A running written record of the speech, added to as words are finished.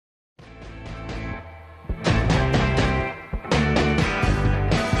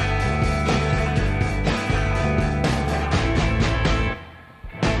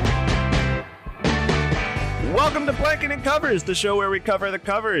Welcome to Blanking and Covers, the show where we cover the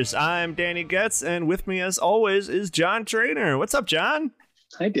covers. I'm Danny Getz, and with me, as always, is John Trainer. What's up, John?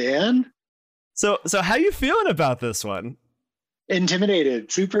 Hi, Dan. So how you feeling about this one? Intimidated,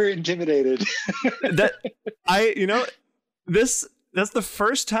 super intimidated. That's the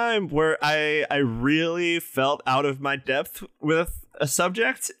first time where I really felt out of my depth with a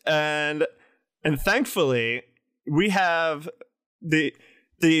subject, and thankfully we have the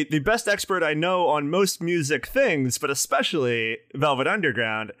best expert I know on most music things, but especially Velvet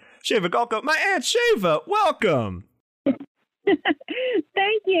Underground, Sheva Golko. My Aunt Sheva, welcome.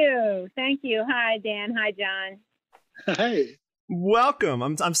 Thank you. Hi, Dan. Hi, John. Hi. Welcome.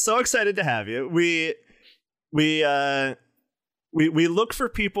 I'm so excited to have you. We look for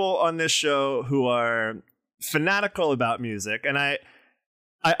people on this show who are fanatical about music, and I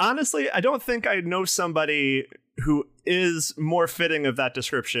honestly don't think I know somebody who is more fitting of that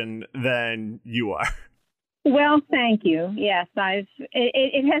description than you are. Well, thank you. Yes,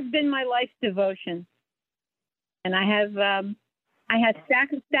 it has been my life's devotion, and I have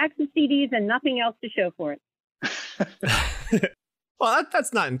stacks of CDs and nothing else to show for it. Well,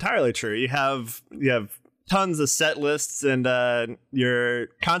 that's not entirely true. You have tons of set lists and your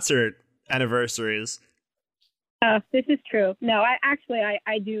concert anniversaries. This is true. No,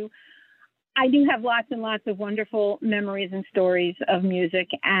 I do have lots and lots of wonderful memories and stories of music,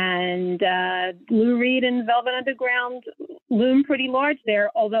 and Lou Reed and Velvet Underground loom pretty large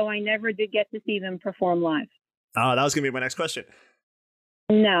there, although I never did get to see them perform live. Oh, that was going to be my next question.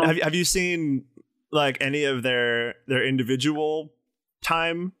 No. Have you seen like any of their individual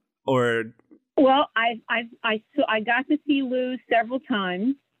time or? Well, I got to see Lou several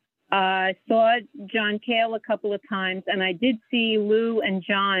times. I saw John Cale a couple of times, and I did see Lou and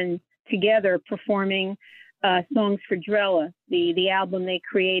John together performing Songs for Drella, the album they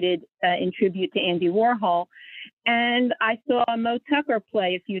created in tribute to Andy Warhol. And I saw Mo Tucker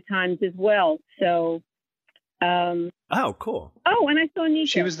play a few times as well. So. Oh, cool. Oh, and I saw Nico.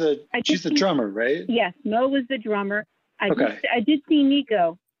 She's the drummer, right? Yes, Mo was the drummer. I did see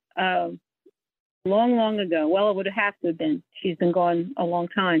Nico long ago. Well, it would have to have been. She's been gone a long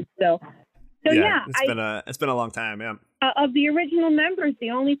time. So yeah, it's been a long time. Yeah. Of the original members,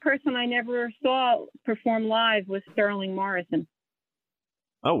 the only person I never saw perform live was Sterling Morrison.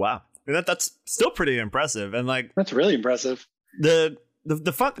 Oh wow, I mean, that's still pretty impressive, and like that's really impressive. The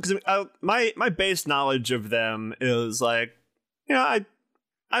fun, because my base knowledge of them is like, I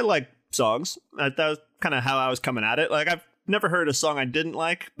like songs. That was kind of how I was coming at it. Like I've never heard a song I didn't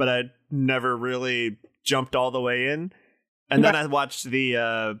like, but I never really jumped all the way in. And then I watched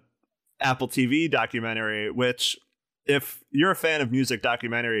the Apple TV documentary, which, if you're a fan of music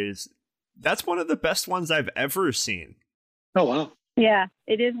documentaries, that's one of the best ones I've ever seen. Oh wow! Yeah,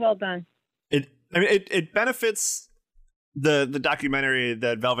 it is well done. It benefits the documentary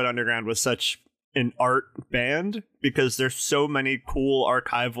that Velvet Underground was such an art band because there's so many cool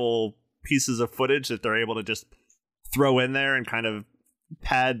archival pieces of footage that they're able to just throw in there and kind of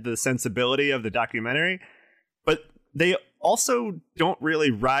pad the sensibility of the documentary. But they also don't really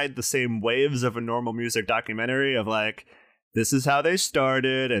ride the same waves of a normal music documentary of like, this is how they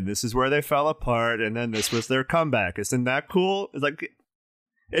started and this is where they fell apart and then this was their comeback. Isn't that cool? It's like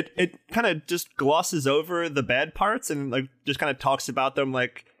it kind of just glosses over the bad parts and like just kind of talks about them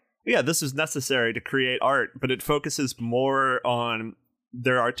like, yeah, this is necessary to create art, but it focuses more on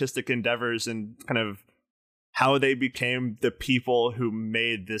their artistic endeavors and kind of how they became the people who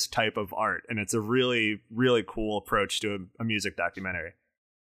made this type of art. And it's a really, really cool approach to a music documentary.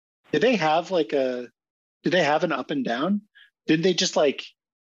 Did they have an up and down? Didn't they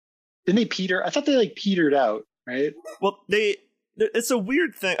peter? I thought they petered out, right? Well, it's a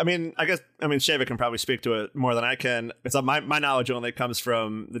weird thing. I mean, Sheva can probably speak to it more than I can. It's my knowledge only comes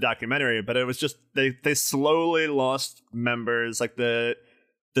from the documentary, but it was just they slowly lost members. Like the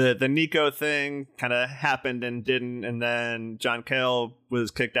Nico thing kind of happened and didn't, and then John Cale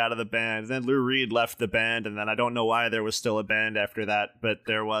was kicked out of the band. Then Lou Reed left the band, and then I don't know why there was still a band after that, but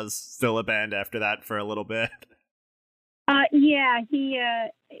there was still a band after that for a little bit. After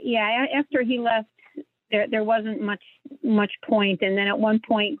he left, there wasn't much point, and then at one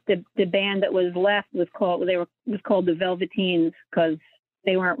point the band that was left was called the Velveteens because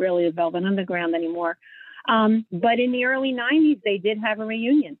they weren't really the Velvet Underground anymore. But in the early 90s, they did have a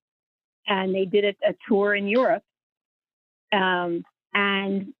reunion, and they did a tour in Europe, and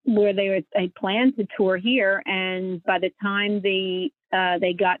where they planned to tour here. And by the time they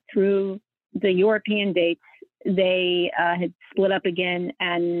got through the European dates, they had split up again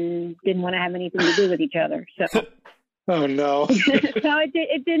and didn't want to have anything to do with each other. So, oh no! So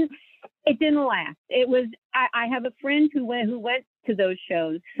it It didn't last. It was. I have a friend who went to those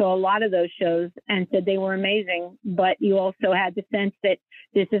shows, saw a lot of those shows, and said they were amazing. But you also had the sense that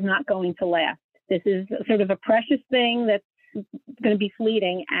this is not going to last. This is sort of a precious thing that's going to be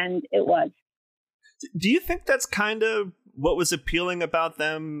fleeting, and it was. Do you think that's kind of what was appealing about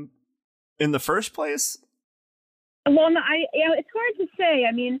them in the first place? Well, no, it's hard to say.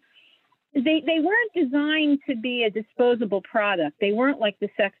 I mean, they weren't designed to be a disposable product. They weren't like the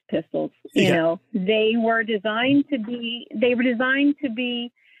Sex Pistols. You know, they were designed to be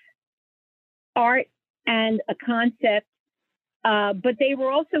art and a concept. But they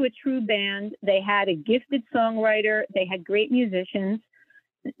were also a true band. They had a gifted songwriter. They had great musicians.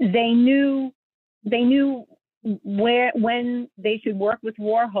 They knew when they should work with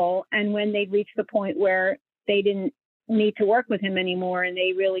Warhol and when they'd reach the point where they didn't need to work with him anymore and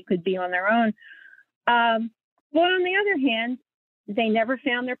they really could be on their own. But on the other hand, they never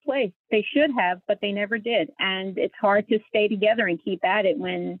found their place. They should have, but they never did. And it's hard to stay together and keep at it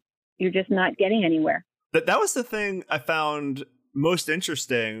when you're just not getting anywhere. That was the thing I found most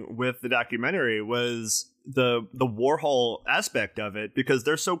interesting with the documentary was the Warhol aspect of it, because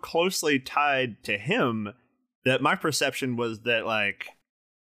they're so closely tied to him that my perception was that, like,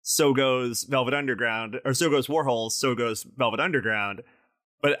 so goes Velvet Underground, or so goes Warhol, so goes Velvet Underground.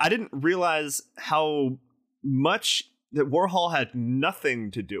 But I didn't realize how much that Warhol had nothing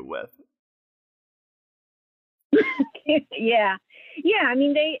to do with. Yeah. I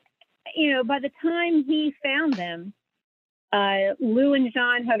mean, by the time he found them, Lou and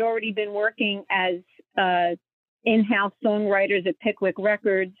John had already been working as in-house songwriters at Pickwick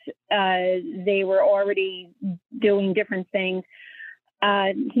Records. They were already doing different things.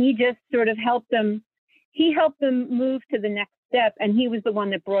 He just sort of helped them. He helped them move to the next step, and he was the one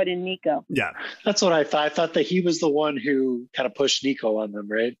that brought in Nico. Yeah, that's what I thought. I thought that he was the one who kind of pushed Nico on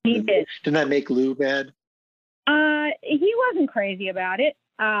them, right? He did. Didn't that make Lou mad? He wasn't crazy about it.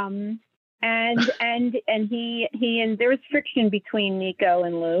 And there was friction between Nico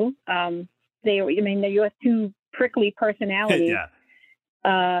and Lou. They have two prickly personalities.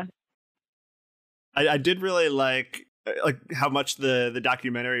 Yeah. I did really like how much the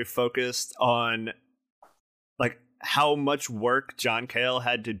documentary focused on like how much work John Cale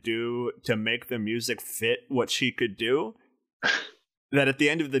had to do to make the music fit what she could do. That at the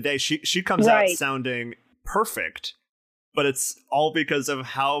end of the day, she comes out sounding perfect. But it's all because of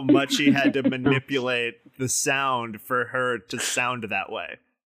how much he had to manipulate the sound for her to sound that way.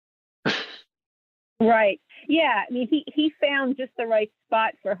 Right. Yeah. I mean, he found just the right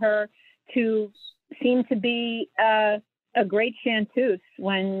spot for her to seem to be a great chanteuse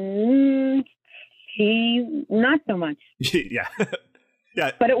when she not so much. Yeah.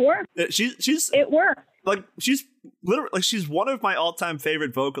 Yeah. But it worked. It worked. Like she's one of my all-time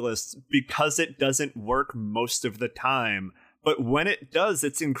favorite vocalists because it doesn't work most of the time, but when it does,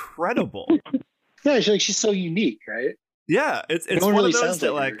 it's incredible. Yeah, she's so unique, right? Yeah, it's one really of those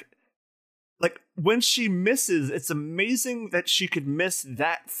that like when she misses, it's amazing that she could miss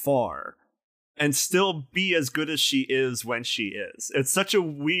that far and still be as good as she is when she is. It's such a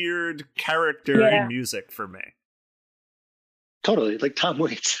weird character in music for me. Totally, like Tom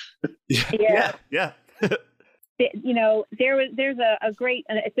Waits. Yeah. There's a great,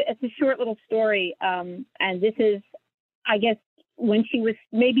 it's a short little story, and this is, I guess, when she was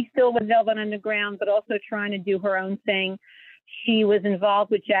maybe still with Velvet Underground, but also trying to do her own thing. She was involved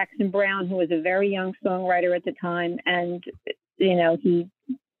with Jackson Browne, who was a very young songwriter at the time, and she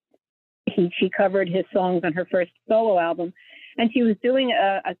covered his songs on her first solo album, and she was doing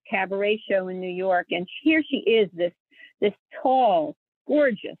a cabaret show in New York, and here she is, this tall,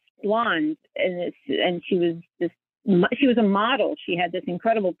 gorgeous blonde, and she was a model. She had this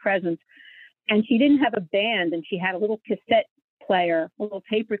incredible presence, and she didn't have a band, and she had a little cassette player, a little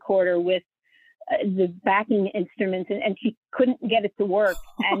tape recorder with the backing instruments, and she couldn't get it to work.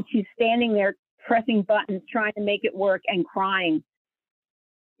 And she's standing there pressing buttons, trying to make it work, and crying.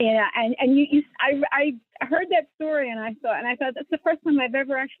 Yeah, and I heard that story, and I thought that's the first time I've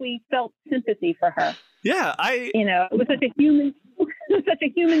ever actually felt sympathy for her. Yeah, it was such a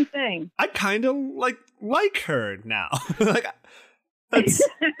human thing. I kind of like her now. Like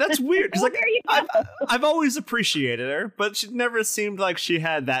that's weird because I've always appreciated her, but she never seemed like she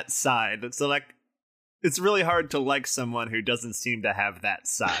had that side. So like, it's really hard to like someone who doesn't seem to have that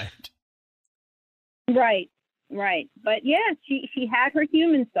side. Right. But yeah, she had her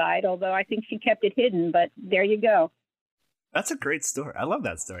human side, although I think she kept it hidden. But there you go. That's a great story. I love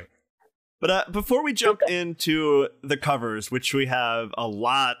that story. But before we jump into the covers, which we have a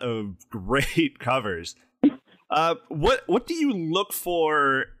lot of great covers, What do you look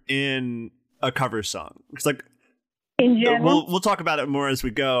for in a cover song? It's like In general, we'll talk about it more as we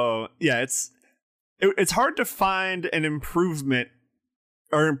go. Yeah, it's hard to find an improvement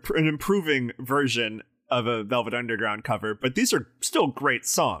or an improving version of a Velvet Underground cover, but these are still great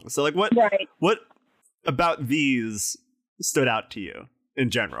songs. So like what about these stood out to you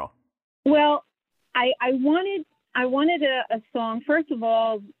in general? Well, I wanted a song. First of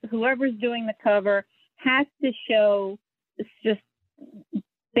all, whoever's doing the cover has to show just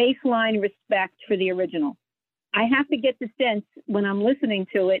baseline respect for the original. I have to get the sense when I'm listening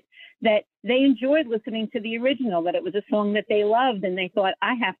to it that they enjoyed listening to the original, that it was a song that they loved and they thought,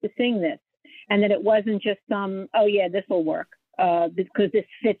 I have to sing this. And that it wasn't just some, oh yeah, this will work because this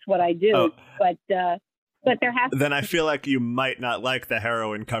fits what I do. Oh. But there has Then I feel like you might not like the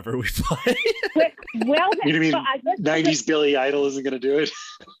Heroin cover we played. Well, You mean 90s Billy Idol isn't going to do it?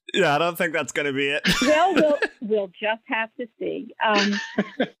 Yeah, I don't think that's going to be it. Well, we'll just have to see.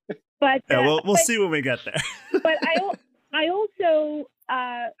 But yeah, we'll see when we get there. But I also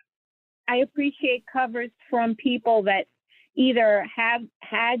I appreciate covers from people that either have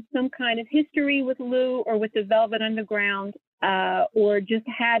had some kind of history with Lou or with the Velvet Underground, or just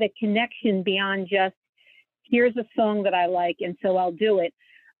had a connection beyond just here's a song that I like and so I'll do it.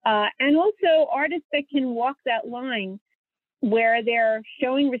 And also artists that can walk that line where they're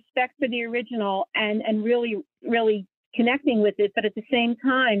showing respect for the original and really, really connecting with it, but at the same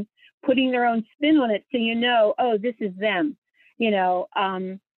time putting their own spin on it so you know, oh, this is them. You know,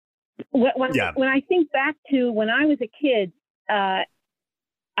 when I think back to when I was a kid, there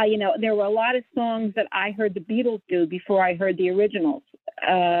were a lot of songs that I heard the Beatles do before I heard the originals,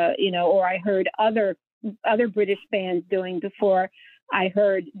 or I heard other British bands doing before I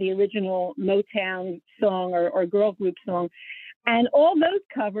heard the original Motown song or girl group song. And all those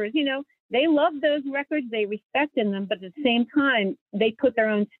covers, they loved those records, they respected them, but at the same time, they put their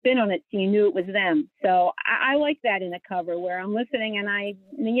own spin on it so you knew it was them. So I like that in a cover where I'm listening and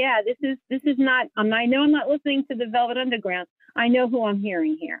this is not, I know I'm not listening to the Velvet Underground. I know who I'm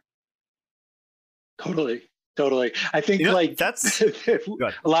hearing here. Totally. I think that's a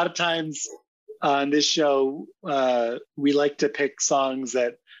lot of times on this show, we like to pick songs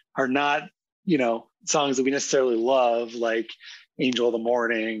that are not, songs that we necessarily love, like Angel of the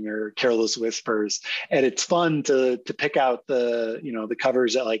Morning or Careless Whispers. And it's fun to pick out the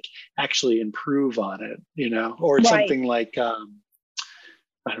covers that like actually improve on it, or right. something like,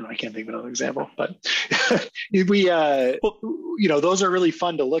 I don't know, I can't think of another example, but those are really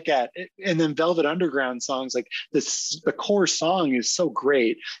fun to look at. And then Velvet Underground songs, like the core song is so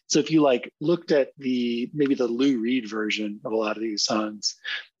great. So if you like looked at maybe the Lou Reed version of a lot of these songs,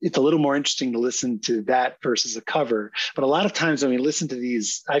 it's a little more interesting to listen to that versus a cover. But a lot of times when we listen to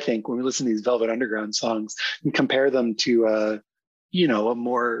these, I think when we listen to these Velvet Underground songs and compare them to a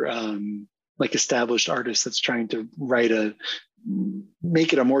more like established artist that's trying to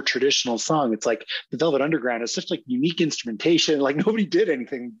make it a more traditional song. It's like the Velvet Underground is such like unique instrumentation. Like nobody did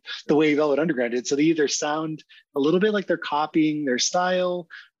anything the way Velvet Underground did. So they either sound a little bit like they're copying their style,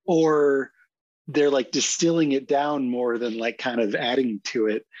 or they're like distilling it down more than like kind of adding to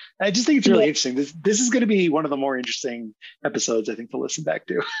it. I just think it's really interesting. This is going to be one of the more interesting episodes, I think, to listen back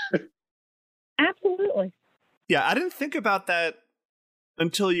to. Absolutely. Yeah, I didn't think about that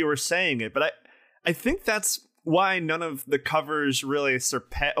until you were saying it, but I think that's why none of the covers really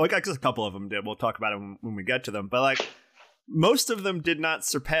surpass. Like, I guess a couple of them did. We'll talk about it when we get to them. But like, most of them did not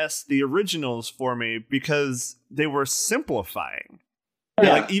surpass the originals for me because they were simplifying.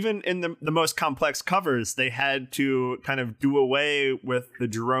 Yeah. Like even in the most complex covers, they had to kind of do away with the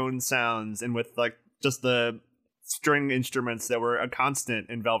drone sounds and with like just the string instruments that were a constant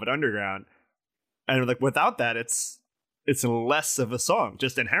in Velvet Underground. And like without that, it's less of a song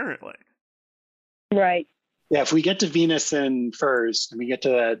just inherently. Right. Yeah, if we get to Venus and Furs and we get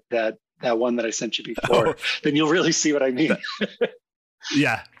to that one that I sent you before, then you'll really see what I mean.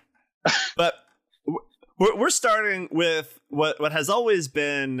 Yeah. But we're starting with what has always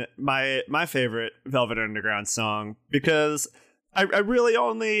been my favorite Velvet Underground song, because I really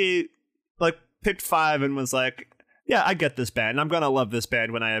only like picked 5 and was like, yeah, I get this band. I'm going to love this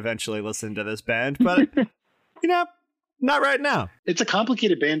band when I eventually listen to this band. But, not right now. It's a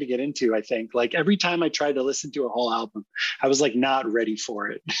complicated band to get into, I think. Like every time I tried to listen to a whole album, I was like not ready for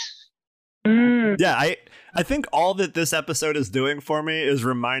it. Yeah, I think all that this episode is doing for me is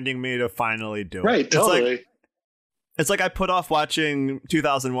reminding me to finally do it. Right, totally. It's like I put off watching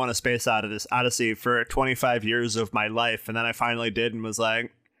 2001: A Space Odyssey for 25 years of my life, and then I finally did and was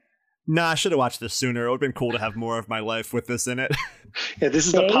like, nah, I should have watched this sooner. It would have been cool to have more of my life with this in it. Yeah, this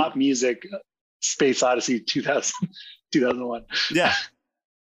is the pop music Space Odyssey 2001.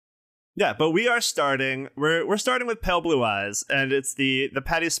 Yeah, but we are starting. We're starting with Pale Blue Eyes, and it's the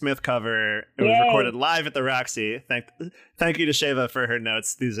Patti Smith cover. It was recorded live at the Roxy. Thank you to Sheva for her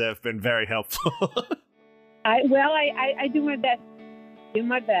notes. These have been very helpful. I do my best. Do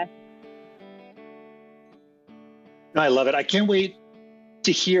my best. I love it. I can't wait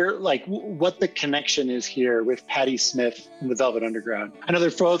to hear like what the connection is here with Patti Smith and the Velvet Underground. I know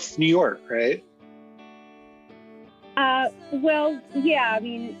they're both New York, right? Well, yeah. I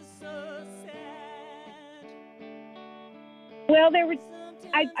mean, well,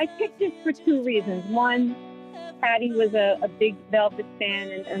 I picked this for two reasons. One, Patti was a big Velvet fan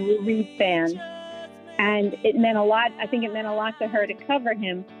and Lou Reed fan, and it meant a lot. I think it meant a lot to her to cover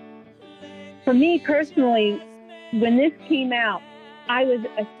him. For me personally, when this came out, I was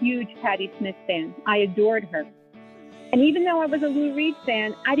a huge Patti Smith fan. I adored her. And even though I was a Lou Reed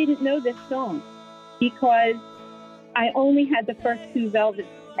fan, I didn't know this song because I only had the first two Velvet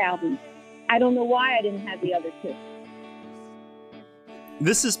albums. I don't know why I didn't have the other two.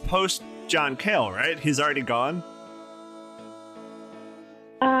 This is post John Cale, right? He's already gone?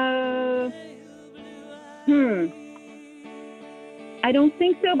 I don't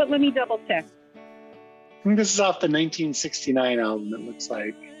think so, but let me double check. I think this is off the 1969 album, it looks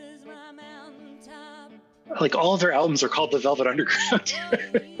like. Like all of their albums are called The Velvet Underground.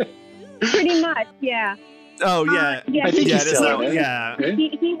 Pretty much, yeah. Oh, yeah. Yeah, I think yeah, he's still in it. yeah.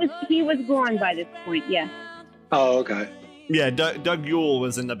 He was gone by this point, yeah. Oh, okay. Yeah, Doug Yule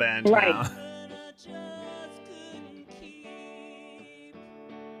was in the band Right. now.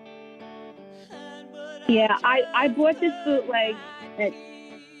 Yeah, I bought this bootleg at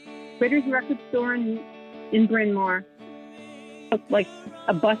Ritter's Record Store in Bryn Mawr. Took like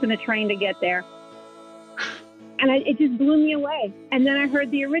a bus and a train to get there. And it just blew me away. And then I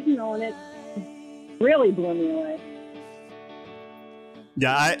heard the original, and it really blew me away.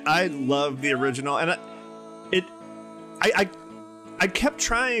 Yeah, I love the original, and I kept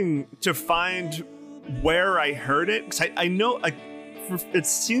trying to find where I heard it, because I know it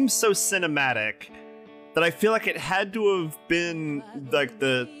seems so cinematic that I feel like it had to have been like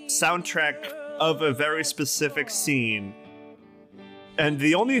the soundtrack of a very specific scene. And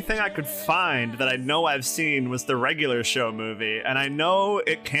the only thing I could find that I know I've seen was the Regular Show movie, and I know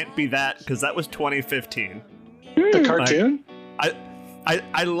it can't be that because that was 2015. The cartoon?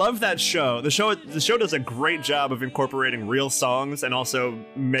 I love that show. The show does a great job of incorporating real songs and also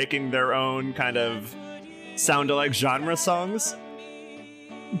making their own kind of sound-alike genre songs.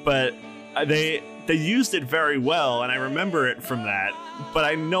 But they used it very well, and I remember it from that. But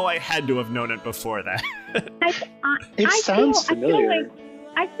I know I had to have known it before that. It sounds familiar.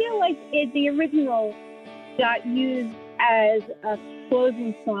 I feel like the original got used as a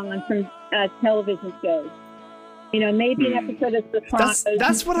closing song on some television shows. You know, maybe an episode of The Sopranos.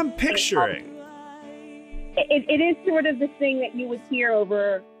 That's what I'm picturing. It is sort of the thing that you would hear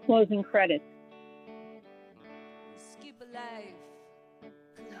over closing credits.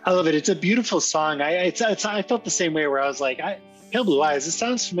 I love it. It's a beautiful song. I felt the same way where I was like, Pale Blue Eyes, this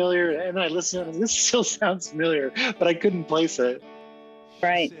sounds familiar. And then I listened to it, this still sounds familiar, but I couldn't place it.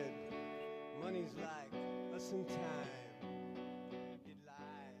 Right.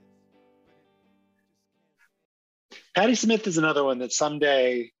 Patti Smith is another one that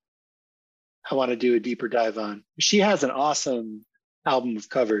someday I want to do a deeper dive on. She has an awesome album of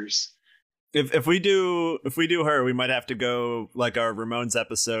covers. If we do her, we might have to go like our Ramones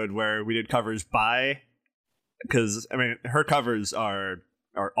episode where we did covers by, because I mean her covers are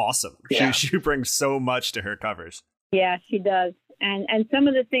awesome. Yeah. She brings so much to her covers. Yeah, she does. And some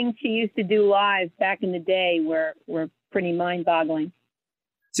of the things she used to do live back in the day were pretty mind-boggling.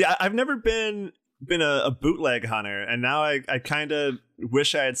 See, I've never been a bootleg hunter, and now I kind of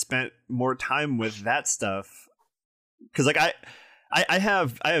wish I had spent more time with that stuff, because like I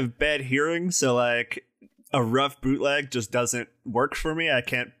have bad hearing, so like a rough bootleg just doesn't work for me. I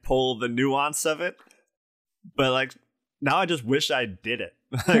can't pull the nuance of it. But like now I just wish I did it.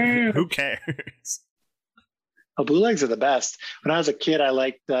 Like, who cares? Oh, bootlegs are the best. When I was a kid, I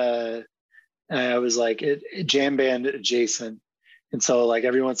was like jam band adjacent. And so like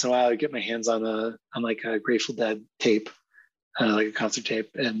every once in a while I'd get my hands on like a Grateful Dead tape, like a concert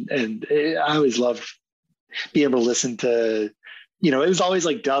tape. And I always loved being able to listen to, it was always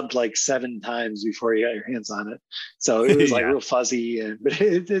like dubbed like 7 times before you got your hands on it. So it was like real fuzzy, but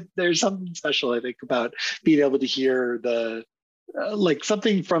there's something special, I think, about being able to hear the, like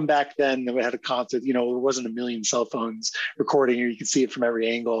something from back then that we had a concert, there wasn't a million cell phones recording, or you could see it from every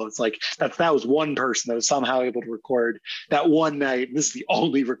angle. It's like that was one person that was somehow able to record that one night. This is the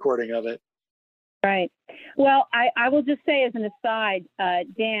only recording of it. Right. Well, I will just say as an aside,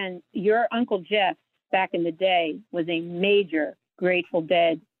 Dan, your Uncle Jeff back in the day was a major Grateful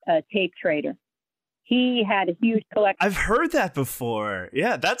Dead tape trader. He had a huge collection. I've heard that before.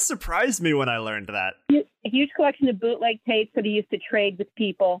 Yeah, that surprised me when I learned that. A huge collection of bootleg tapes that he used to trade with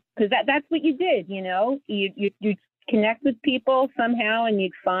people, because that's what you did, you know. You'd connect with people somehow, and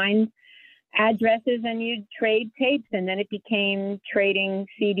you'd find addresses and you'd trade tapes, and then it became trading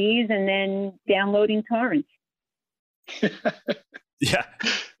CDs and then downloading torrents.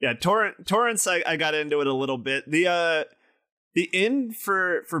 Yeah. Torrents. I got into it a little bit. The in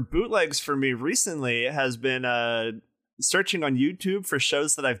for bootlegs for me recently has been searching on YouTube for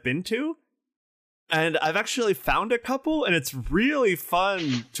shows that I've been to. And I've actually found a couple, and it's really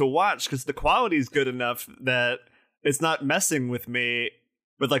fun to watch because the quality is good enough that it's not messing with me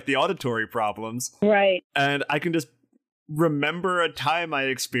with like the auditory problems. Right. And I can just remember a time I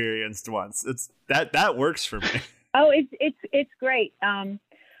experienced once. It's that works for me. Oh, it's great.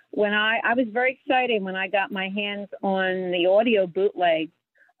 When I was very excited when I got my hands on the audio bootleg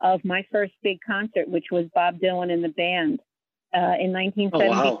of my first big concert, which was Bob Dylan and the band in 1972. Oh,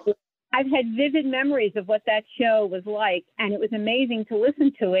 wow. I've had vivid memories of what that show was like, and it was amazing to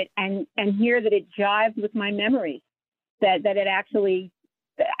listen to it and hear that it jived with my memories. That it actually,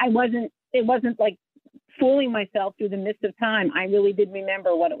 it wasn't like fooling myself through the mist of time. I really did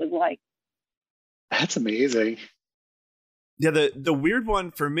remember what it was like. That's amazing. Yeah, the weird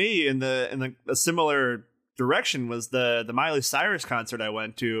one for me in a similar direction was the Miley Cyrus concert I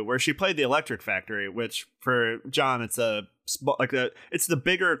went to, where she played the Electric Factory, which for John it's it's the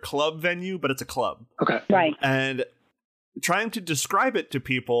bigger club venue, but it's a club. Okay, right. And trying to describe it to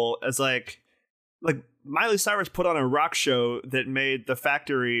people as like Miley Cyrus put on a rock show that made the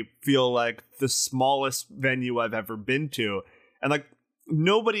Factory feel like the smallest venue I've ever been to, and like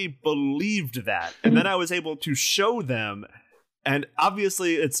nobody believed that. And then I was able to show them. And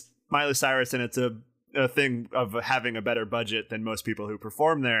obviously it's Miley Cyrus and it's a thing of having a better budget than most people who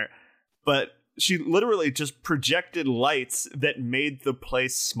perform there. But she literally just projected lights that made the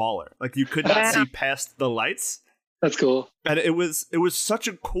place smaller. Like you could not see past the lights. That's cool. And it was such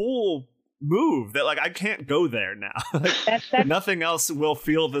a cool move that like I can't go there now. Like, nothing else will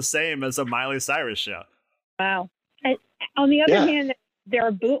feel the same as a Miley Cyrus show. Wow. And on the other hand, there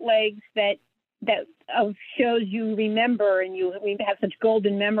are bootlegs that of shows you remember, and we have such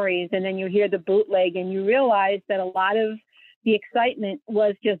golden memories, and then you hear the bootleg and you realize that a lot of the excitement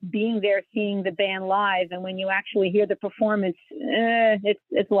was just being there, seeing the band live, and when you actually hear the performance,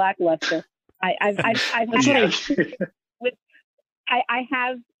 it's lackluster. I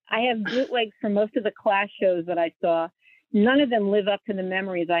have bootlegs for most of the Clash shows that I saw. None of them live up to the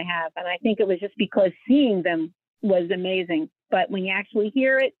memories I have, and I think it was just because seeing them was amazing. But when you actually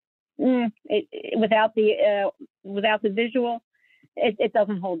hear it, without the visual, it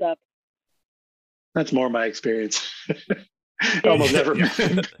doesn't hold up. That's more my experience. It almost never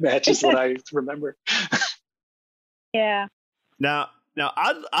matches what I remember. Yeah. Now,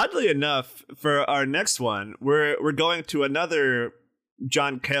 oddly enough, for our next one, we're going to another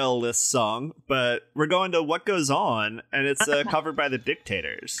John Cale list song, but we're going to What Goes On, and it's covered by the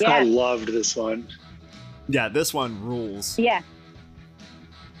Dictators. Yeah. I loved this one. Yeah, this one rules. Yeah.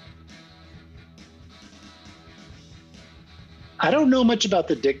 I don't know much about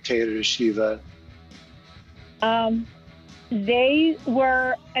the Dictators, Shiva. They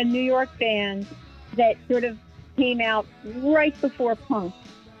were a New York band that sort of came out right before punk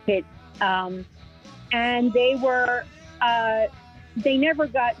hit. And they were, they never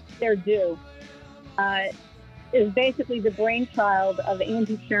got their due. It was basically the brainchild of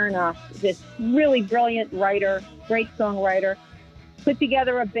Andy Chernoff, this really brilliant writer, great songwriter, put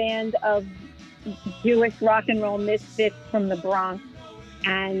together a band of Jewish rock and roll misfits from the Bronx,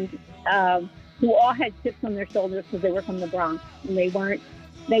 and who all had chips on their shoulders because they were from the Bronx, and they weren't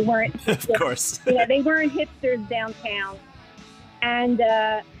of course. Yeah, they weren't hipsters downtown, and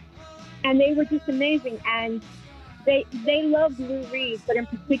they were just amazing. And they loved Lou Reed, but in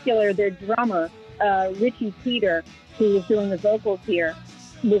particular their drummer Richie Peter, who was doing the vocals here,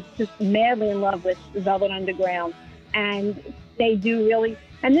 was just madly in love with Velvet Underground, and they do really.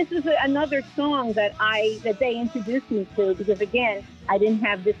 And this is another song that they introduced me to, because again, I didn't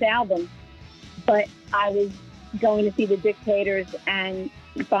have this album, but I was going to see the Dictators and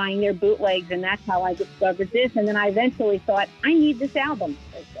buying their bootlegs, and that's how I discovered this. And then I eventually thought, I need this album.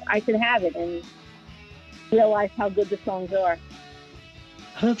 I should have it, and realized how good the songs are.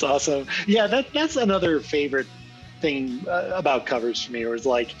 That's awesome. Yeah, that's another favorite thing about covers for me, where it's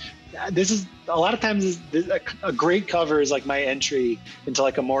like, this is a lot of times a great cover is like my entry into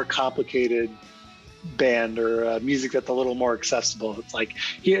like a more complicated band or music that's a little more accessible. It's like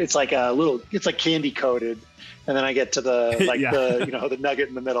it's like candy coated, and then I get to the the nugget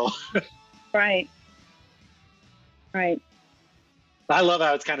in the middle. Right. I love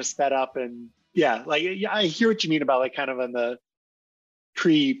how it's kind of sped up, and I hear what you mean about like kind of in the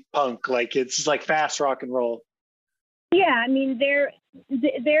pre-punk, like it's just like fast rock and roll. Yeah, I mean they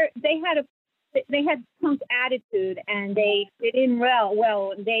had punk attitude, and they fit in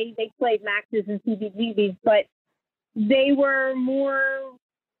well. They played Maxes and CBGBs, but they were more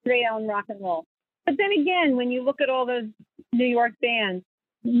straight on rock and roll. But then again, when you look at all those New York bands,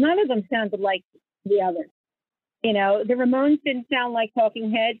 none of them sounded like the others. You know, the Ramones didn't sound like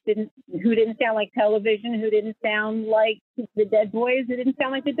Talking Heads, who didn't sound like Television, who didn't sound like the Dead Boys, who didn't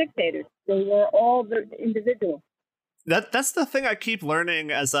sound like the Dictators. They were all the individuals. That's the thing I keep learning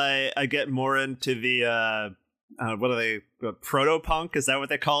as I get more into the what are they, proto-punk, is that what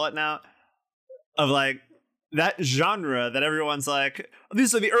they call it now? Of like that genre that everyone's like,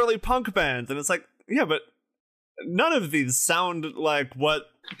 these are the early punk bands, and it's like, yeah, but none of these sound like what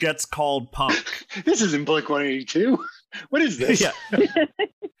gets called punk. This isn't Blink-182. What is this? Yeah.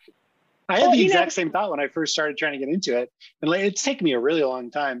 I had the exact same thought when I first started trying to get into it, and like, it's taken me a really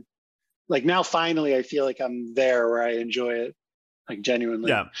long time. Like now, finally, I feel like I'm there where I enjoy it, like genuinely.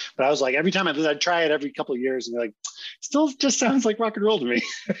 Yeah. But I was like, every time I'd try it every couple of years, and like, still just sounds like rock and roll to me.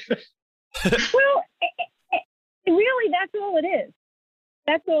 Well, really, that's all it is.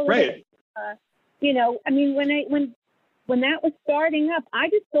 That's all right. It is. You know, I mean, when that was starting up, I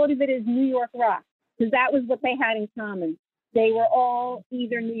just thought of it as New York rock, because that was what they had in common. They were all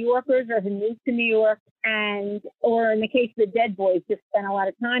either New Yorkers or had moved to New York, or in the case of the Dead Boys, just spent a lot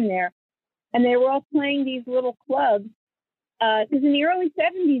of time there. And they were all playing these little clubs. Because in the early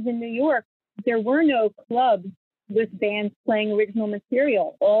 70s in New York, there were no clubs with bands playing original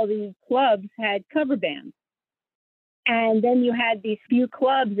material. All these clubs had cover bands. And then you had these few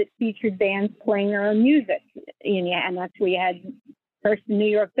clubs that featured bands playing their own music. And that's where you had first the New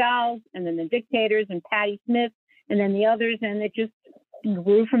York Dolls, and then the Dictators and Patti Smith, and then the others, and it just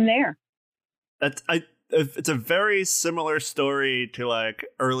grew from there. It's a very similar story to like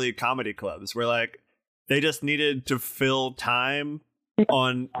early comedy clubs, where like they just needed to fill time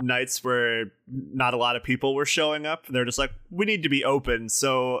on nights where not a lot of people were showing up. They're just like, we need to be open,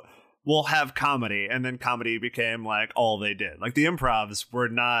 so we'll have comedy. And then comedy became like all they did. Like the Improvs were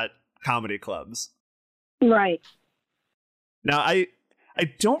not comedy clubs. Right. Now, I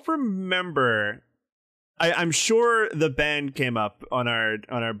don't remember. I'm sure the band came up on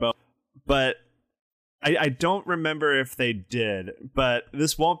our boat, but I don't remember if they did. But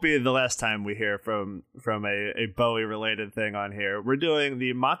this won't be the last time we hear from a Bowie related thing on here. We're doing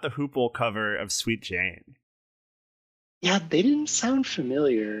the Mott the Hoople cover of Sweet Jane. Yeah, they didn't sound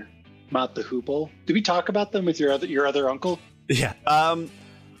familiar. Mott the Hoople. Did we talk about them with your other uncle? Yeah.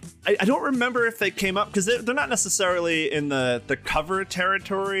 I don't remember if they came up, because they're not necessarily in the cover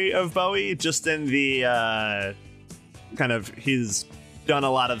territory of Bowie, just in the kind of, he's done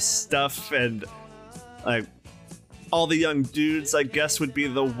a lot of stuff, and like All the Young Dudes, I guess, would be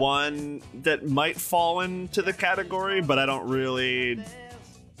the one that might fall into the category, but I don't really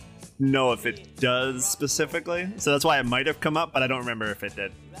know if it does specifically. So that's why it might have come up, but I don't remember if it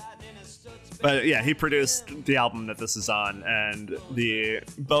did. But yeah, he produced the album that this is on, and the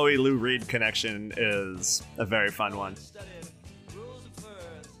Bowie-Lou Reed connection is a very fun one.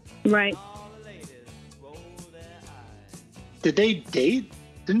 Right. Did they date?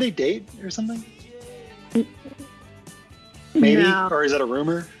 Didn't they date or something? Maybe? No. Or is that a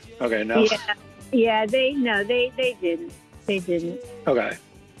rumor? Okay, no. Yeah, they didn't. They didn't. Okay.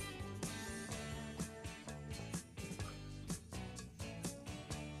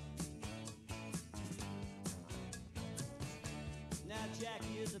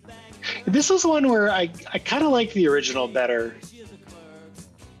 This was one where I kind of like the original better.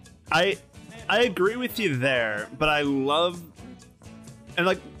 I agree with you there, but I love, and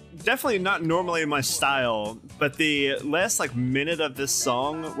like, definitely not normally my style, but the last like minute of this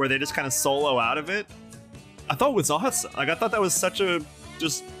song where they just kind of solo out of it, I thought was awesome. Like, I thought that was such a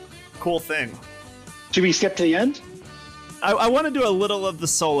just cool thing. Should we skip to the end? I want to do a little of the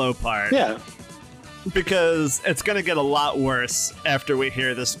solo part. Yeah. Because it's going to get a lot worse after we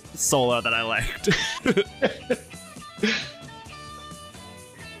hear this solo that I liked.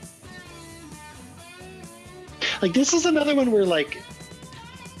 Like, this is another one where, like,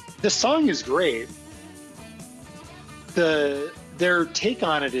 the song is great. Their take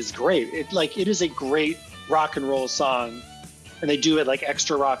on it is great. It is a great rock and roll song, and they do it like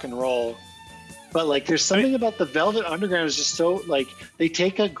extra rock and roll. But like, there's something about the Velvet Underground is just so like, they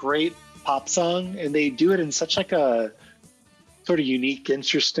take a great pop song, and they do it in such like a sort of unique,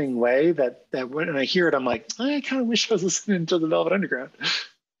 interesting way that when I hear it, I'm like, I kind of wish I was listening to the Velvet Underground.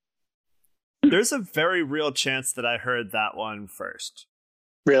 There's a very real chance that I heard that one first.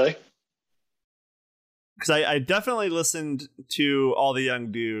 Really? Because I definitely listened to All the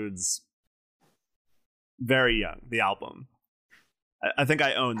Young Dudes very young, the album. I think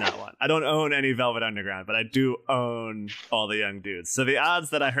I own that one. I don't own any Velvet Underground, but I do own All the Young Dudes. So the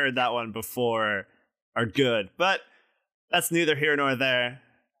odds that I heard that one before are good, but that's neither here nor there.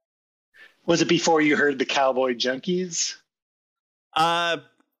 Was it before you heard the Cowboy Junkies?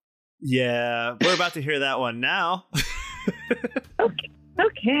 Yeah, we're about to hear that one now.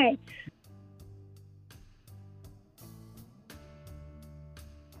 Okay.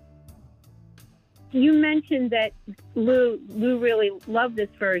 You mentioned that Lou really loved this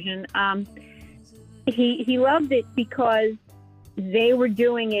version. He loved it because they were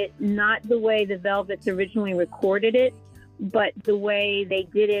doing it not the way the Velvets originally recorded it, but the way they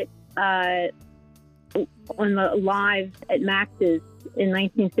did it on the live at Max's in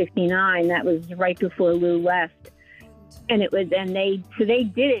 1969. That was right before Lou left, and they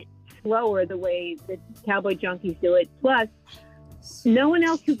did it slower the way the Cowboy Junkies do it. Plus, no one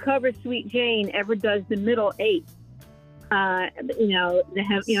else who covers Sweet Jane ever does the middle eight. Heavenly,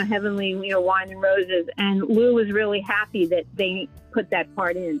 Wine and Roses, and Lou was really happy that they put that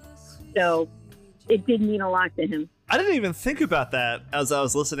part in. So it did mean a lot to him. I didn't even think about that as I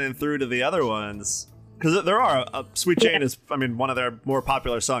was listening through to the other ones. Because there are, Sweet Jane is, one of their more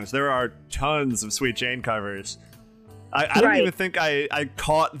popular songs. There are tons of Sweet Jane covers. I don't even think I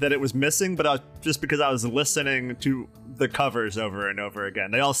caught that it was missing, but just because I was listening to the covers over and over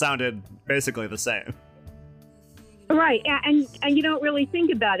again. They all sounded basically the same. Right, and you don't really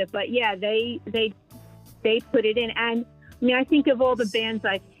think about it, but yeah, they put it in. And I think of all the bands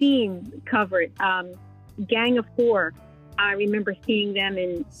I've seen covered, Gang of Four. I remember seeing them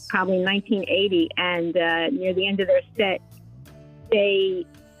in probably 1980, and near the end of their set, they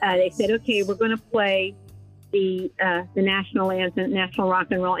said, "Okay, we're going to play the national anthem, national rock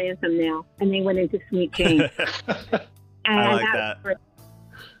and roll anthem now," and they went into Sweet Jane. And I like that.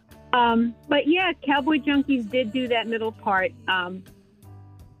 But yeah, Cowboy Junkies did do that middle part.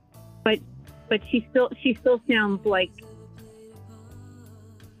 But she still sounds like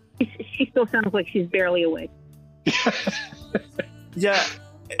she's barely awake. Yeah,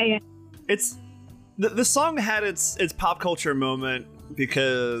 it's the song had its pop culture moment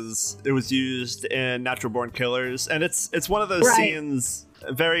because it was used in Natural Born Killers, and it's one of those scenes,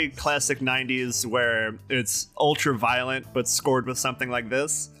 very classic 90s, where it's ultra violent but scored with something like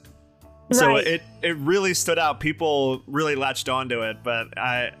this. So it really stood out. People really latched onto it, but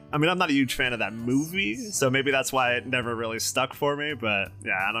I'm not a huge fan of that movie, so maybe that's why it never really stuck for me. But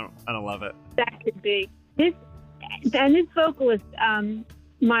yeah, I don't love it. That could be this vocalist.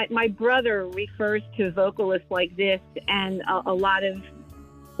 My brother refers to vocalists like this and a lot of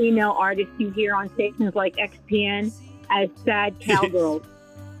female artists you hear on stations like XPN as sad cowgirls.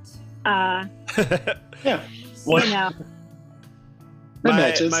 Yeah.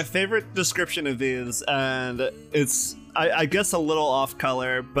 My favorite description of these, and it's I guess a little off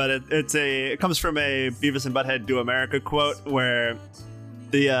color, but it comes from a Beavis and Butthead Do America quote where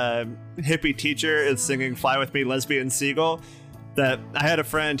the hippie teacher is singing "Fly With Me, Lesbian Seagull." That I had a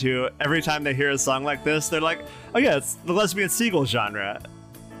friend who every time they hear a song like this, they're like, "Oh yeah, it's the lesbian seagull genre."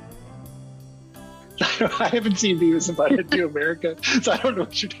 I haven't seen Beavis and Butthead Do America, so I don't know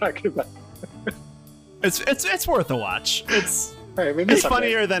what you're talking about. It's worth a watch. It's it's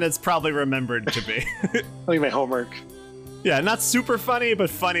funnier than it's probably remembered to be. I'll do my homework. Yeah, not super funny, but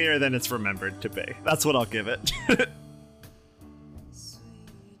funnier than it's remembered to be. That's what I'll give it.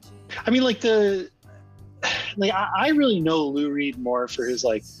 I really know Lou Reed more for his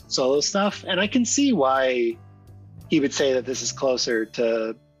solo stuff, and I can see why he would say that this is closer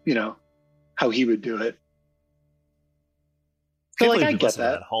to how he would do it. So I get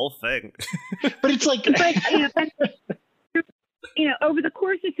that whole thing. But it's over the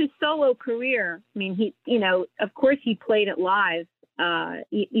course of his solo career, he of course he played it live.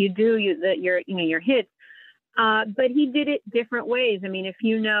 Your hits, but he did it different ways. If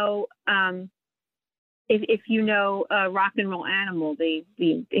you know Rock and Roll Animal, the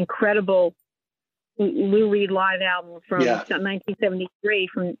incredible Lou Reed live album from 1973,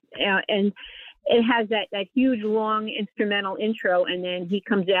 and it has that huge long instrumental intro, and then he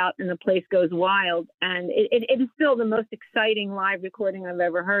comes out and the place goes wild, and it is still the most exciting live recording I've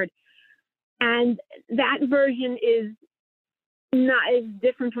ever heard. And that version is not as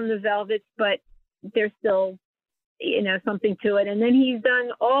different from the Velvets, but they're still something to it. And then he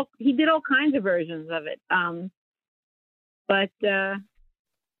did all kinds of versions of it.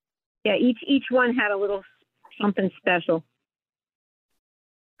 Each one had a little something special.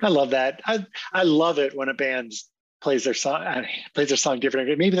 I love that. I love it when a band plays their song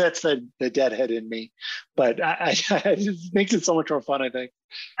different. Maybe that's the deadhead in me, but it just makes it so much more fun, I think.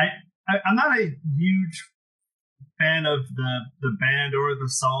 I'm not a huge fan of the band or the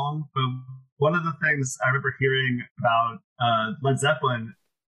song, but one of the things I remember hearing about Led Zeppelin,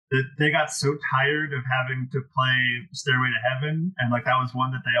 that they got so tired of having to play Stairway to Heaven, and like that was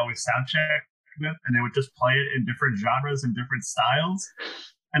one that they always soundchecked with, and they would just play it in different genres and different styles.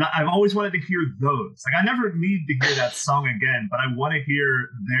 And I've always wanted to hear those. Like, I never need to hear that song again, but I want to hear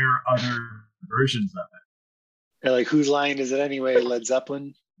their other versions of it. They're like, whose line is it anyway? Led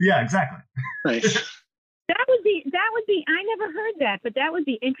Zeppelin? Yeah, exactly. Nice. That would be. I never heard that, but that would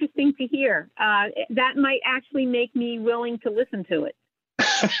be interesting to hear. That might actually make me willing to listen to it.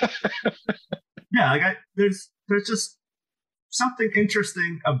 Yeah, like there's just something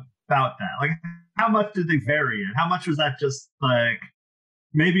interesting about that. Like, how much did they vary it? How much was that just like,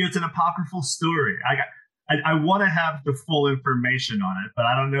 maybe it's an apocryphal story? I want to have the full information on it, but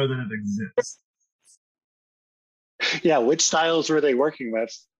I don't know that it exists. Yeah, which styles were they working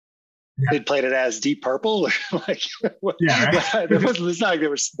with? Yeah. They played it as Deep Purple, like yeah, right? It's not like there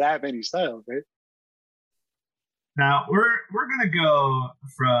was that many styles, right? Now we're gonna go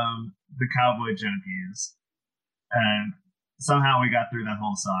from the Cowboy Junkies, and somehow we got through that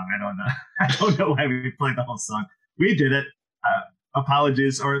whole song. I don't know. I don't know why we played the whole song. We did it.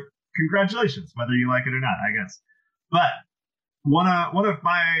 Apologies or congratulations, whether you like it or not, I guess. But one of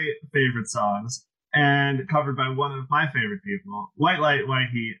my favorite songs, and covered by one of my favorite people, White Light, White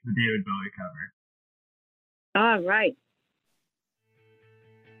Heat, the David Bowie cover. All right.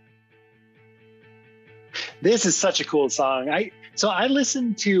 This is such a cool song. I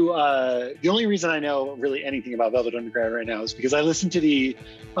listened to, the only reason I know really anything about Velvet Underground right now is because I listened to the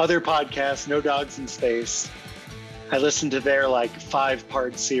other podcast, No Dogs in Space. I listened to their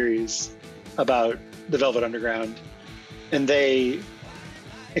 5-part series about the Velvet Underground, and they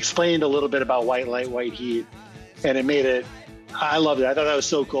explained a little bit about White Light, White Heat, and it made it, I loved it. I thought that was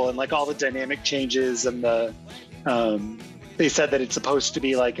so cool. And all the dynamic changes and they said that it's supposed to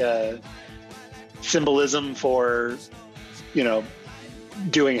be like a symbolism for,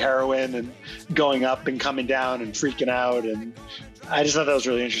 doing heroin and going up and coming down and freaking out. And I just thought that was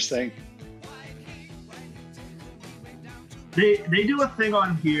really interesting. They do a thing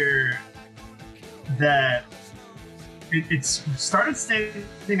on here that it started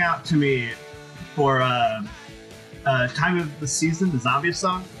standing out to me for Time of the Season, the Zombie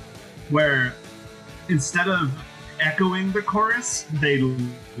song, where instead of echoing the chorus, they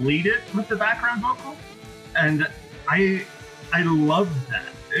lead it with the background vocal, and I love that.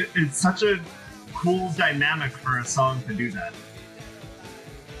 It's such a cool dynamic for a song to do that.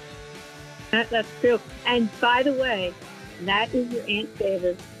 That's true. And by the way, that is your Aunt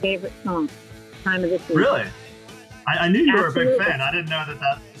David's favorite song, Time of the Season. Really? I knew you Absolutely. were a big fan. I didn't know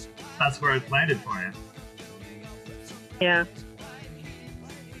that's where it landed for you. Yeah.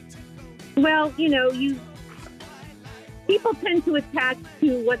 Well, people tend to attach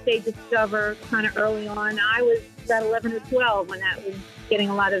to what they discover kind of early on. I was about 11 or 12 when that was getting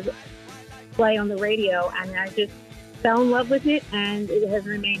a lot of play on the radio, and I just fell in love with it, and it has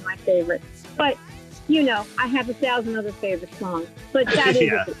remained my favorite. But, I have 1,000 other favorite songs, but that is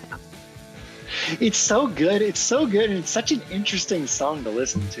Yeah. It's so good. It's so good, and it's such an interesting song to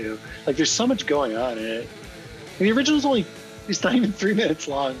listen to. There's so much going on in it. And the original's it's not even 3 minutes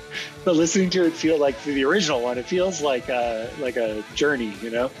long, but listening to it feel like the original one, it feels like a journey,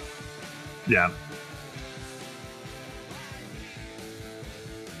 Yeah.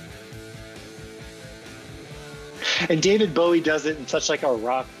 And David Bowie does it in such a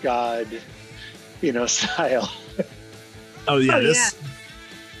rock god, style. Oh yeah. Oh,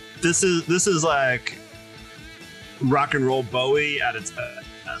 This is like rock and roll Bowie at its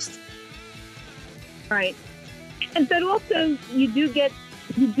best. Right. But also, you do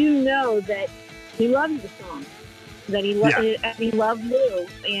know that he loves the song, that he loved it, and he loved Lou,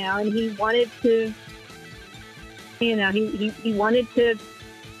 and he wanted to, he wanted to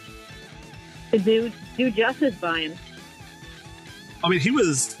do justice by him. I mean, he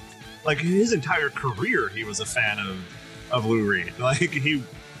was his entire career, he was a fan of Lou Reed. He.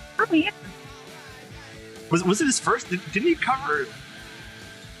 Oh yeah. Was it his first? Didn't he cover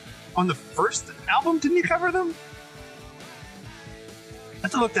on the first album? Didn't he cover them? I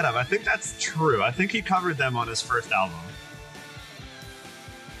have to look that up. I think that's true. I think he covered them on his first album.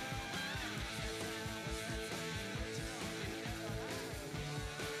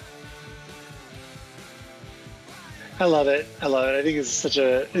 I love it. I love it. I think it's such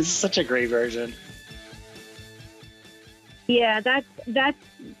a great version. Yeah, that's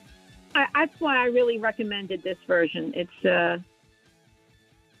why I really recommended this version. It's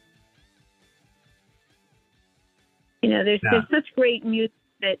there's such great music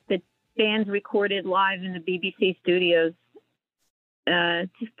that bands recorded live in the BBC studios.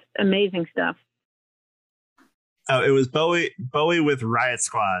 Just amazing stuff. Oh, it was Bowie with Riot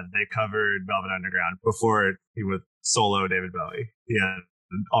Squad. They covered Velvet Underground before he was solo David Bowie. He had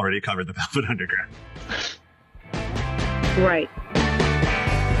already covered the Velvet Underground. Right.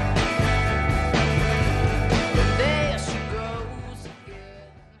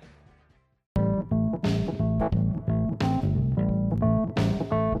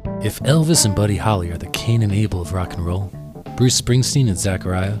 If Elvis and Buddy Holly are the Cain and Abel of rock and roll, Bruce Springsteen is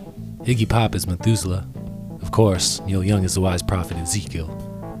Zachariah, Iggy Pop is Methuselah, of course, Neil Young is the wise prophet Ezekiel.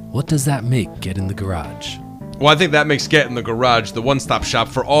 What does that make Get in the Garage? Well, I think that makes Get in the Garage the one-stop shop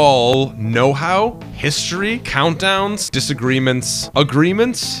for all know-how, history, countdowns, disagreements,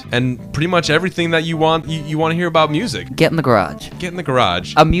 agreements, and pretty much everything that you want to hear about music. Get in the Garage. Get in the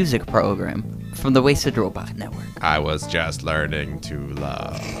Garage. A music program from the Wasted Robot Network. I was just learning to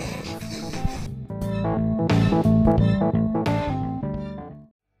love.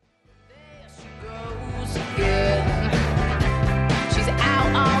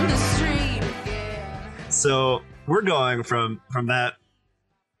 So we're going from that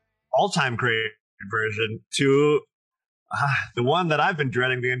all-time great version to the one that I've been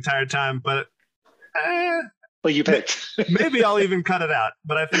dreading the entire time, but Well, you picked. maybe I'll even cut it out,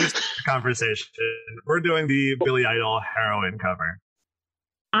 but I think it's a conversation. We're doing the Billy Idol Heroin cover.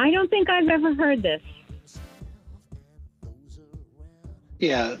 I don't think I've ever heard this.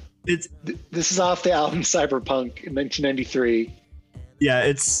 Yeah. This is off the album Cyberpunk in 1993. Yeah,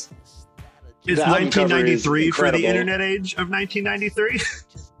 it's The album cover is 1993 for the incredible. internet age of 1993.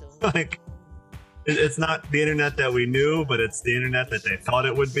 Like, it's not the internet that we knew, but it's the internet that they thought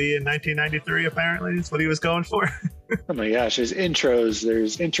it would be in 1993, apparently. That's what he was going for. Oh my gosh, there's intros,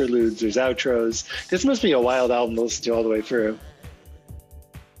 there's interludes, there's outros. This must be a wild album to listen to all the way through.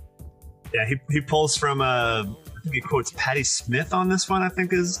 Yeah, he pulls from, I think he quotes Patti Smith on this one, I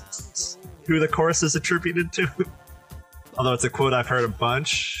think is who the chorus is attributed to. Although it's a quote I've heard a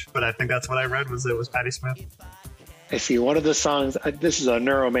bunch, but I think that's what I read was it was Patti Smith. I see one of the songs, this is a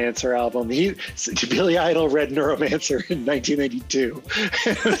Neuromancer album. Billy Idol read Neuromancer in 1992.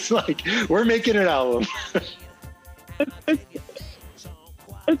 It's like, we're making an album.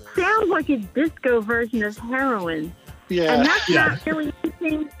 It sounds like a disco version of Heroin. Yeah. And that's not really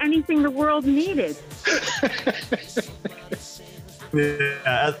anything the world needed.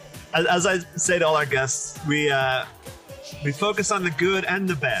 Yeah, as I say to all our guests, we focus on the good and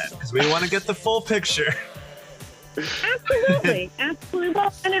the bad because we want to get the full picture. Absolutely.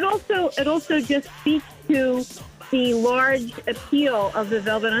 Well, and it also just speaks to the large appeal of the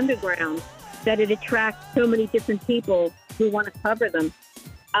Velvet Underground, that it attracts so many different people who want to cover them.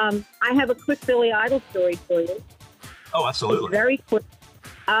 I have a quick Billy Idol story for you. Oh, absolutely. It's very quick.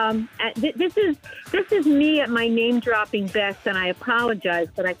 This is me at my name dropping best, and I apologize,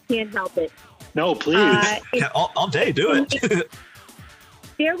 but I can't help it. No, please. All day, do it.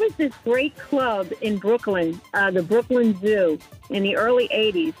 There was this great club in Brooklyn, the Brooklyn Zoo, in the early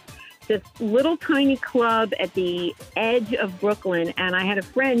 80s. This little tiny club at the edge of Brooklyn, and I had a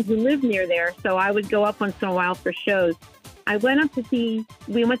friend who lived near there, so I would go up once in a while for shows. We went to see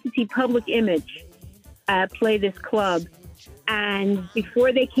Public Image play this club, and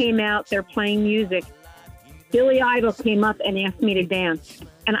before they came out, they're playing music. Billy Idol came up and asked me to dance,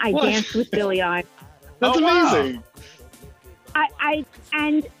 and I danced with Billy Idol. That's amazing.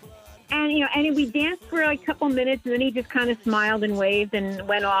 And we danced for like a couple minutes, and then he just kind of smiled and waved and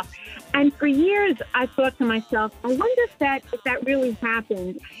went off. And for years, I thought to myself, I wonder if that really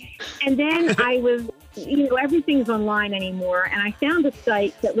happened. And then I was, everything's online anymore, and I found a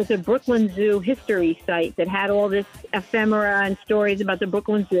site that was a Brooklyn Zoo history site that had all this ephemera and stories about the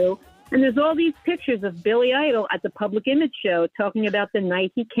Brooklyn Zoo. And there's all these pictures of Billy Idol at the Public Image show talking about the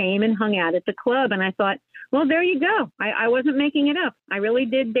night he came and hung out at the club. And I thought, well, there you go. I wasn't making it up. I really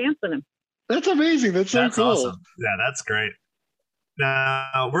did dance with him. That's amazing. That's so cool. Awesome. Yeah, that's great.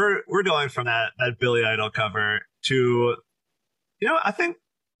 Now we're going from that Billy Idol cover to, I think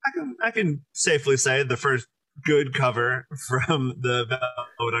I can safely say the first good cover from the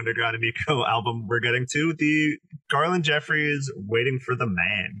Velvet Underground and Nico album we're getting to, the Garland Jeffries Waiting for the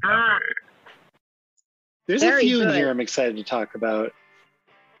Man cover. There's a few in here I'm excited to talk about.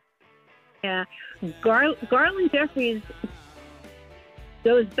 Yeah. Garland Jeffries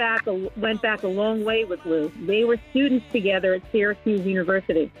went back a long way with Lou. They were students together at Syracuse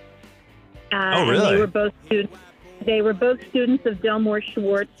University. Oh, really? And they were both students of Delmore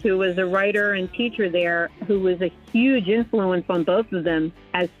Schwartz, who was a writer and teacher there, who was a huge influence on both of them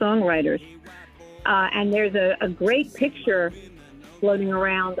as songwriters. And there's a great picture floating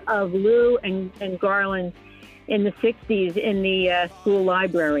around of Lou and Garland in the 60s in the school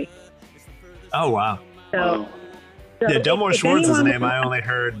library. Oh, wow. So yeah, Delmore if Schwartz is a anyone- name I only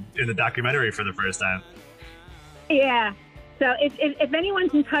heard in the documentary for the first time. Yeah. So if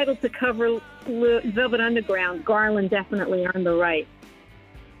anyone's entitled to cover Velvet Underground, Garland definitely earned the right.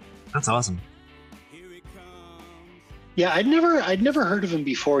 That's awesome. Yeah, I'd never heard of him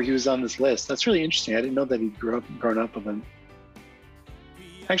before he was on this list. That's really interesting. I didn't know that he'd grown up with him.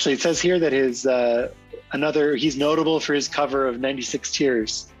 Actually, it says here that his he's notable for his cover of 96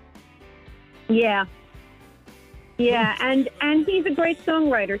 Tears. Yeah. Yeah, and he's a great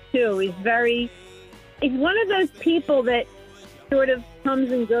songwriter too. He's one of those people that sort of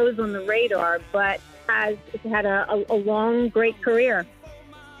comes and goes on the radar, but has had a long, great career.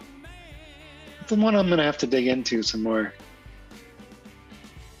 It's the one I'm going to have to dig into some more.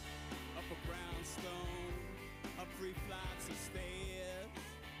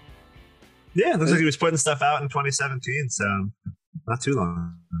 Yeah, it looks like he was putting stuff out in 2017, so not too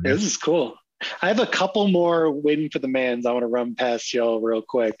long. Yeah, this is cool. I have a couple more waiting for the mans I want to run past y'all real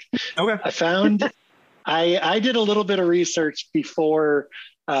quick. Okay. I found I did a little bit of research before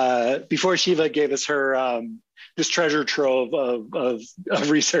Shiva gave us her this treasure trove of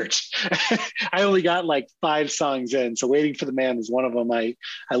research. I only got like 5 songs in, so Waiting for the Man is one of them I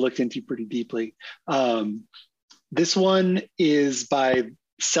looked into pretty deeply. This one is by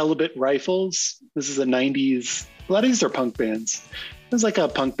Celibate Rifles. This is a 90s, a lot of these are punk bands. It was like a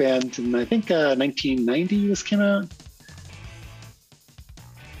punk band, and I think 1990 this came out.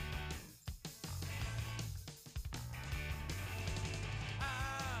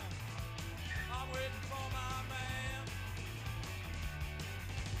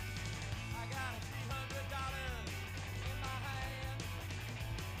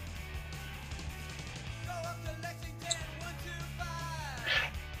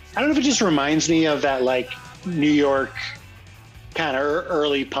 I don't know if it just reminds me of that like New York kind of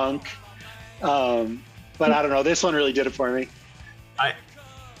early punk, but I don't know. This one really did it for me.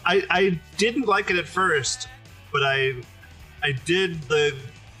 I didn't like it at first, but I did the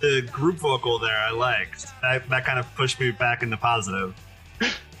group vocal there. I liked that kind of pushed me back into positive.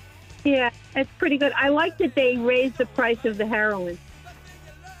 Yeah, it's pretty good. I like that they raised the price of the heroin.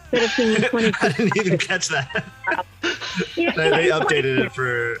 Instead of being 20. I didn't even catch that. Yeah, They updated it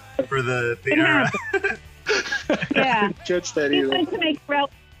for the era. Yeah. Catch that He either. wanted to make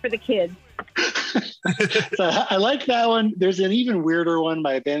relevant for the kids. So I like that one. There's an even weirder one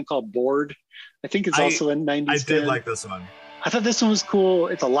by a band called Bored. I think it's also a 90s I did band. like this one. I thought this one was cool.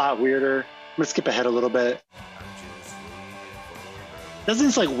 It's a lot weirder. I'm gonna skip ahead a little bit. Doesn't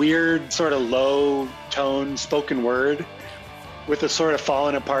this like weird sort of low tone spoken word with a sort of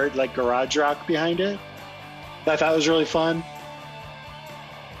falling apart like garage rock behind it? I thought was really fun.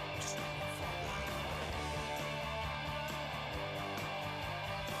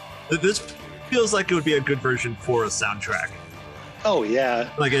 This feels like it would be a good version for a soundtrack. Oh yeah.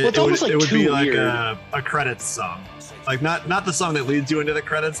 Like Well, it's almost like it would be too like weird. a credits song. Like not the song that leads you into the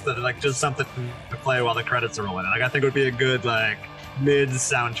credits, but like just something to play while the credits are rolling. Like I think it would be a good like mid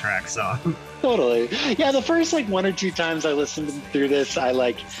soundtrack song. Totally. Yeah, the first like 1 or 2 times I listened through this, I was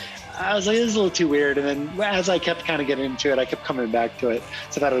like, this is a little too weird. And then as I kept kind of getting into it, I kept coming back to it.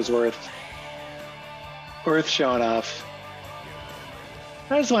 So I thought it was worth showing off.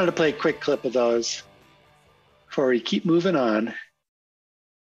 I just wanted to play a quick clip of those before we keep moving on.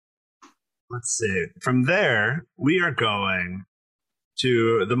 Let's see. From there, we are going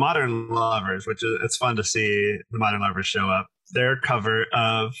to the Modern Lovers, which is it's fun to see the Modern Lovers show up. Their cover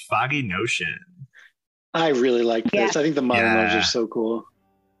of Foggy Notion. I really like this. I think the Modern Lovers Yeah. are so cool. I'm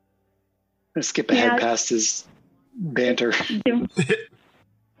gonna skip ahead past his banter.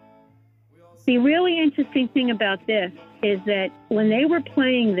 The really interesting thing about this is that when they were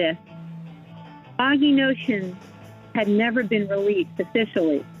playing this, Foggy Notion had never been released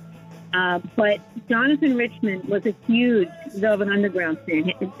officially. But Jonathan Richman was a huge Velvet Underground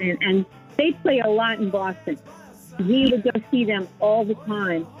fan, and they play a lot in Boston. He would go see them all the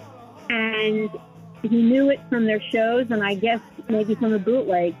time, and he knew it from their shows, and I guess maybe from the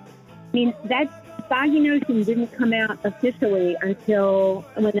bootleg. I mean, that Foggy Notion didn't come out officially until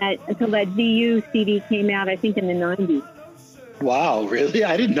that VU CD came out, I think in the 90s. Wow, really?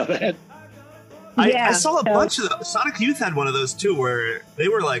 I didn't know that. I saw a bunch of them. Sonic Youth had one of those too, where they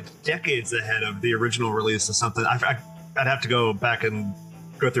were like decades ahead of the original release of something. I'd have to go back and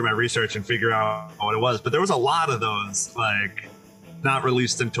go through my research and figure out what it was, but there was a lot of those like not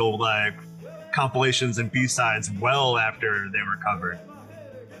released until like compilations and B-sides well after they were covered.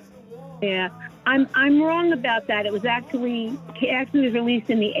 Yeah, I'm wrong about that. It was actually was released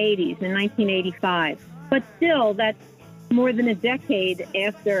in the 80s, in 1985. But still, that's more than a decade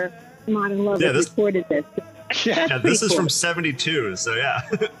after Modern Love recorded this. Yeah, this is from 72, so yeah.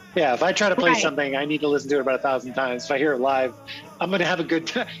 Yeah, if I try to play something, I need to listen to it about 1,000 times. If I hear it live, I'm going to have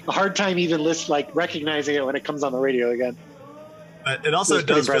a hard time even recognizing it when it comes on the radio again. But it also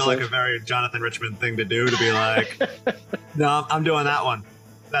does feel like a very Jonathan Richman thing to do, to be like, no, I'm doing that one.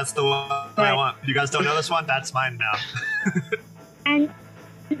 That's the one I want. You guys don't know this one? That's mine now. And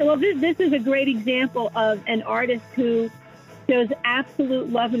well, this is a great example of an artist who shows absolute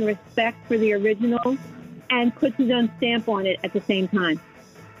love and respect for the original and puts his own stamp on it at the same time.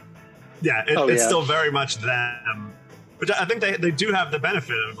 Yeah, it's still very much them. Which I think they do have the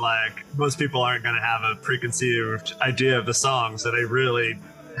benefit of, like, most people aren't going to have a preconceived idea of the song, so they really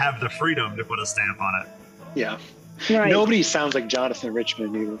have the freedom to put a stamp on it. Yeah. Right. Nobody sounds like Jonathan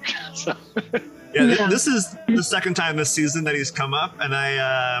Richman either. So. This is the second time this season that he's come up, and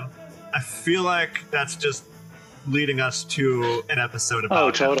I feel like that's just leading us to an episode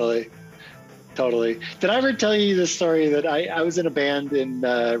about him. Totally. Did I ever tell you this story that I was in a band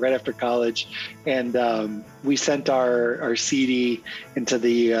right after college, and we sent our CD into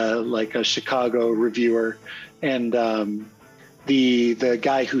the like a Chicago reviewer, and the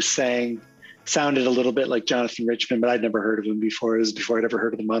guy who sang sounded a little bit like Jonathan Richman, but I'd never heard of him before. It was before I'd ever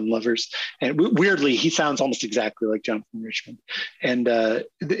heard of the Modern Lovers. And weirdly, he sounds almost exactly like Jonathan Richman. And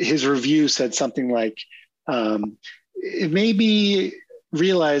his review said something like, it made me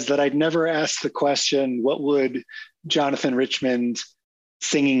realize that I'd never asked the question, what would Jonathan Richman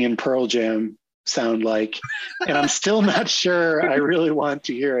singing in Pearl Jam sound like? And I'm still not sure I really want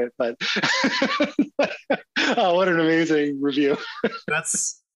to hear it, but oh, what an amazing review.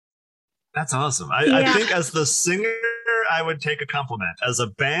 That's awesome. I think as the singer, I would take a compliment. As a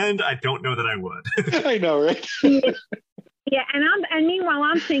band, I don't know that I would. I know, right? Yeah, and meanwhile,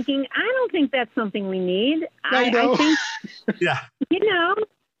 I'm thinking, I don't think that's something we need. I know. I think, yeah.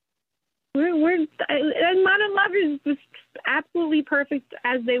 We're Modern Lovers was absolutely perfect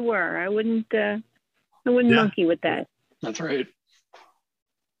as they were. I wouldn't monkey with that. That's right.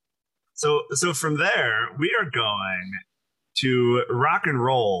 So from there, we are going to rock and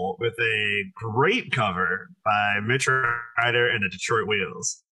roll with a great cover by Mitch Ryder and the Detroit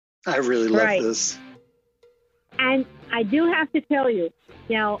Wheels. I really love this. And I do have to tell you,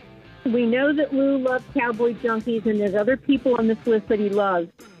 now, we know that Lou loves Cowboy Junkies, and there's other people on this list that he loves.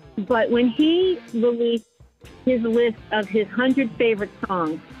 But when he released his list of his 100 favorite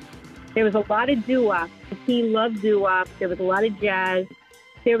songs, there was a lot of doo-wop. He loved doo-wop. There was a lot of jazz.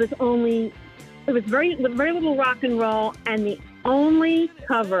 There was very little rock and roll, and the only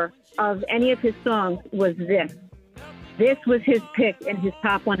cover of any of his songs was this. This was his pick in his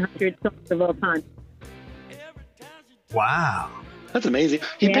top 100 songs of all time. Wow. That's amazing.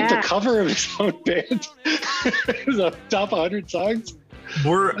 He picked a cover of his own band. It was a top 100 songs.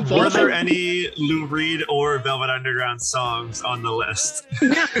 Were there any Lou Reed or Velvet Underground songs on the list?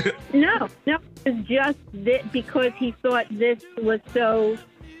 No. It was just because he thought this was so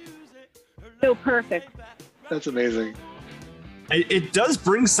perfect. That's amazing. It does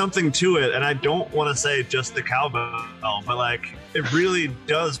bring something to it, and I don't want to say just the cowbell, but like it really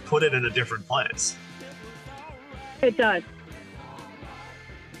does put it in a different place. It does.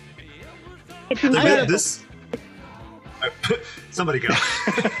 Somebody go.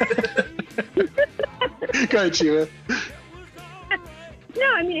 Go ahead, Sheila.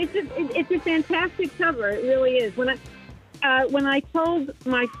 No, I mean it's a fantastic cover. It really is. When I told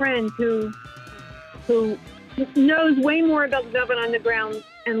my friend who knows way more about Velvet Underground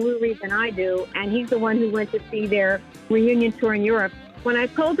and Lou Reed than I do, and he's the one who went to see their reunion tour in Europe. When I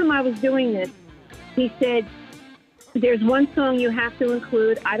told him I was doing this, he said, "There's one song you have to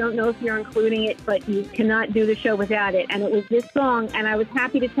include. I don't know if you're including it, but you cannot do the show without it." And it was this song, and I was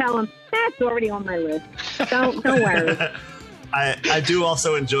happy to tell him, that's already on my list. Don't worry. I do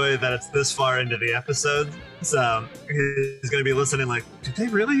also enjoy that it's this far into the episode, so he's going to be listening like, did they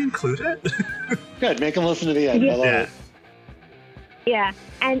really include it? Good, make him listen to the end. Yeah. I love it. Yeah,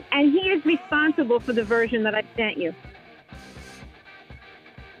 and he is responsible for the version that I sent you.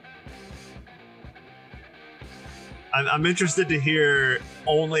 I'm interested to hear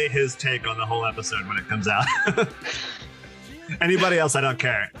only his take on the whole episode when it comes out. Anybody else, I don't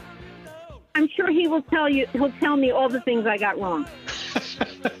care. I'm sure he will tell you. He'll tell me all the things I got wrong.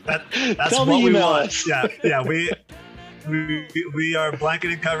 That's Tell what me, we email want. us. Yeah. We are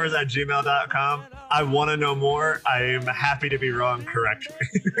blanketedcovers@gmail.com. I want to know more. I am happy to be wrong. Correct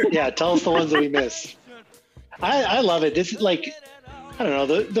me. Yeah, tell us the ones that we missed. I love it. This is like, I don't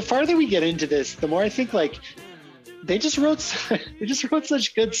know. The farther we get into this, the more I think like they just wrote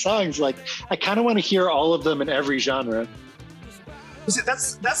such good songs. Like I kind of want to hear all of them in every genre. See,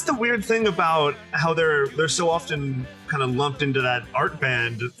 that's the weird thing about how they're so often kind of lumped into that art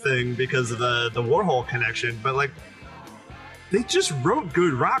band thing because of the Warhol connection. But like, they just wrote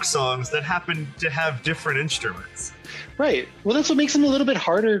good rock songs that happen to have different instruments. Right. Well, that's what makes them a little bit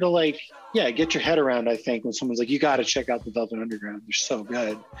harder to like, get your head around. I think when someone's like, you got to check out the Velvet Underground. They're so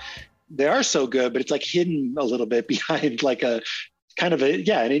good. They are so good, but it's like hidden a little bit behind like a kind of an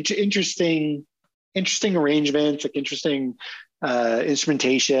interesting arrangements, like interesting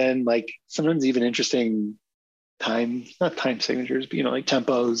instrumentation, like sometimes even interesting not time signatures, but like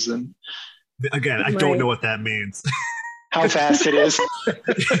tempos. And again, I don't know what that means. How fast it is.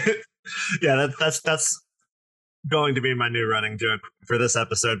 Yeah, that's going to be my new running joke for this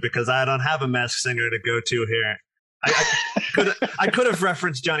episode because I don't have a Masked Singer to go to here. I could have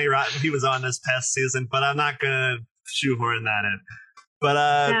referenced Johnny Rotten. He was on this past season, but I'm not gonna shoehorn that in. But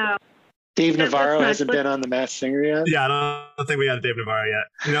No. Dave Navarro hasn't been on The Masked Singer yet. Yeah, I don't think we got a Dave Navarro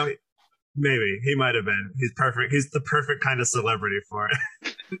yet. Maybe he might have been. He's perfect. He's the perfect kind of celebrity for it.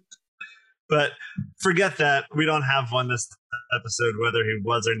 But forget that. We don't have one this episode, whether he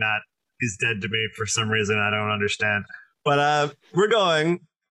was or not. He's dead to me for some reason I don't understand. But we're going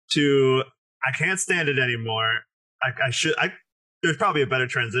to I Can't Stand It Anymore. There's probably a better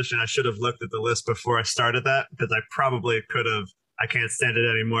transition. I should have looked at the list before I started that because I probably could have. I Can't Stand It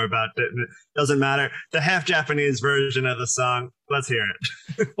Anymore about it. Doesn't matter. The half Japanese version of the song. Let's hear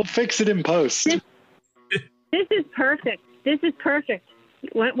it. We'll fix it in post. This is perfect. This is perfect.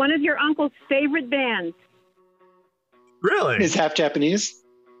 One of your uncle's favorite bands. Really? Is half Japanese?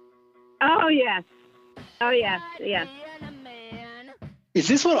 Oh, yes. Oh, yes. Yes. Is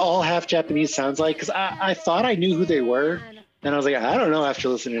this what all half Japanese sounds like? Because I thought I knew who they were. And I was like, I don't know after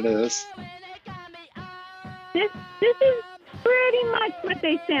listening to this. This is pretty much what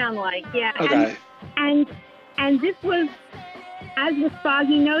they sound like. Yeah. Okay. And this was, as with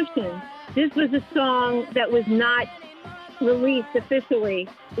Foggy Notion, this was a song that was not released officially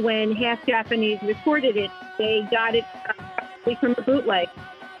when Half Japanese recorded it. They got it from a bootleg.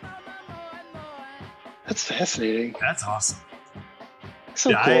 That's fascinating. That's awesome.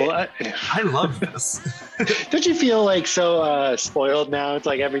 So cool. I love this. Don't you feel like so spoiled now? It's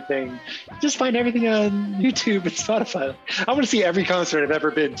like everything. Just find everything on YouTube and Spotify. I want to see every concert I've ever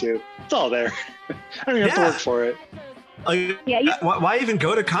been to. It's all there. I don't even have to work for it. Why even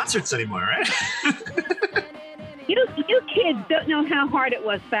go to concerts anymore, right? You kids don't know how hard it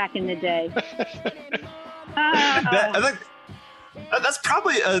was back in the day. I think that's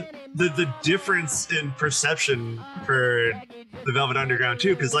probably the difference in perception for the Velvet Underground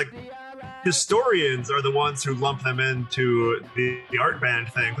too, because like historians are the ones who lump them into the art band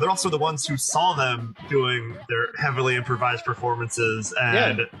thing, but they're also the ones who saw them doing their heavily improvised performances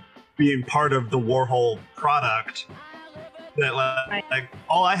and being part of the Warhol product. That like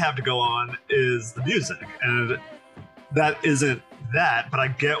all I have to go on is the music, and that isn't that, but I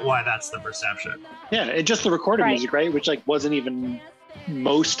get why that's the perception. Yeah, and just the recorded music, right? Which like wasn't even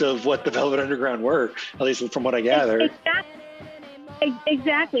most of what the Velvet Underground were, at least from what I gathered.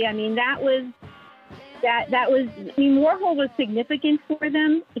 Exactly. I mean, that was. I mean, Warhol was significant for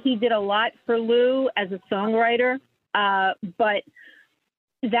them. He did a lot for Lou as a songwriter, but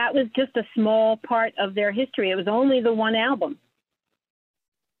that was just a small part of their history. It was only the one album,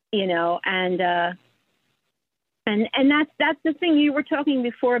 and that's the thing you were talking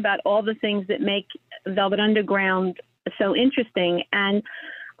before about all the things that make Velvet Underground so interesting. And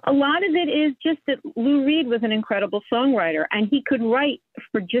a lot of it is just that Lou Reed was an incredible songwriter, and he could write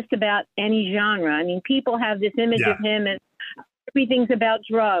for just about any genre. I mean, people have this image of him as everything's about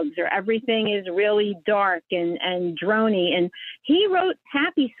drugs or everything is really dark and droney. And he wrote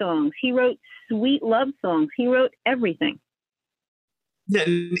happy songs. He wrote sweet love songs. He wrote everything. Yeah,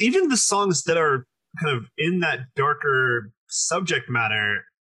 and even the songs that are kind of in that darker subject matter,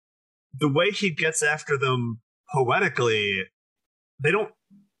 the way he gets after them poetically, they don't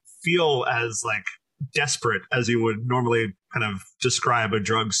feel as like desperate as you would normally kind of describe a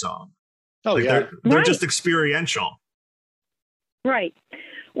drug song. Oh, like they're just experiential. Right.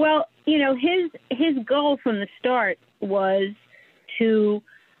 Well, his goal from the start was to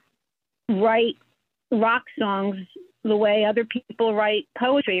write rock songs the way other people write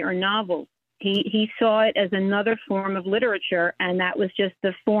poetry or novels. He saw it as another form of literature, and that was just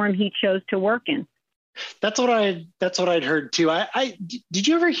the form he chose to work in. That's what I'd heard too. Did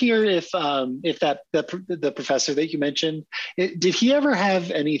you ever hear if the professor that you mentioned, did he ever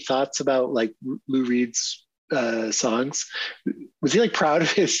have any thoughts about like Lou Reed's songs? Was he like proud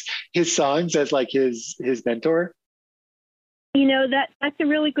of his songs as like his mentor? You know, that's a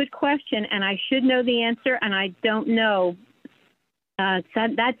really good question, and I should know the answer, and I don't know. So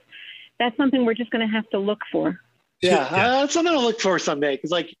that's something we're just going to have to look for. Yeah, that's something I'll look for someday,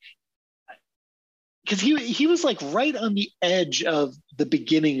 because he was like right on the edge of the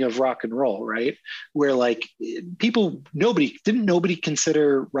beginning of rock and roll, right? Where like nobody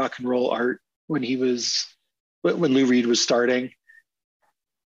consider rock and roll art when Lou Reed was starting.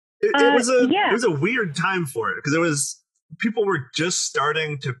 It was a weird time for it, because people were just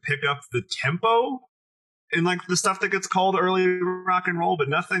starting to pick up the tempo in like the stuff that gets called early rock and roll, but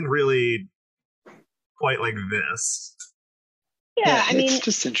nothing really quite like this. Yeah, I mean, it's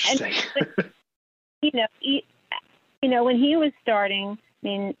just interesting. You know, when he was starting, I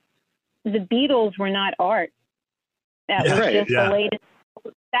mean, the Beatles were not art. That was just the latest.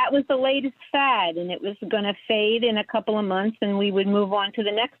 That was the latest fad, and it was going to fade in a couple of months, and we would move on to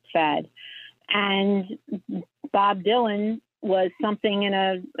the next fad. And Bob Dylan was something in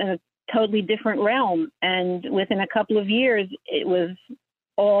a totally different realm, and within a couple of years, it was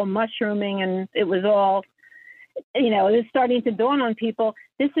all mushrooming, and it was all, it was starting to dawn on people.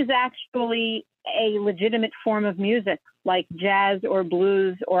 This is actually a legitimate form of music, like jazz or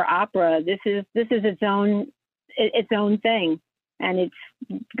blues or opera. This is its own thing, and it's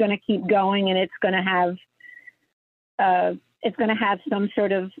going to keep going, and it's going to have some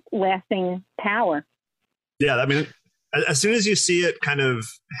sort of lasting power. Yeah, I mean, as soon as you see it kind of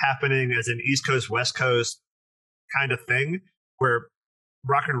happening as an East Coast, West Coast kind of thing, where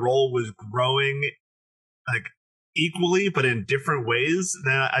rock and roll was growing like equally, but in different ways,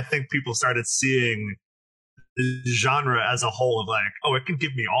 then I think people started seeing the genre as a whole of like, oh, it can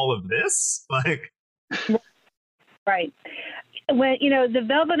give me all of this? Like, right. When, the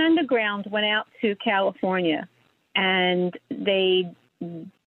Velvet Underground went out to California, and they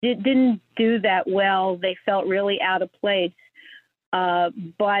didn't do that well. They felt really out of place.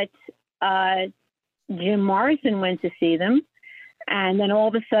 But Jim Morrison went to see them. And then all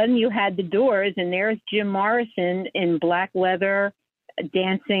of a sudden you had the Doors, and there's Jim Morrison in black leather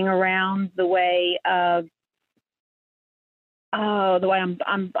dancing around the way I'm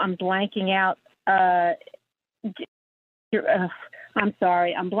blanking out. I'm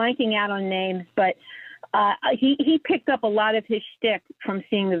sorry, I'm blanking out on names, but he picked up a lot of his shtick from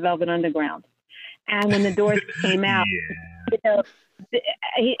seeing the Velvet Underground. And when the Doors came out,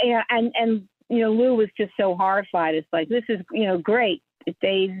 Lou was just so horrified. It's like, this is, great.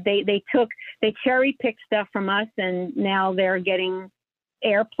 They cherry picked stuff from us, and now they're getting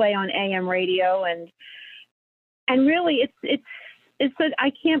airplay on AM radio, and really it's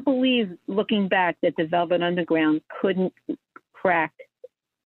I can't believe, looking back, that the Velvet Underground couldn't crack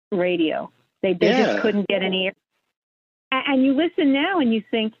radio. They just couldn't get any air. And you listen now and you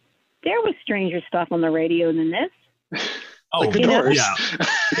think, there was stranger stuff on the radio than this. Oh, like the Doors.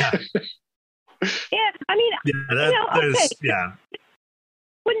 Yeah. Yeah, I mean, okay.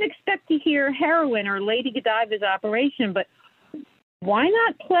 Wouldn't expect to hear Heroin or Lady Godiva's Operation, but why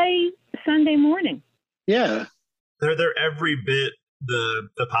not play Sunday Morning? Yeah, they're every bit the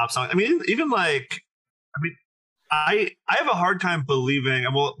pop song. I mean, even like, I have a hard time believing,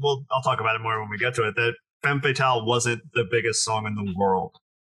 and I'll talk about it more when we get to it, that Femme Fatale wasn't the biggest song in the world.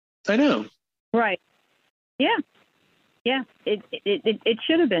 I know. Right. Yeah. Yeah. It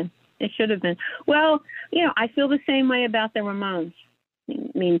should have been. It should have been. Well, I feel the same way about the Ramones.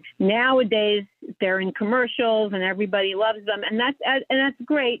 I mean, nowadays they're in commercials and everybody loves them, and that's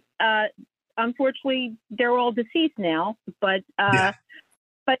great. Unfortunately, they're all deceased now, but I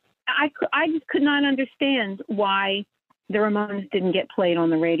just could not understand why the Ramones didn't get played on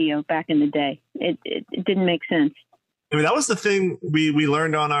the radio back in the day. It didn't make sense. I mean, that was the thing we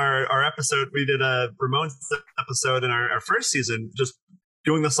learned on our episode. We did a Ramones episode in our first season, just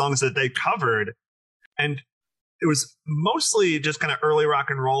doing the songs that they covered, and it was mostly just kind of early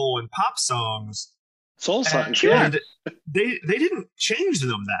rock and roll and pop songs, soul songs. And they didn't change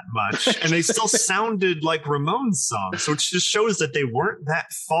them that much, and they still sounded like Ramones songs. So it just shows that they weren't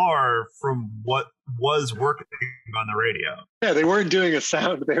that far from what was working on the radio. Yeah, they weren't doing a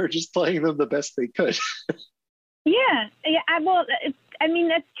sound; they were just playing them the best they could. Yeah. Well, I mean,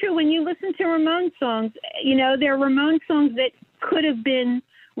 that's true. When you listen to Ramones songs, there are Ramones songs that could have been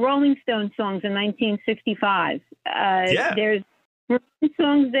Rolling Stone songs in 1965. There's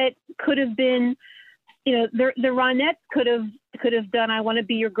songs that could have been, the Ronettes could have done "I Want to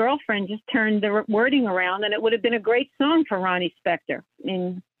Be Your Girlfriend," just turned the wording around, and it would have been a great song for Ronnie Spector.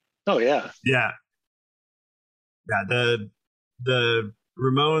 Oh yeah. Yeah. The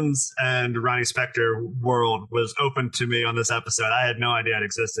Ramones and Ronnie Spector world was open to me on this episode. I had no idea it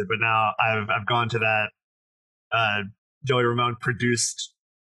existed, but now I've gone to that Joey Ramone produced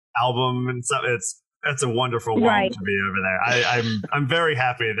album and stuff. It's a wonderful world to be over there. I'm very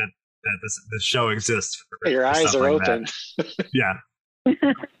happy that this show exists. Your eyes are open. Yeah.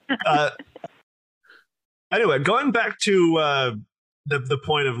 Anyway, going back to the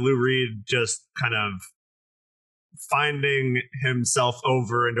point of Lou Reed just kind of finding himself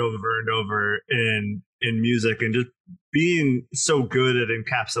over and over and over in music and just being so good at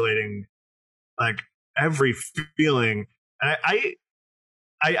encapsulating like every feeling. I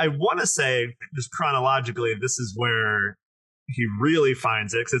want to say just chronologically, this is where he really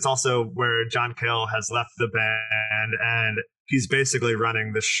finds it, because it's also where John Cale has left the band and he's basically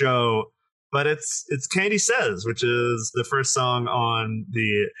running the show. But it's Candy Says, which is the first song on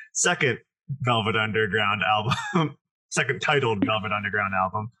the second Velvet Underground album, second titled Velvet Underground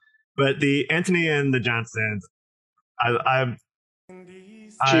album. But the Anthony and the Johnsons, I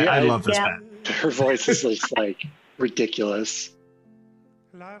love this band. Her voice is just like ridiculous.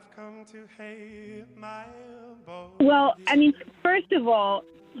 Well, I mean, first of all,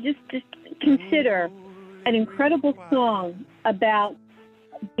 just consider an incredible song about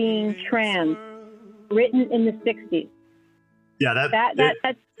being trans, written in the 60s. Yeah,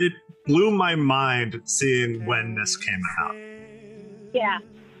 it blew my mind seeing when this came out. Yeah.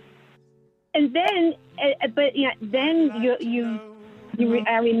 And then, I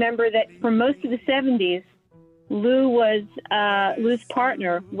remember that for most of the 70s, Lou's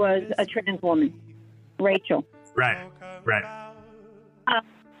partner was a trans woman, Rachel. Right.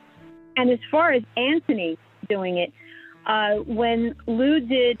 And as far as Anthony doing it, when Lou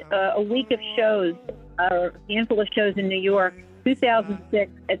did a week of shows, a handful of shows in New York,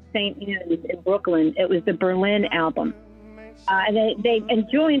 2006 at St. Anne's in Brooklyn, it was the Berlin album. And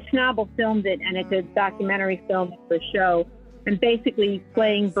Julian Schnabel filmed it, and it's a documentary film for the show, and basically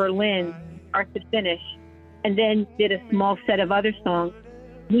playing Berlin start to finish, and then did a small set of other songs.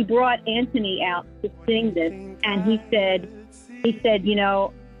 He brought Anthony out to sing this, and he said,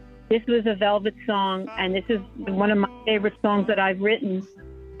 this was a Velvet song, and this is one of my favorite songs that I've written,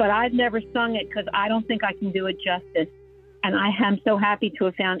 but I've never sung it because I don't think I can do it justice. And I am so happy to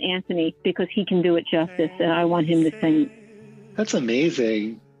have found Anthony because he can do it justice, and I want him to sing it. That's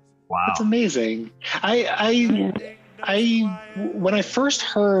amazing. Wow. That's amazing. When I first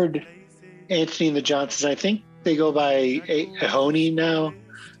heard Anthony and the Johnsons, I think they go by Ahoney now.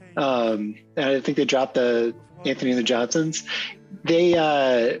 And I think they dropped the Anthony and the Johnsons. They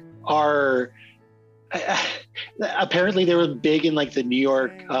are apparently they were big in like the New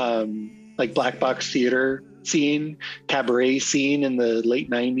York like black box theater scene, cabaret scene in the late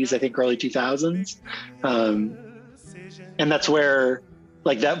 90s, I think early 2000s. And that's where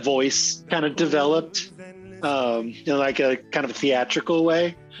like that voice kind of developed in like a kind of theatrical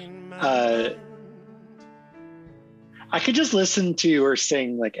way. I could just listen to her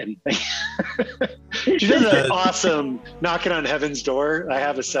sing like anything. She does an awesome Knocking on Heaven's Door. I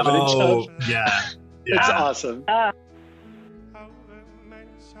have a 7-inch of. Yeah. It's awesome. I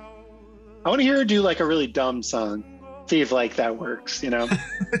want to hear her do like a really dumb song. See if like that works,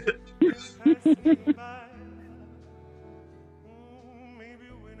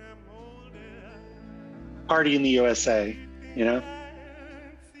 Party in the USA, Yeah,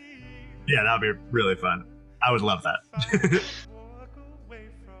 that would be really fun. I would love that.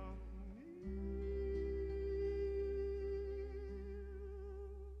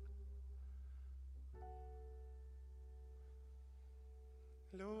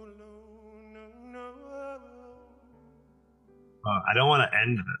 I don't want to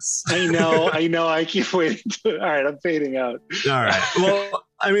end this. I know. I keep waiting. All right, I'm fading out. All right. Well,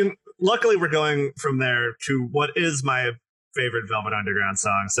 I mean, luckily we're going from there to what is my favorite Velvet Underground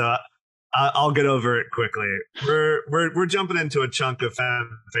song. So I'll get over it quickly. We're jumping into a chunk of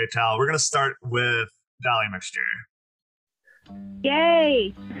Femme Fatale. We're going to start with Dolly Mixture.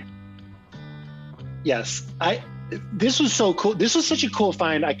 Yay! Yes, this was so cool. This was such a cool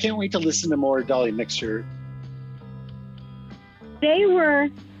find. I can't wait to listen to more Dolly Mixture. They were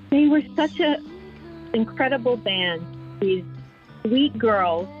such a incredible band. These sweet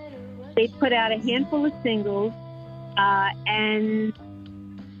girls. They put out a handful of singles, and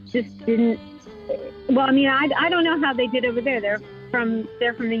just didn't. Well, I mean, I don't know how they did over there. They're from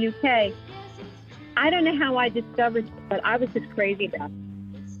the UK. I don't know how I discovered it, but I was just crazy about it.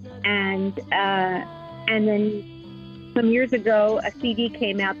 And then some years ago, a CD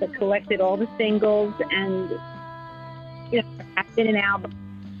came out that collected all the singles and, you know, in an album.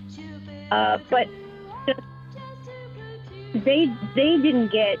 But just, they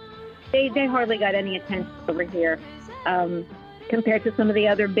didn't get, they hardly got any attention over here compared to some of the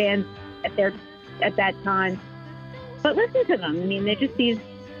other bands at that time. But listen to them. I mean, they're just these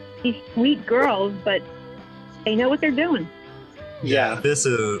sweet girls, but they know what they're doing. Yeah,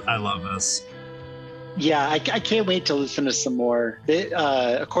 I love this. Yeah, I can't wait to listen to some more.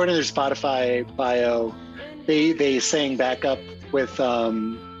 According to their Spotify bio, they sang backup with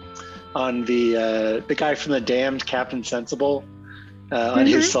on the guy from The Damned, Captain Sensible, on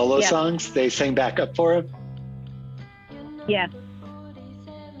his solo songs. They sang backup for him. Yeah.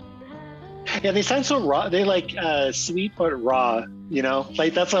 Yeah, they sound so raw. They like sweet but raw, you know?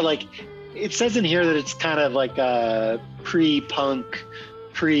 Like that's what, like, it says in here that it's kind of like a pre-punk,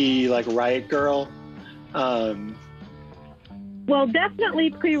 like Riot Girl. Well,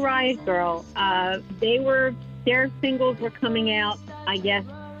 definitely pre-Riot Girl. Their singles were coming out, I guess,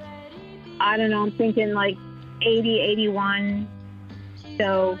 I don't know, I'm thinking like 80, 81.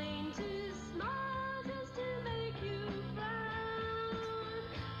 So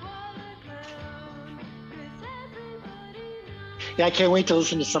yeah, I can't wait to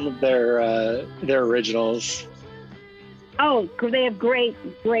listen to some of their originals. oh, they have great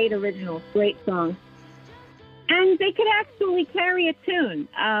originals, great songs. And they could actually carry a tune.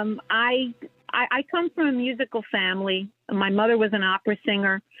 I come from a musical family. My mother was an opera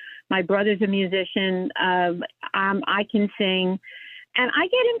singer. My brother's a musician. I can sing, and I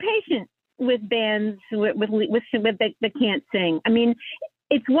get impatient with bands that can't sing. I mean,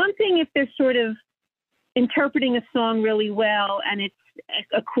 it's one thing if they're sort of interpreting a song really well and it's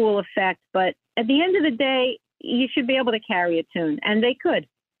a cool effect, but at the end of the day, you should be able to carry a tune, and they could.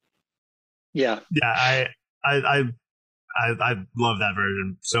 Yeah. Yeah, I love that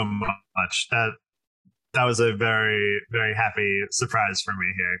version so much. That was a very, very happy surprise for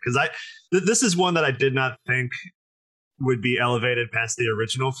me here, because this is one that I did not think would be elevated past the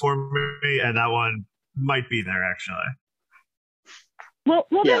original for me, and that one might be there actually. Well,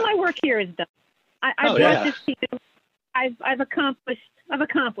 then my work here is done. I brought this to you. I've accomplished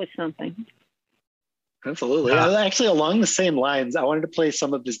something. Absolutely. Actually, along the same lines, I wanted to play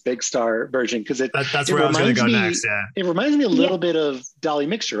some of this Big Star version because that's where I was going to go next. Yeah, it reminds me a little bit of Dolly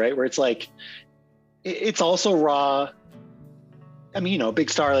Mixture, right? Where it's like it's also raw. I mean, you know, Big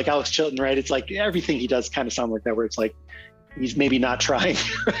Star, like Alex Chilton, right? It's like everything he does kind of sound like that, where it's like he's maybe not trying,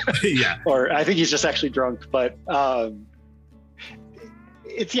 yeah, or I think he's just actually drunk. But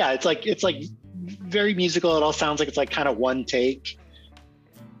it's like very musical. It all sounds like it's like kind of one take.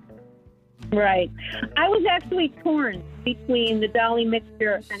 Right. I was actually torn between the Dolly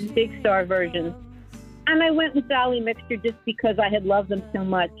Mixture and Big Star versions. And I went with Dolly Mixture just because I had loved them so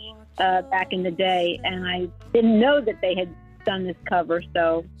much back in the day. And I didn't know that they had done this cover.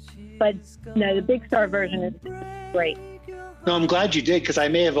 But no, the Big Star version is great. No, I'm glad you did, because I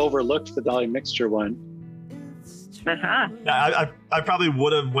may have overlooked the Dolly Mixture one. Uh-huh. Yeah, I probably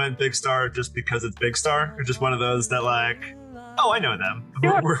would have went Big Star just because it's Big Star. It's just one of those that like, oh, I know them.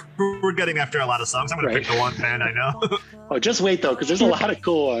 Sure. We're getting after a lot of songs. I'm going to pick the one band I know. Oh, just wait though, because there's a lot of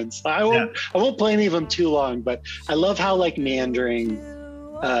cool ones. I won't play any of them too long, but I love how like meandering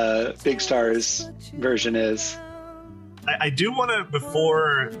Big Star's version is. I do want to,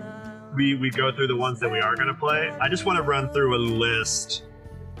 before we go through the ones that we are going to play, I just want to run through a list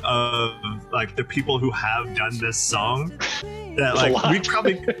of like the people who have done this song. That like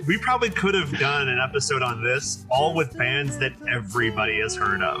we probably could have done an episode on this, all with bands that everybody has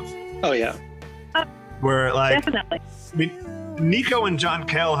heard of. Oh yeah. Where like Definitely. I mean, Nico and John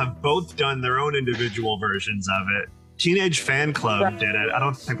Cale have both done their own individual versions of it. Teenage Fan Club did it. I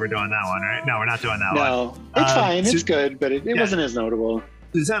don't think we're doing that one, right? No, we're not doing that one. No, it's fine. It's good, but it wasn't as notable.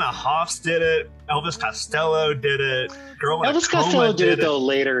 Susanna Hoffs did it. Elvis Costello did it. Elvis Costello did it though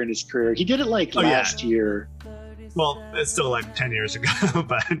later in his career. He did it like last year. Well, it's still like 10 years ago,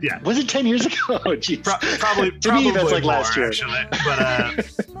 but yeah. Was it 10 years ago? Oh, geez. Probably. To me, that's like last year. Actually. But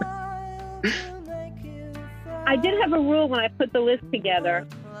I did have a rule when I put the list together.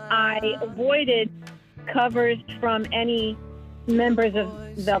 I avoided covers from any members of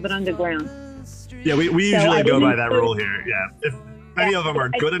Velvet Underground. Yeah, we usually go by that rule here. Yeah. If any of them are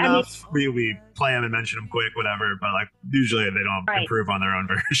good enough, we play them and mention them quick, whatever. But like usually they don't improve on their own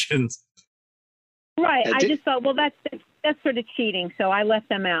versions. Right. I just thought, well, that's sort of cheating, so I left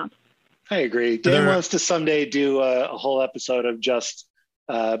them out. I agree. Dan wants to someday do a whole episode of just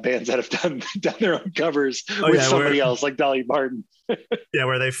bands that have done their own covers with yeah, somebody else, like Dolly Parton. Yeah,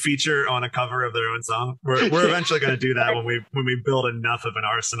 where they feature on a cover of their own song. We're eventually going to do that when we build enough of an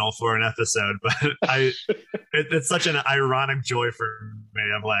arsenal for an episode. But it's such an ironic joy for me.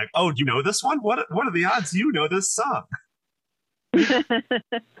 I'm like, oh, you know this one? What are the odds you know this song?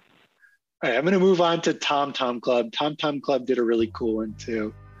 All right, I'm going to move on to Tom Tom Club. Tom Tom Club did a really cool one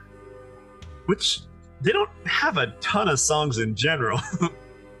too. Which they don't have a ton of songs in general. I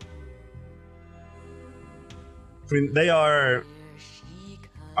mean, they are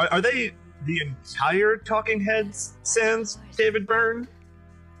they the entire Talking Heads sans David Byrne?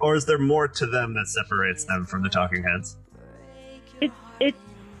 Or is there more to them that separates them from the Talking Heads?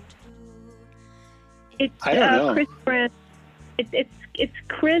 It's I don't know. Chris Frantz. It's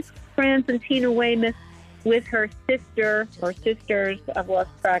Chris Frantz and Tina Weymouth with her sister or sisters. I've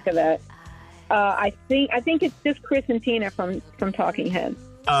lost track of that. I think it's just Chris and Tina from Talking Heads.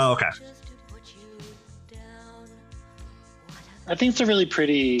 Oh, okay. I think it's a really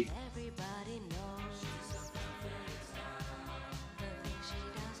pretty.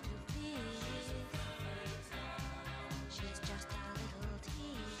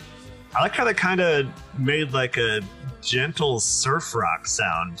 I like how they kind of made like a gentle surf rock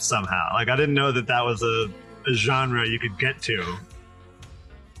sound somehow. Like I didn't know that was a genre you could get to.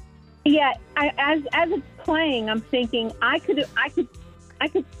 Yeah, as it's playing, I'm thinking I could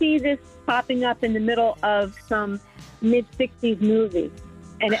see this popping up in the middle of some mid-60s movie,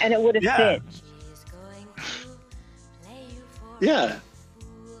 and it would have fit. Yeah.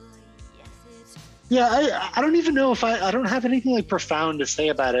 Yeah, I don't even know if I don't have anything like profound to say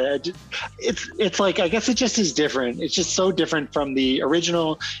about it. It's like, I guess it just is different. It's just so different from the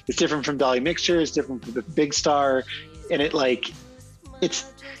original. It's different from Dolly Mixture. It's different from the Big Star, and it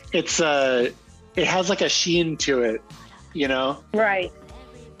has like a sheen to it, you know? Right.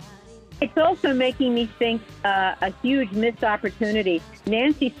 It's also making me think a huge missed opportunity.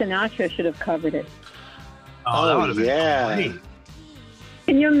 Nancy Sinatra should have covered it. Oh, that would have been great.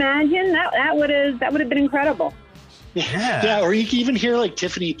 Can you imagine? That would have been incredible. Yeah, or you can even hear like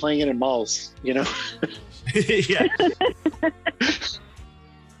Tiffany playing it in malls, you know? Yeah.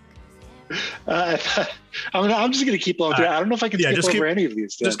 I'm just going to keep rolling through. I don't know if I can skip over any of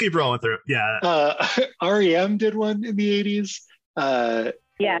these. Just keep rolling through. Yeah. REM did one in the 80s.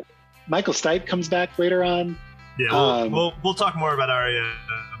 Yeah. Michael Stipe comes back later on. Yeah, we'll talk more about REM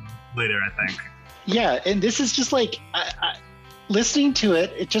later, I think. Yeah, and this is just like, listening to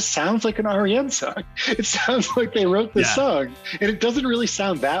it, it just sounds like an REM song. It sounds like they wrote this song, and it doesn't really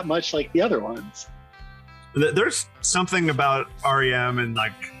sound that much like the other ones. There's something about REM and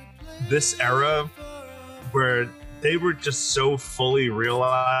like this era where they were just so fully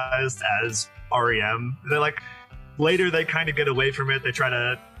realized as REM. They're like, later they kind of get away from it. They try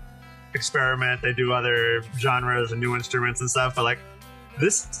to experiment. They do other genres and new instruments and stuff. But like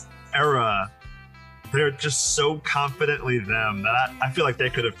this era, they're just so confidently them that I feel like they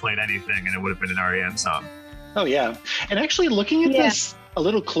could have played anything and it would have been an REM song. Oh, yeah. And actually looking at this a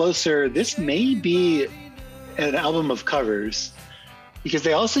little closer, this may be an album of covers because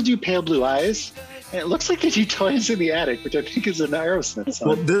they also do Pale Blue Eyes. And it looks like they do Toys in the Attic, which I think is an Aerosmith song.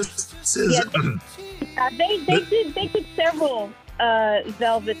 Well, this is... They did several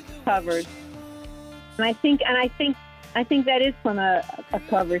Velvet covers. And I think that is from a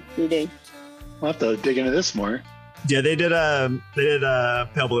cover CD. We'll have to dig into this more. Yeah, they did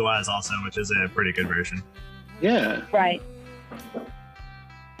Pale Blue Eyes also, which is a pretty good version. Yeah. Right.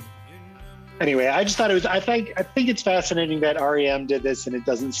 Anyway, I just thought it was. I think it's fascinating that REM did this, and it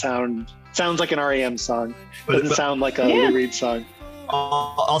doesn't sounds like an REM song. Doesn't sound like a Lou Reed song.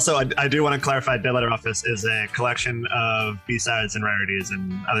 Also, I do want to clarify, Dead Letter Office is a collection of B-sides and rarities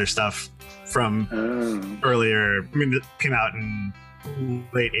and other stuff from earlier. I mean, it came out in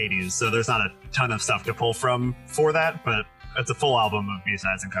late 80s, so there's not a ton of stuff to pull from for that, but it's a full album of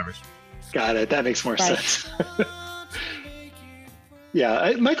B-sides and covers. Got it. That makes more sense.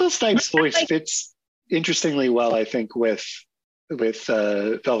 Yeah, Michael Stipe's voice fits interestingly well, I think, with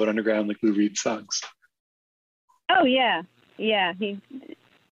Velvet Underground, like Lou Reed songs. Oh yeah, he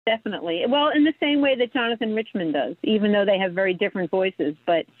definitely. Well, in the same way that Jonathan Richman does, even though they have very different voices,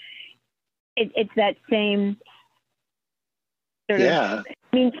 but it's that same sort of.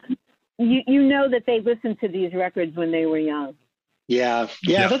 I mean, you know that they listened to these records when they were young. Yeah,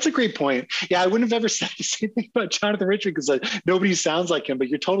 that's a great point. Yeah, I wouldn't have ever said the same thing about Jonathan Richman because nobody sounds like him, but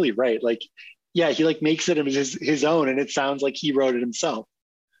you're totally right. Like, yeah, he like makes it his own, and it sounds like he wrote it himself.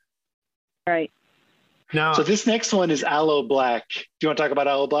 Right. Now, so this next one is Aloe Black. Do you want to talk about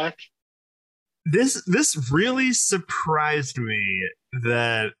Aloe Black? This really surprised me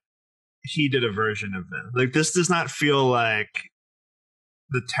that he did a version of this. Like, this does not feel like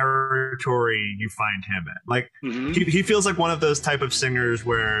the territory you find him in. Like, he feels like one of those type of singers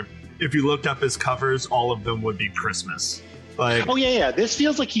where if you looked up his covers, all of them would be Christmas. Like, oh yeah. This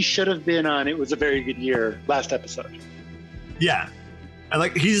feels like he should have been on It Was a Very Good Year last episode. Yeah, and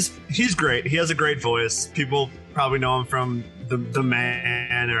like he's great. He has a great voice. People probably know him from the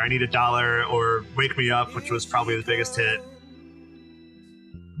Man or I Need a Dollar or Wake Me Up, which was probably his biggest hit.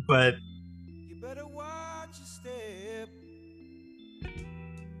 But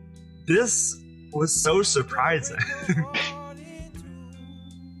this was so surprising.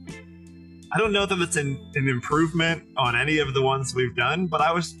 I don't know that it's an improvement on any of the ones we've done, but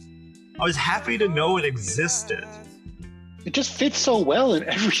I was happy to know it existed. It just fits so well in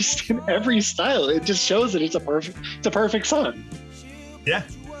every style. It just shows that it's a perfect song. Yeah.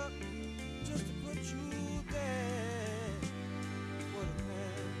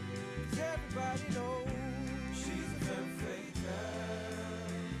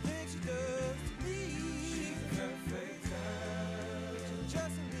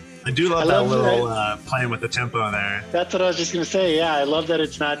 I do love that little playing with the tempo there. That's what I was just going to say. Yeah, I love that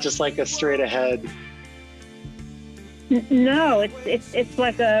it's not just like a straight ahead. No, it's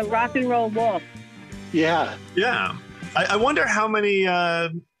like a rock and roll waltz. Yeah. Yeah. I wonder how many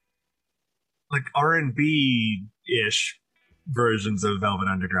like R&B-ish versions of Velvet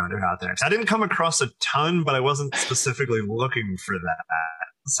Underground are out there. 'Cause I didn't come across a ton, but I wasn't specifically looking for that.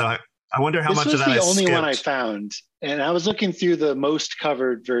 So I wonder how much of that I This was the only one I skipped. found. And I was looking through the most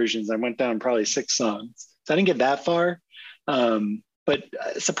covered versions. I went down probably 6 songs. So I didn't get that far. But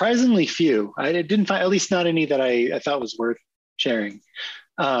surprisingly few. I didn't find, at least not any that I thought was worth sharing.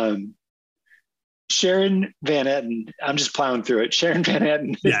 Sharon Van Etten, I'm just plowing through it. Sharon Van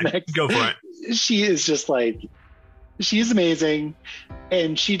Etten is next. Go for it. She is just like, she's amazing.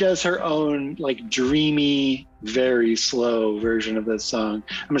 And she does her own like dreamy, very slow version of this song.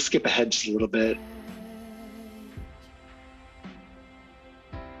 I'm gonna skip ahead just a little bit.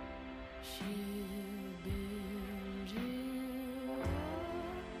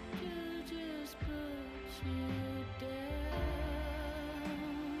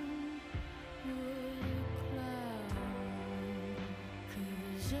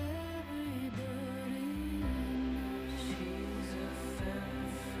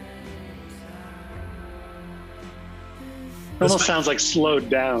 It almost sounds like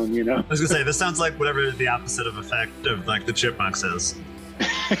slowed down, you know? I was gonna say, this sounds like whatever the opposite of effect of like the Chipmunks is.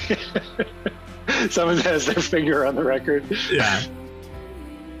 Someone has their finger on the record. Yeah.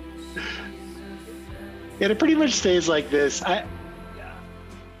 And it pretty much stays like this.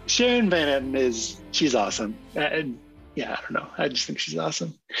 Sharon Van Etten she's awesome. And yeah, I don't know. I just think she's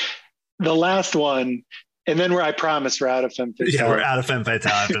awesome. The last one, and then I promise we're out of Femme Fatale. Yeah, we're out of Femme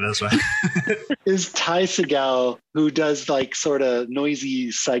Fatale after this one. Is Ty Segall, who does like sort of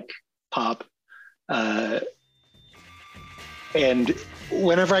noisy psych pop. And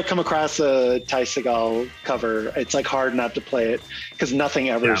whenever I come across a Ty Segall cover, it's like hard not to play it because nothing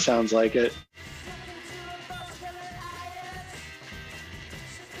ever sounds like it.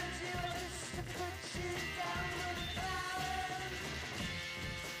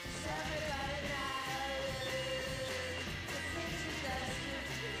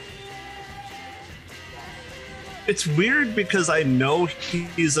 It's weird because I know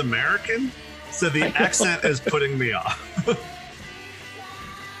he's American, so the accent is putting me off.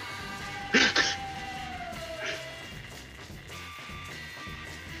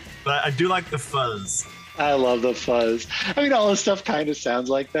 But I do like the fuzz. I love the fuzz. I mean, all this stuff kind of sounds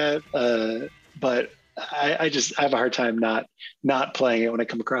like that, but I have a hard time not playing it when I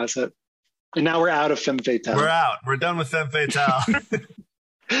come across it. And now we're out of Femme Fatale. We're out. We're done with Femme Fatale.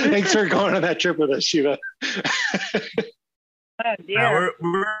 Thanks for going on that trip with us, Shiva. Oh dear. Now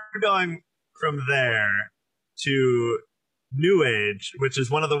we're going from there to New Age, which is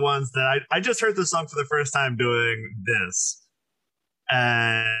one of the ones that I just heard the song for the first time doing this.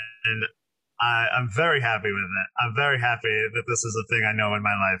 And I'm very happy with it. I'm very happy that this is a thing I know in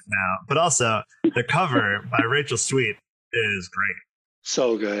my life now. But also, the cover by Rachel Sweet is great.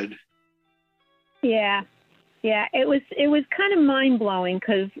 So good. Yeah. Yeah, it was kind of mind blowing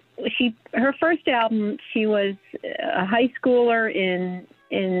because her first album, she was a high schooler in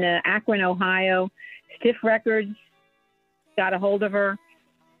Akron, Ohio. Stiff Records got a hold of her,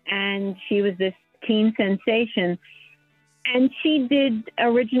 and she was this teen sensation. And she did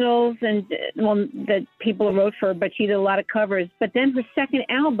originals and that people wrote for her, but she did a lot of covers. But then her second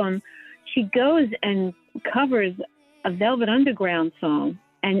album, she goes and covers a Velvet Underground song.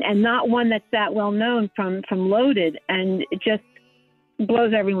 and not one that's that well known from Loaded, and it just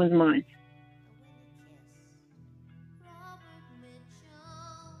blows everyone's mind.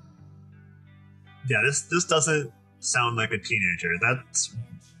 Yeah, this doesn't sound like a teenager. That's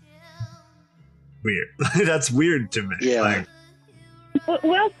weird. That's weird to me. Yeah. Like,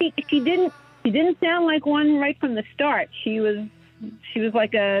 Well, she didn't sound like one right from the start. She was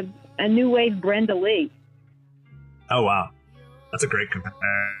like a new wave Brenda Lee. oh wow, that's a great comparison.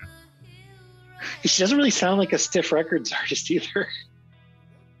 She doesn't really sound like a Stiff Records artist either.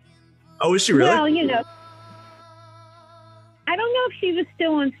 Oh, is she really? Well, you know, I don't know if she was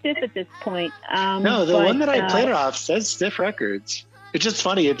still on Stiff at this point. No, the one that I played it off says Stiff Records. It's just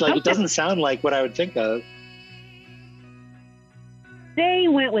funny. It's like, Okay. It doesn't sound like what I would think of. They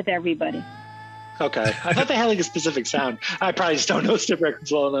went with everybody. Okay. I thought they had like a specific sound. I probably just don't know Stiff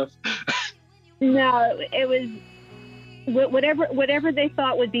Records well enough. No, it was whatever they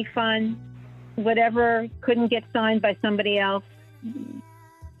thought would be fun, whatever couldn't get signed by somebody else.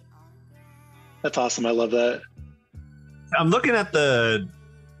 That's awesome. I love that. I'm looking at the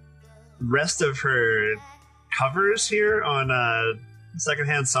rest of her covers here on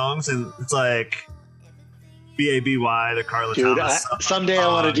secondhand songs, and it's like B.A.B.Y., the Carla Dude, Thomas song. someday I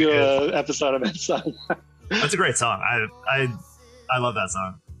want to do It's- an episode on that song. That's a great song. I love that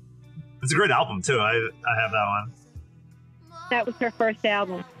song. It's a great album too. I have that one. That was her first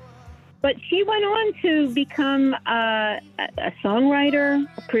album. But she went on to become a songwriter,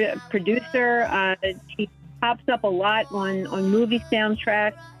 a producer. She pops up a lot on movie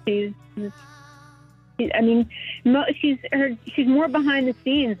soundtracks. She's more behind the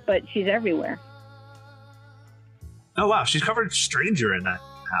scenes, but she's everywhere. Oh wow, she's covered "Stranger" in that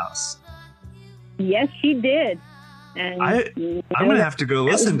house. Yes, she did. And I'm gonna have to go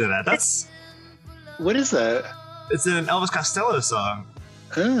listen to that. What is that? It's an Elvis Costello song.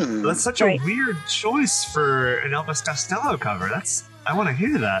 Oh. That's such Right. a weird choice for an Elvis Costello cover. I want to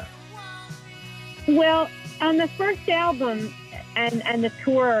hear that. Well, on the first album and the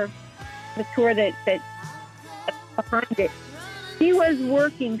tour that behind it, she was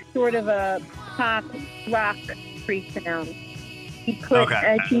working sort of a pop rock free sound. She put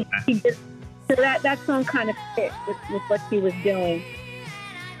Okay. she did, so that song kind of fit with what she was doing.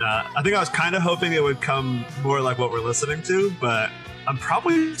 I think I was kind of hoping it would come more like what we're listening to, but I'm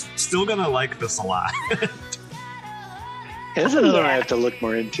probably still gonna like this a lot. That's another one I Yeah. have to look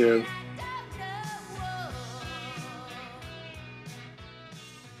more into.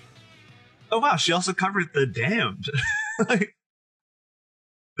 Oh wow, she also covered "The Damned." Like,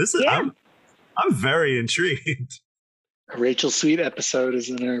 this is. Yeah. I'm very intrigued. A Rachel Sweet episode is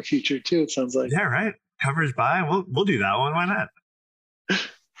in our future too, it sounds like. Yeah, right. Covers by. We'll do that one. Why not?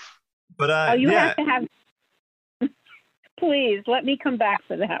 But You yeah. have to have. Please let me come back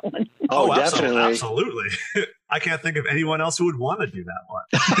for that one. Oh, definitely. Absolutely. I can't think of anyone else who would want to do that one.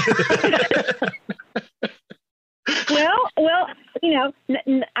 Well, you know,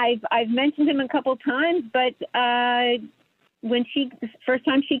 I've mentioned him a couple times, but when first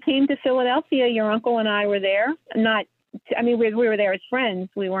time she came to Philadelphia, your uncle and I were there. We were there as friends.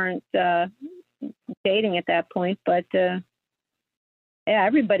 We weren't dating at that point, but yeah,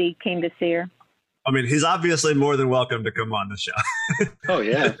 everybody came to see her. I mean, he's obviously more than welcome to come on the show. Oh,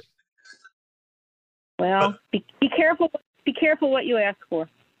 yeah. Well, be careful. Be careful what you ask for.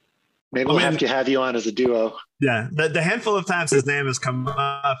 Maybe we'll have to have you on as a duo. Yeah, the handful of times his name has come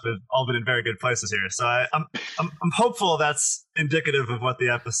up have all been in very good places here. So I'm hopeful that's indicative of what the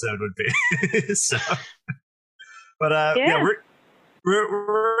episode would be. So, but yeah,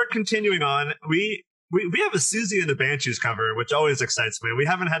 we're continuing on. We have a Susie and the Banshees cover, which always excites me. We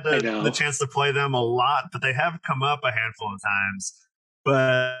haven't had the chance to play them a lot, but they have come up a handful of times.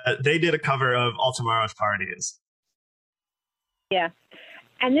 But they did a cover of All Tomorrow's Parties. Yeah.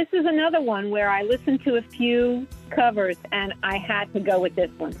 And this is another one where I listened to a few covers and I had to go with this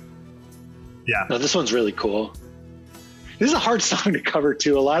one. Yeah. No, this one's really cool. This is a hard song to cover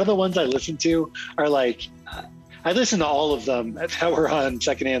too. A lot of the ones I listen to are like, I listened to all of them that were on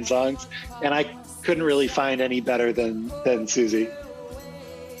secondhand songs, and I couldn't really find any better than Susie.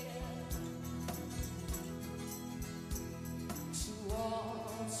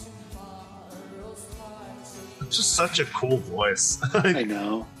 It's just such a cool voice. I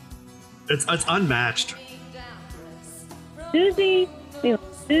know. It's unmatched. Susie's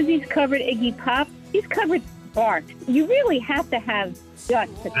covered Iggy Pop. She's covered Sparks. You really have to have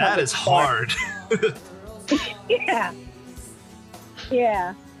guts to cover That is Sparks. hard. Yeah.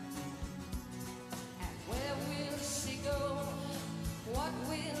 Yeah.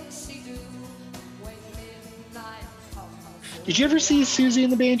 Did you ever see Susie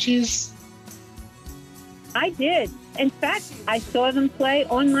and the Banshees? I did. In fact, I saw them play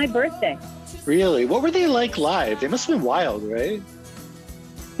on my birthday. Really? What were they like live? They must have been wild, right?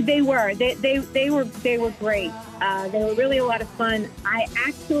 They were. They were great. They were really a lot of fun. I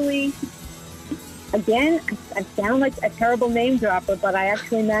actually, again, I sound like a terrible name dropper, but I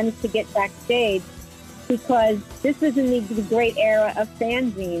actually managed to get backstage because this was in the great era of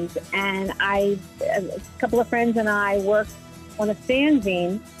fanzines, and a couple of friends and I worked on a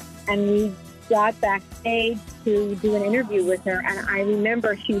fanzine, and we got backstage to do an interview with her, and I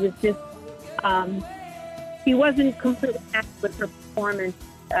remember she was just, she wasn't completely happy with her performance.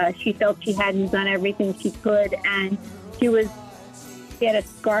 She felt she hadn't done everything she could, and she had a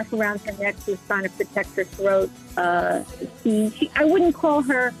scarf around her neck. She was trying to protect her throat. I wouldn't call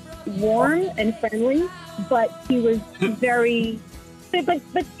her warm and friendly, but she was very, but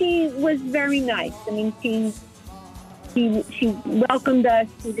she was very nice. I mean, she welcomed us.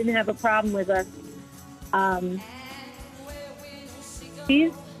 She didn't have a problem with us.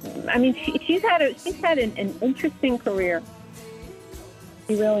 She's had an interesting career.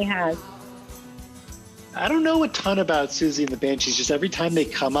 She really has. I don't know a ton about Susie and the Banshees. Just every time they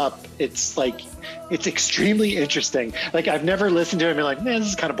come up, it's extremely interesting. Like, I've never listened to it and been like, man, this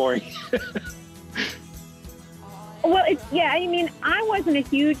is kind of boring. Well, I wasn't a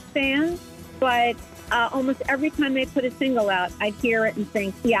huge fan, but almost every time they put a single out, I'd hear it and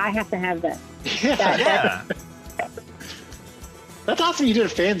think, yeah, I have to have that. Yeah. That's awesome. You did a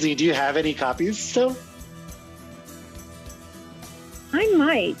fanzine. Do you have any copies still? I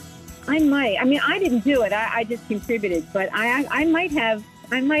might. I mean, I didn't do it. I just contributed, but I might have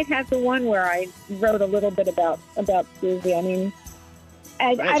the one where I wrote a little bit about Susie. I mean,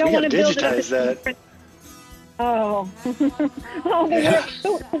 I don't want to digitize that. Oh,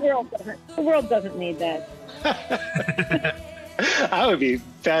 the world doesn't need that. I would be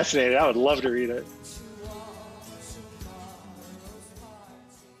fascinated. I would love to read it.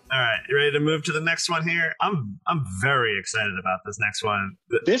 All right, you ready to move to the next one here? I'm very excited about this next one.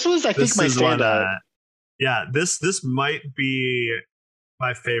 This was, I think, my standout. This might be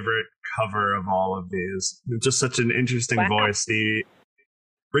my favorite cover of all of these. Just such an interesting voice. The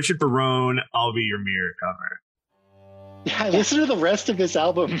Richard Barone, "I'll Be Your Mirror" cover. Yeah, I listened to the rest of this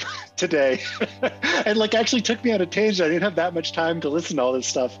album today, and actually took me on a tangent. I didn't have that much time to listen to all this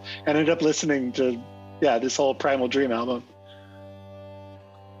stuff, and ended up listening to this whole Primal Dream album.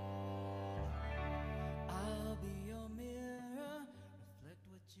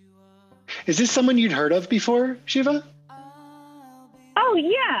 Is this someone you'd heard of before, Shiva? Oh,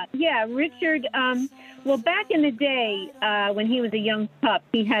 yeah. Richard, well, back in the day, when he was a young pup,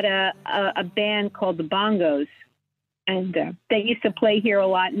 he had a band called the Bongos, and they used to play here a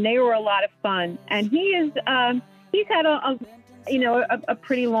lot, and they were a lot of fun. And he's had a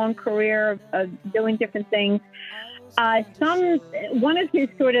pretty long career of doing different things. One of his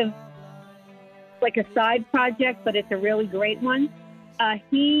sort of like a side project, but it's a really great one.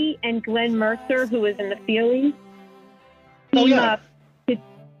 He and Glenn Mercer, who is in the Feelies, team up,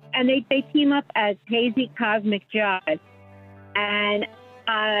 and they team up as Hazy Cosmic Jive. And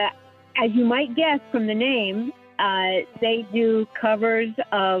as you might guess from the name, they do covers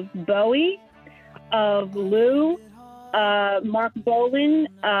of Bowie, of Lou, Mark Bolan,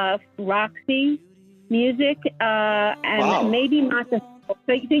 Roxy Music, and maybe Martha.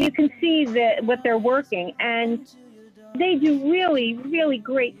 So you can see what they're working. And they do really, really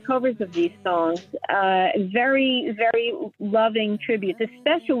great covers of these songs. Very, very loving tributes,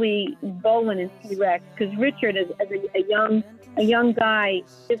 especially Bolan and T-Rex, because Richard, as a young guy,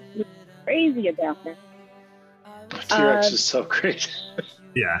 just was crazy about them. T-Rex is so great.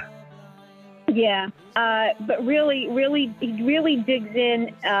 Yeah. Yeah, but really, he really digs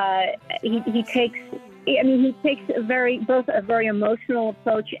in. He takes both a very emotional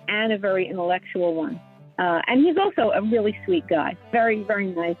approach and a very intellectual one. And he's also a really sweet guy. Very, very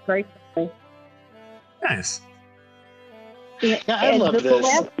nice. Very friendly. Nice. Yeah, I love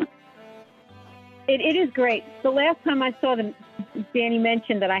this. It is great. The last time I saw them, Danny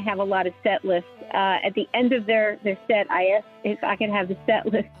mentioned that I have a lot of set lists. At the end of their set, I asked if I could have the set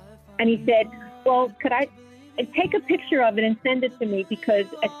list. And he said, well, could I take a picture of it and send it to me because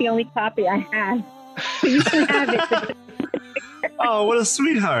it's the only copy I have. So you can have it. Oh, what a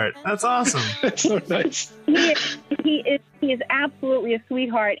sweetheart. That's awesome. That's so nice. He is absolutely a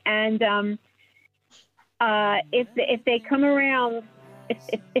sweetheart. And if they come around,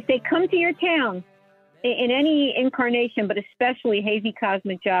 if they come to your town in any incarnation, but especially Hazy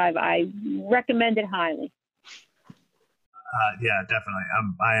Cosmic Jive, I recommend it highly. Yeah, definitely.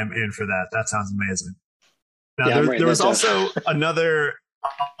 I am in for that. That sounds amazing. Now, Yeah, there was that down. also another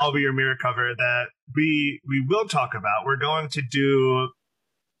I'll Be Your Mirror cover that we will talk about. We're going to do.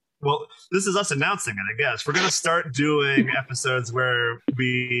 Well, this is us announcing it, I guess. We're going to start doing episodes where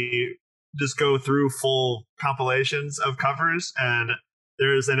we just go through full compilations of covers, and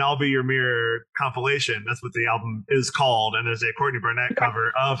there's an I'll Be Your Mirror compilation. That's what the album is called, and there's a Courtney Barnett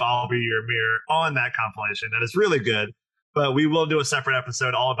cover of I'll Be Your Mirror on that compilation, and it's really good. But we will do a separate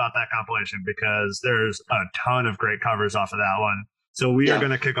episode all about that compilation because there's a ton of great covers off of that one. So we are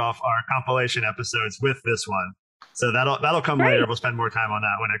going to kick off our compilation episodes with this one. So that'll come later. We'll spend more time on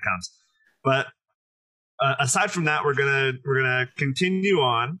that when it comes. But aside from that, we're gonna continue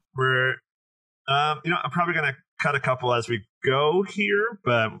on. We're I'm probably gonna cut a couple as we go here,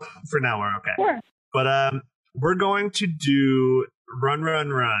 but for now we're okay. Sure. But we're going to do "Run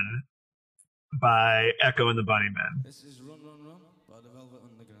Run Run" by Echo and the Bunnymen. This is Run Run Run by the Velvet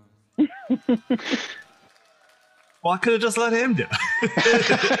Underground. Well, I could have just let him do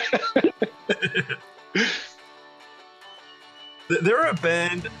it. They're a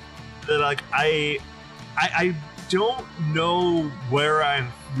band that like I don't know where I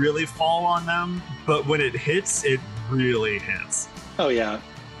really fall on them, but when it hits, it really hits. Oh yeah.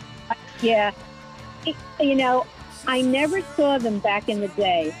 Yeah. I never saw them back in the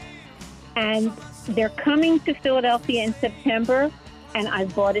day, and they're coming to Philadelphia in September, and I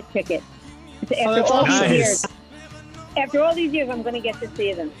bought a ticket. After all these years, I'm going to get to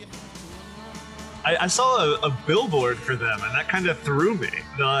see them. I saw a billboard for them, and that kind of threw me.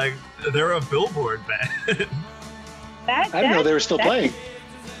 They're a billboard band. I didn't know they were still playing.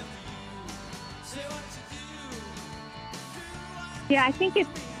 Yeah, I think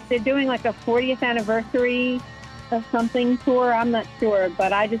they're doing like a 40th anniversary of something tour. I'm not sure,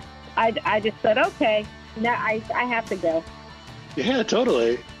 but I just thought, okay, now I have to go. Yeah,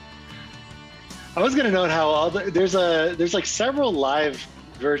 totally. I was gonna note how there's like several live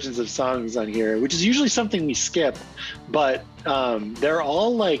versions of songs on here, which is usually something we skip, but they're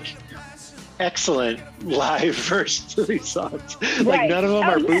all like excellent live versions of these songs. Right. Like none of them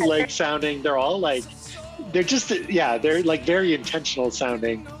are bootleg sounding. They're all like they're like very intentional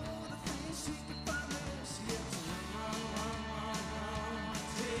sounding.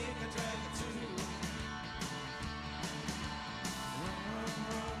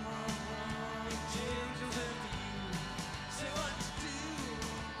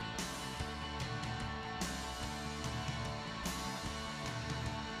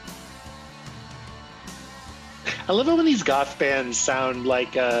 I love it when these goth bands sound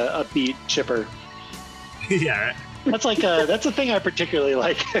like a upbeat, chipper. Yeah, that's a thing I particularly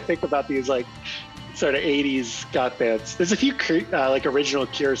like. I think about these like sort of '80s goth bands. There's a few like original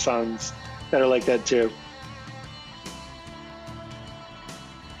Cure songs that are like that too.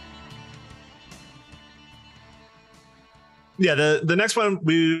 Yeah, the next one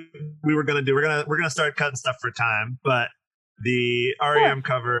we were gonna do. We're gonna start cutting stuff for time, but the REM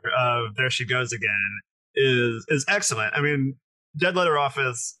cover of "There She Goes Again" is excellent. I mean, Dead Letter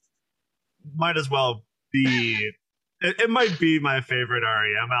Office might as well be. It might be my favorite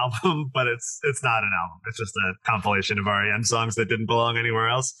REM album, but it's not an album. It's just a compilation of REM songs that didn't belong anywhere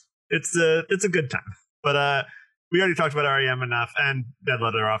else. It's a good time. But we already talked about REM enough, and Dead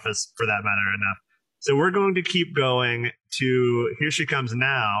Letter Office for that matter enough. So we're going to keep going to "Here She Comes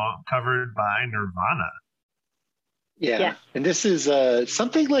Now," covered by Nirvana. Yeah. And this is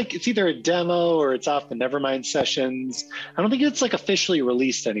something like it's either a demo or it's off the Nevermind sessions. I don't think it's like officially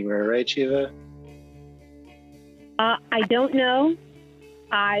released anywhere, right, Shiva? I don't know.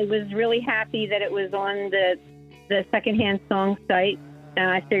 I was really happy that it was on the secondhand song site,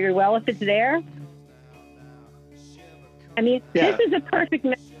 and I figured, well, if it's there, I mean, this is a perfect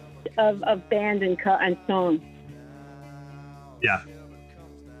mix of band and song. Yeah.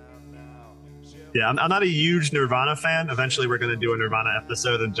 Yeah, I'm not a huge Nirvana fan. Eventually, we're going to do a Nirvana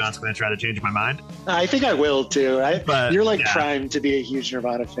episode, and John's going to try to change my mind. I think I will, too. You're like primed to be a huge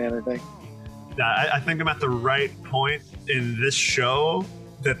Nirvana fan, I think. Yeah, I think I'm at the right point in this show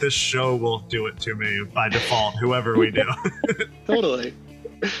that this show will do it to me by default, whoever we do. Totally.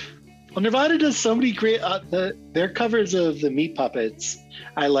 Well, Nirvana does so many great... their covers of the Meat Puppets,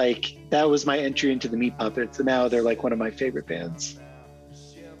 I like. That was my entry into the Meat Puppets, and now they're like one of my favorite bands.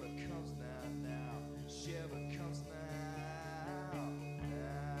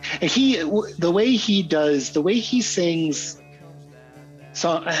 And the way he sings, is it the way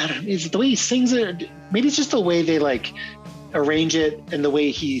he sings it? Maybe it's just the way they like arrange it and the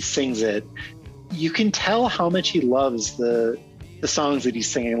way he sings it. You can tell how much he loves the the songs that he's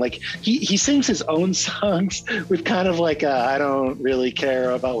singing. Like he sings his own songs with kind of like I don't really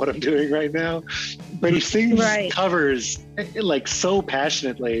care about what I'm doing right now, but he sings covers like so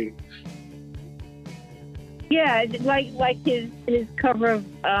passionately. Yeah, like his cover of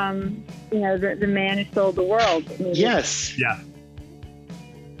the Man Who Sold the World. Yes. Yeah.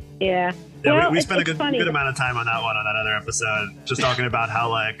 Yeah. Yeah, well, we spent a good funny. amount of time on that one on that other episode, just talking about how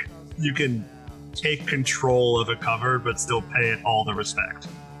like you can take control of a cover but still pay it all the respect.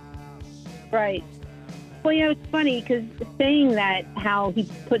 Right. Well, it's funny because saying that, how he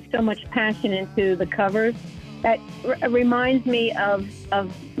put so much passion into the covers, that reminds me of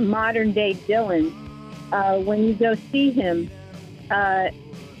modern day Dylan. When you go see him,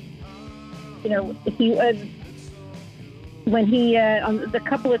 he was. When he on the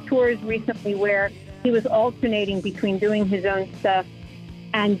couple of tours recently where he was alternating between doing his own stuff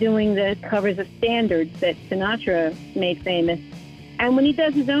and doing the covers of standards that Sinatra made famous. And when he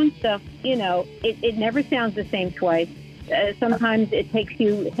does his own stuff, it never sounds the same twice. Sometimes it takes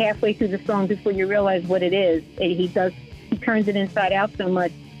you halfway through the song before you realize what it is. He turns it inside out so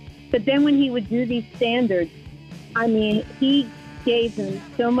much. But then when he would do these standards, I mean, he gave them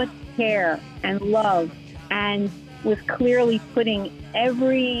so much care and love and was clearly putting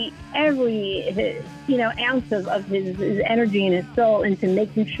every ounce of his energy and his soul into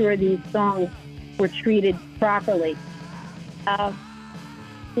making sure these songs were treated properly.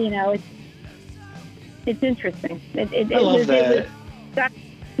 It's interesting. I love that.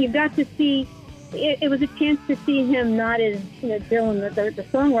 You got to see. It was a chance to see him not as Dylan, the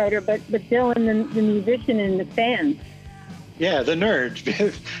songwriter, but Dylan, the musician and the fan. Yeah, the nerd.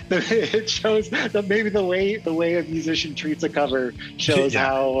 It shows that maybe the way a musician treats a cover shows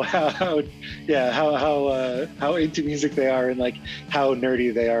how into music they are and like how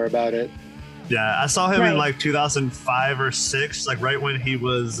nerdy they are about it. Yeah, I saw him in like 2005 or 6, like right when he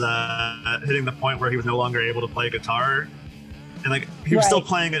was hitting the point where he was no longer able to play guitar, and like he was still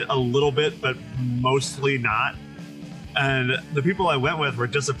playing it a little bit, but mostly not. And the people I went with were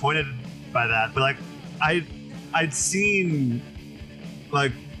disappointed by that. But like I'd seen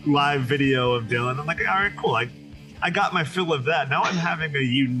like live video of Dylan. I'm like, all right, cool. I got my fill of that. Now I'm having a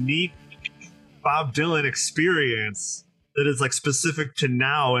unique Bob Dylan experience that is like specific to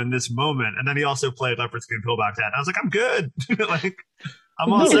now in this moment. And then he also played Leopard Skin Pillbox Hat. I was like, I'm good. Like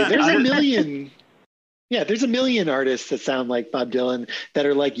I'm all set. There's a million artists that sound like Bob Dylan that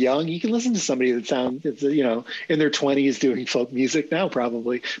are like young. You can listen to somebody that sounds, in their 20s doing folk music now,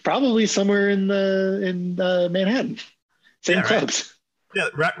 probably somewhere in Manhattan, same clubs. Yeah,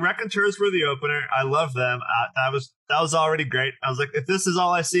 Raconteurs were the opener. I love them. That was already great. I was like, if this is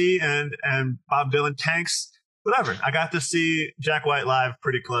all I see, and Bob Dylan tanks, whatever. I got to see Jack White live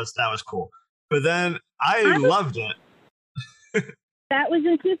pretty close. That was cool. But then I loved it. That was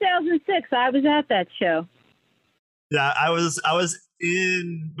in 2006. I was at that show. Yeah, I was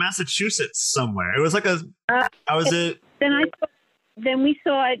in Massachusetts somewhere. It was like Then we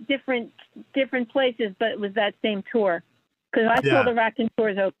saw it different places, but it was that same tour because I saw the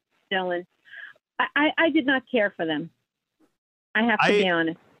Raconteurs open Dylan. I did not care for them. I have to be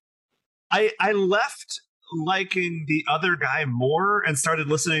honest. I left liking the other guy more and started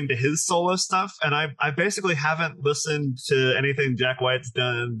listening to his solo stuff, and I basically haven't listened to anything Jack White's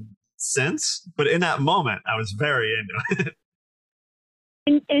done since, but in that moment I was very into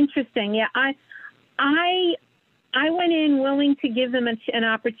it. Interesting. Yeah, I went in willing to give them an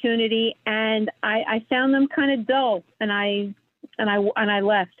opportunity, and I found them kind of dull, and I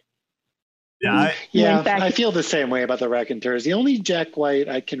left. Yeah, I feel the same way about the Raconteurs. The only Jack White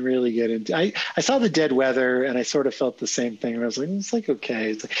I can really get into, I saw the Dead Weather, and I sort of felt the same thing. Where I was like, it's like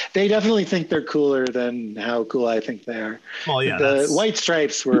okay, they definitely think they're cooler than how cool I think they are. Well, yeah, the White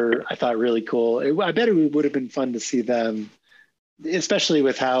Stripes were I thought really cool. I bet it would have been fun to see them, especially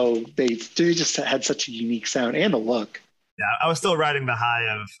with how they just had such a unique sound and a look. Yeah, I was still riding the high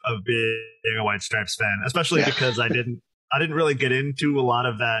of being a White Stripes fan, especially because I didn't really get into a lot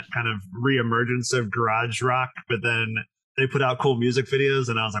of that kind of reemergence of garage rock, but then they put out cool music videos,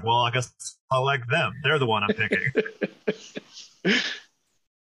 and I was like, well, I guess I'll like them. They're the one I'm picking.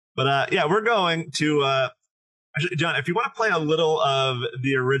 But we're going to John, if you want to play a little of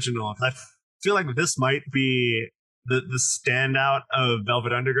the original, because I feel like this might be the standout of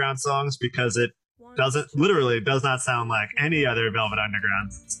Velvet Underground songs, because it does not sound like any other Velvet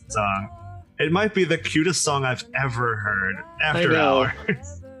Underground song. It might be the cutest song I've ever heard, After Hours.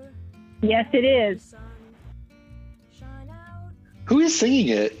 Yes, it is. Who is singing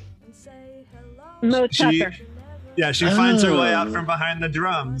it? Mo Tucker. She finds her way out from behind the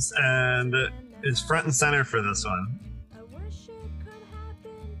drums and is front and center for this one.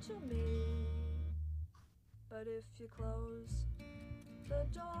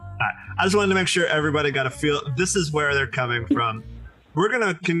 I just wanted to make sure everybody got a feel. This is where they're coming from. We're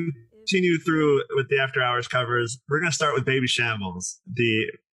gonna continue through with the After Hours covers. We're gonna start with Baby Shambles,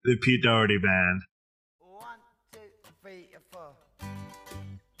 the Pete Doherty band. 1, 2, 3, 4.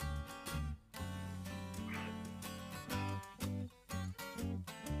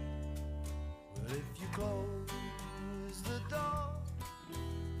 Well, if you close the door,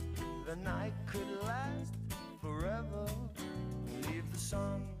 the night could last forever. Leave the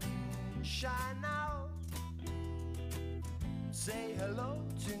sun shine out. Say hello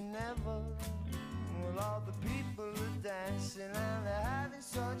to never. Well, all the people are dancing and they're having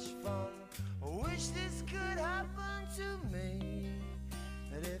such fun. I wish this could happen to me.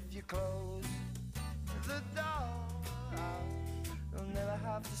 That if you close the door, you'll never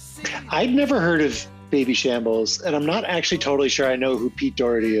have to see. I'd never heard of Baby Shambles, and I'm not actually totally sure I know who Pete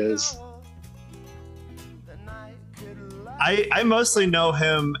Doherty is. I mostly know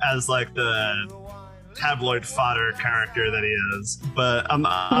him as like the tabloid fodder character that he is, but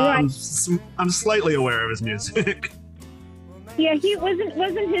I'm slightly aware of his music. Yeah, he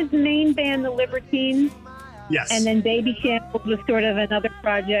wasn't his main band, the Libertines. Yes. And then Baby Shambles was sort of another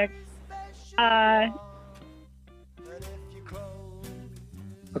project.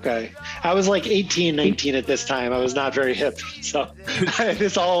 Okay. I was like 18, 19 at this time. I was not very hip, so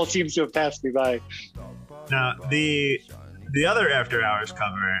this all seems to have passed me by. Now, the other After Hours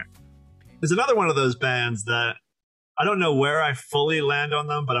cover is another one of those bands that I don't know where I fully land on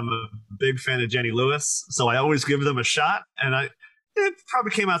them, but I'm a big fan of Jenny Lewis, so I always give them a shot. And it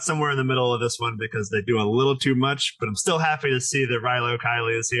probably came out somewhere in the middle of this one because they do a little too much, but I'm still happy to see that Rilo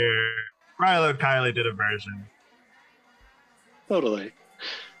Kiley is here. Rilo Kiley did a version. Totally.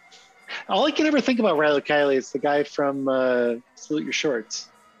 All I can ever think about Rilo Kiley is the guy from Salute Your Shorts.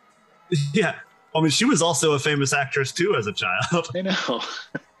 Yeah. I mean, she was also a famous actress too as a child. I know.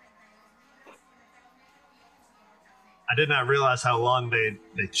 I did not realize how long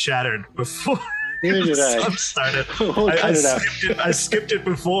they chattered before Neither did the I. song started. I skipped it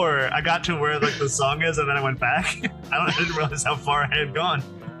before I got to where like the song is, and then I went back. I didn't realize how far I had gone.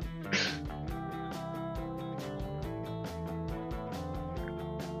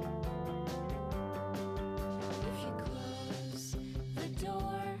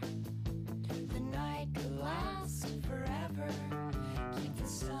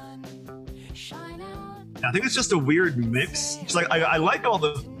 I think it's just a weird mix. It's like I like all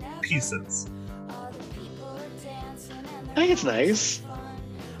the pieces. I think it's nice.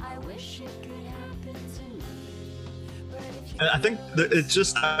 I think that it's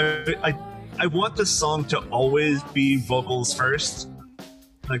just I want the song to always be vocals first.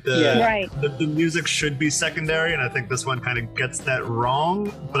 Like the music should be secondary, and I think this one kind of gets that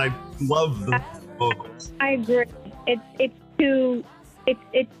wrong. But I love the vocals. I agree.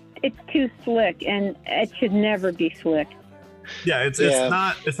 It's too slick, and it should never be slick. Yeah, it's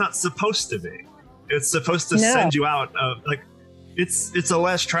not supposed to be. It's supposed to send you out of like it's a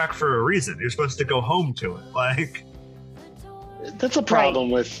last track for a reason. You're supposed to go home to it. Like that's a problem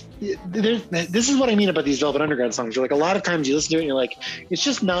with this is what I mean about these Velvet Underground songs. You're like, a lot of times you listen to it and you're like, it's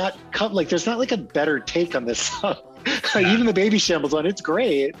just not like there's not like a better take on this song. Like, even the Baby Shambles one, it's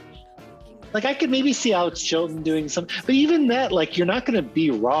great. Like, I could maybe see Alex Chilton doing some, but even that, like, you're not going to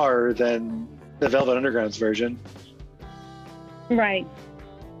be rawer than the Velvet Underground's version. Right.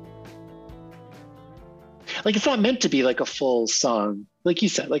 Like, it's not meant to be like a full song. Like you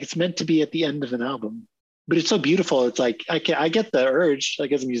said, like it's meant to be at the end of an album. But it's so beautiful. It's like, I get the urge,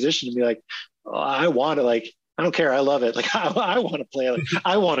 like as a musician, to be like, oh, I want to, like, I don't care. I love it. Like, I want to play, like,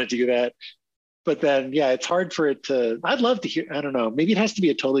 I want to do that. But then, yeah, it's hard for it to, I'd love to hear, I don't know, maybe it has to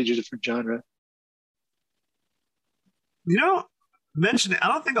be a totally different genre. You know, mention it, I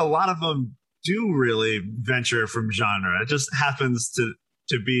don't think a lot of them do really venture from genre. It just happens to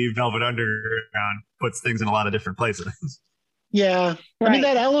be Velvet Underground puts things in a lot of different places. Yeah. Right. I mean,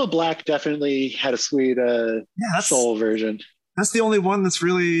 that Aloe Black definitely had a sweet soul version. That's the only one that's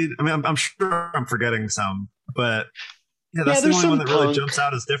really, I mean, I'm sure I'm forgetting some, but yeah, that's the only one that really jumps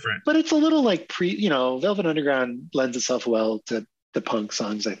out as different. But it's a little like Velvet Underground lends itself well to the punk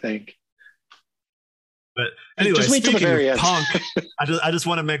songs, I think. But anyway, just wait till the very end. Punk, I just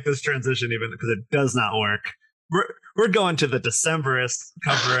want to make this transition even because it does not work. We're going to the Decemberists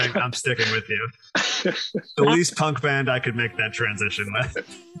covering I'm Sticking With You. The least punk band I could make that transition with.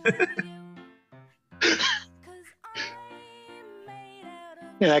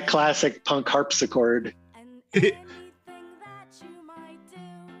 Yeah, that classic punk harpsichord.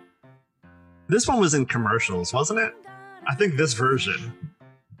 This one was in commercials, wasn't it? I think this version.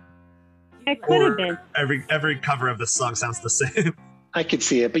 It could have Or been. every cover of this song sounds the same. I could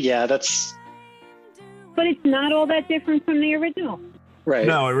see it, but yeah, that's But it's not all that different from the original. right.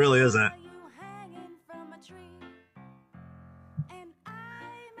 No, it really isn't.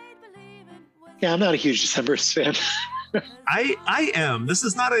 Yeah, I'm not a huge Decemberists fan. I am. This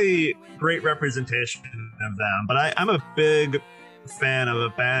is not a great representation of them, but I'm a big fan of a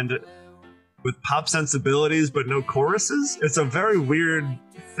band with pop sensibilities but no choruses. It's a very weird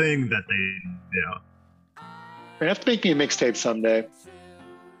thing that they do. They have to make me a mixtape someday.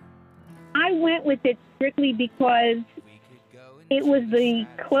 I went with it strictly because it was the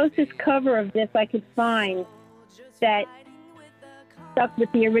closest cover of this I could find that stuck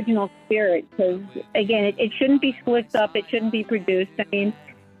with the original spirit. Because, again, it shouldn't be split up. It shouldn't be produced. I mean,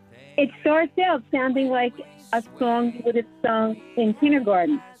 it starts out sounding like a song you would have sung in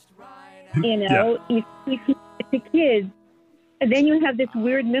kindergarten. You know, if it's a kid, and then you have this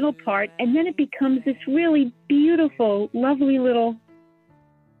weird middle part, and then it becomes this really beautiful, lovely little,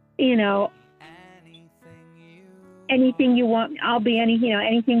 you know, anything you want, I'll be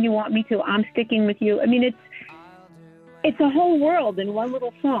anything you want me to, I'm sticking with you. I mean, it's a whole world in one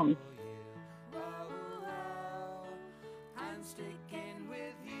little song.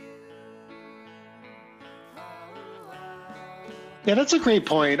 Yeah, that's a great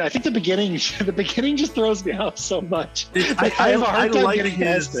point. I think the beginning just throws me off so much. I have a hard time like getting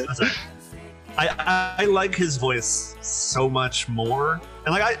past it. I like his voice so much more,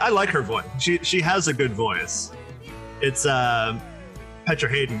 and like I like her voice. She has a good voice. It's Petra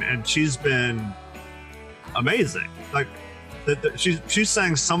Hayden, and she's been amazing. Like she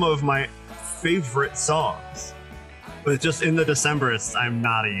sang some of my favorite songs, but just in the Decemberists, I'm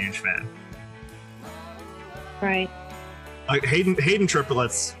not a huge fan. Right. Like Hayden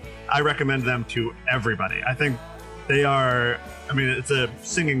triplets, I recommend them to everybody. I think they are. I mean, it's a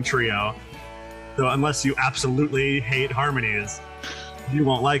singing trio, so unless you absolutely hate harmonies, you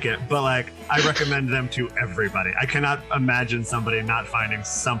won't like it. But like, I recommend them to everybody. I cannot imagine somebody not finding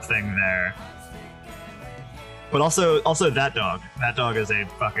something there. But also That Dog. That Dog is a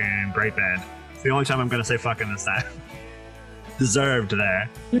fucking great band. It's the only time I'm gonna say fucking this time. Deserved there.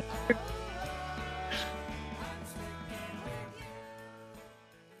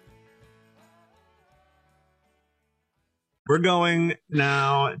 We're going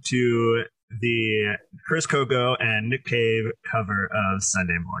now to the Chris Coco and Nick Cave cover of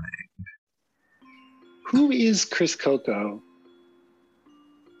Sunday Morning. Who is Chris Coco?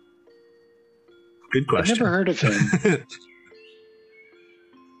 Good question. I've never heard of him.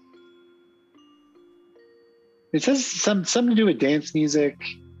 It says something to do with dance music.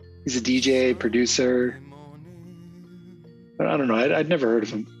 He's a DJ, producer. But I don't know. I'd never heard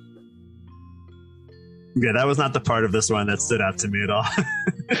of him. Yeah, that was not the part of this one that stood out to me at all.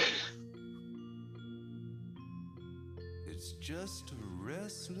 It's just a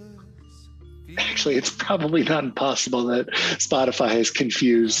restless. Actually, it's probably not impossible that Spotify has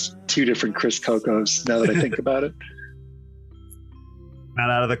confused two different Chris Cocos, now that I think about it. Not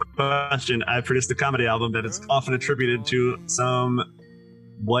out of the question. I produced a comedy album that is often attributed to some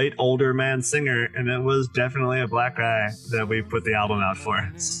white older man singer, and it was definitely a black guy that we put the album out for.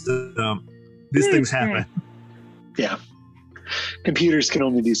 So these things happen. Yeah. Computers can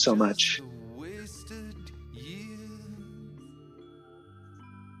only do so much.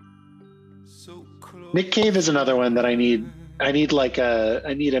 Nick Cave is another one that I need. I need a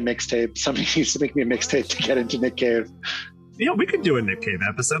mixtape. Somebody needs to make me a mixtape to get into Nick Cave. You know, we could do a Nick Cave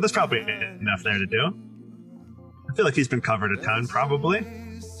episode. There's probably enough there to do. I feel like he's been covered a ton, probably.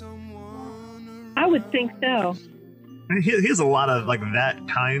 I would think so. He has a lot of like that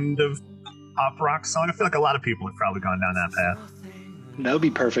kind of pop rock song. I feel like a lot of people have probably gone down that path. That would be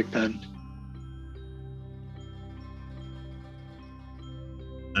perfect then.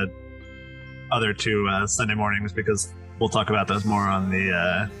 The other two Sunday mornings, because we'll talk about those more on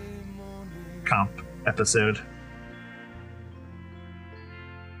the comp episode.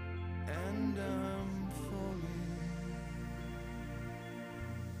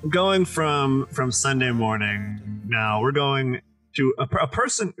 Going from Sunday morning now, we're going to a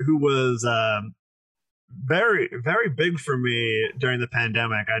person who was very, very big for me during the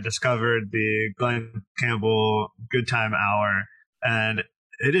pandemic. I discovered the Glenn Campbell Good Time Hour, and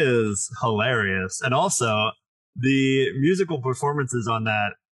it is hilarious. And also, the musical performances on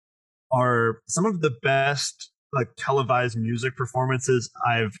that are some of the best like televised music performances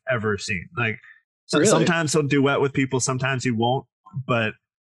I've ever seen. Like Really? Sometimes he'll duet with people, sometimes he won't, but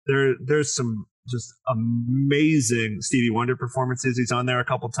there's some just amazing Stevie Wonder performances. He's on there a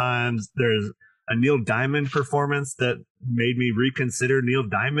couple times. There's a Neil Diamond performance that made me reconsider Neil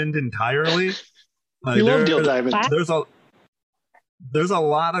Diamond entirely. You love Neil Diamond. There's a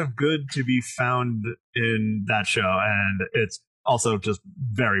lot of good to be found in that show, and it's also just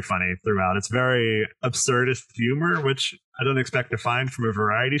very funny throughout. It's very absurdist humor, which I don't expect to find from a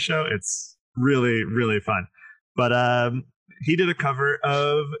variety show. It's really, really fun. But he did a cover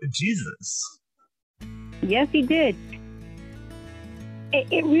of Jesus. Yes, he did.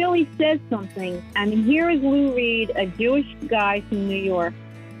 It really says something. I mean, here is Lou Reed, a Jewish guy from New York,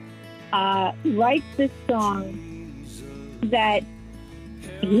 writes this song that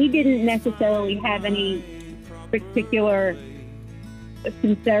he didn't necessarily have any particular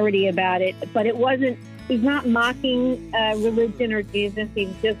sincerity about it, but he's not mocking religion or Jesus.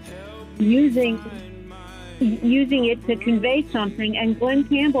 He's just using it to convey something. And Glenn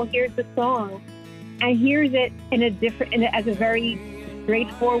Campbell hears the song and hears it as a very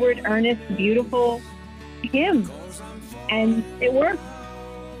straightforward, earnest, beautiful hymn, and it works.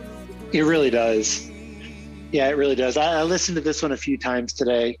 It really does. Yeah, it really does. I listened to this one a few times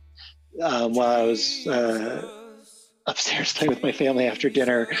today while I was upstairs playing with my family after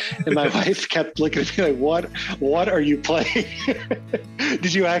dinner, and my wife kept looking at me like, what are you playing?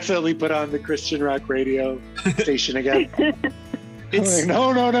 Did you accidentally put on the Christian rock radio station again? Like,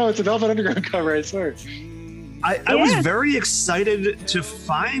 no, it's a Velvet Underground cover, I swear. I was very excited to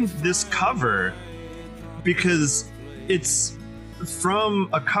find this cover because it's from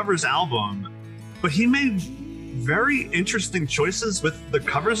a covers album, but he made very interesting choices with the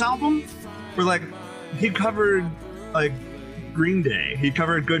covers album. Where like he covered like Green Day, he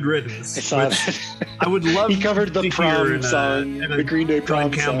covered Good Riddance. I saw that. I would love. He covered the prom song, the Green Day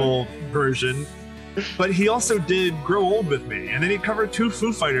prom Glenn Campbell version. But he also did Grow Old With Me, and then he covered 2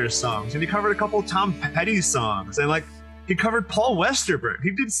 Foo Fighters songs, and he covered a couple Tom Petty songs, and like he covered Paul Westerberg.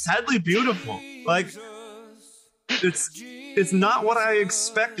 He did Sadly Beautiful. Like it's not what I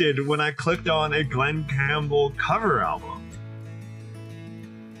expected when I clicked on a Glenn Campbell cover album.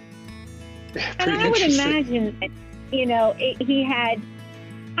 And I would imagine that, he had,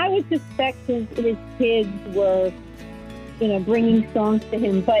 I would suspect his kids were, bringing songs to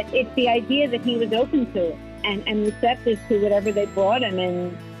him, but it's the idea that he was open to it and receptive to whatever they brought him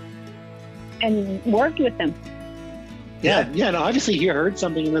and worked with them. Yeah. And obviously he heard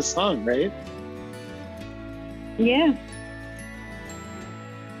something in this song, right? Yeah.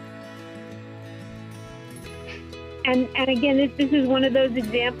 And again, this is one of those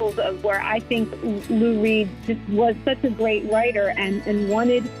examples of where I think Lou Reed just was such a great writer and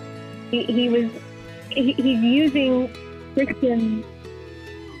wanted, he's using Christian,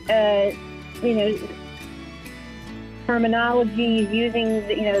 terminology, he's using,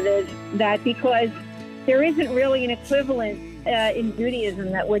 that because there isn't really an equivalent in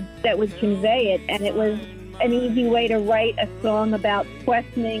Judaism that would convey it. And it was an easy way to write a song about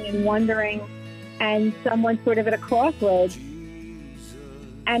questioning and wondering and someone sort of at a crossroads.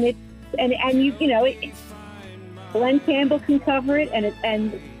 And Glenn Campbell can cover it,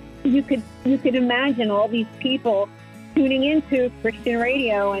 and you could imagine all these people tuning into Christian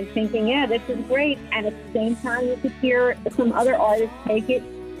radio and thinking, yeah, this is great. And at the same time, you could hear some other artists take it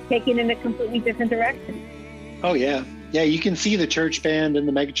in a completely different direction. Oh yeah. Yeah, you can see the church band and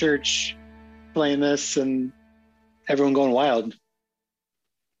the megachurch playing this and everyone going wild.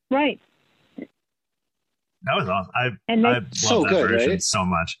 Right. That was awesome. I love so that good, version right? so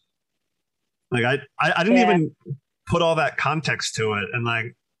much. Like I didn't even put all that context to it, and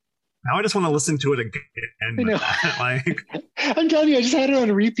like now I just want to listen to it again. I know. Like I'm telling you, I just had it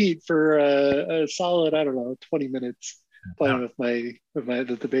on repeat for a solid, 20 minutes playing with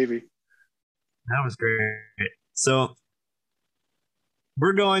the baby. That was great. So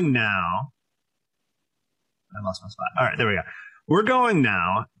we're going now. I lost my spot. All right, there we go. We're going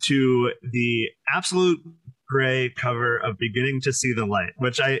now to the Absolute Gray cover of Beginning to See the Light,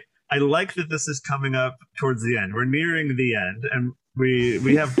 which I like that this is coming up towards the end. We're nearing the end, and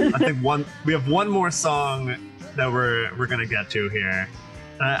we have I think one more song that we're gonna get to here.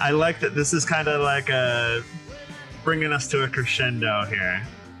 I like that this is kind of like bringing us to a crescendo here.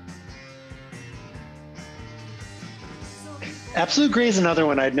 Absolute Gray is another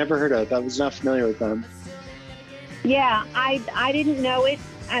one I'd never heard of. I was not familiar with them. Yeah, I didn't know it,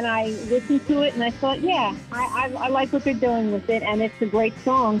 and I listened to it, and I thought, yeah, I like what they're doing with it, and it's a great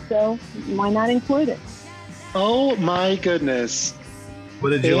song, so why not include it? Oh my goodness.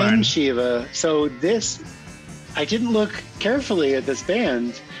 What did you learn? Shiva. So this, I didn't look carefully at this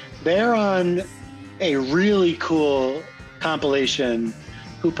band. They're on a really cool compilation.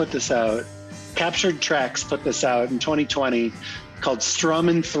 Who put this out? Captured Tracks put this out in 2020. called Strum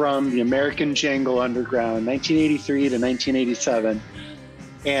and Thrum, the American Jangle Underground, 1983 to 1987.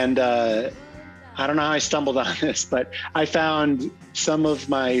 And I don't know how I stumbled on this, but I found some of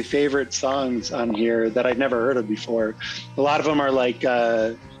my favorite songs on here that I'd never heard of before. A lot of them are like,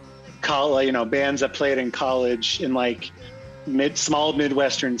 bands that played in college in like small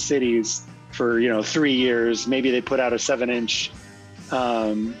Midwestern cities for, 3 years. Maybe they put out a 7-inch,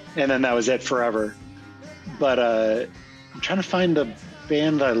 and then that was it forever. But I'm trying to find a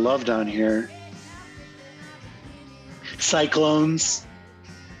band I loved on here. Cyclones.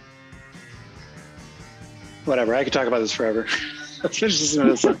 Whatever, I could talk about this forever. Let's finish this in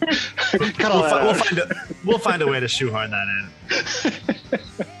a song. Cut all that out. We'll find a way to shoehorn that in.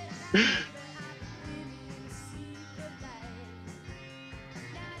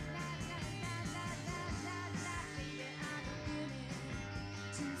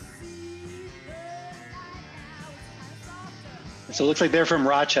 So it looks like they're from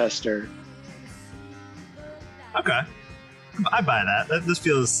Rochester. Okay. I buy that. This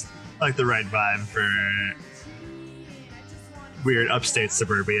feels like the right vibe for weird upstate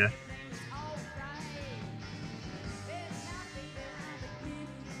suburbia.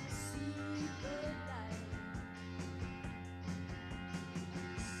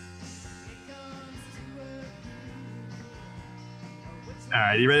 All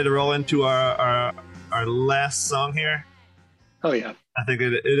right, you ready to roll into our last song here? Oh yeah. I think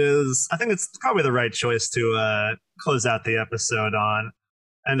it is. I think it's probably the right choice to close out the episode on.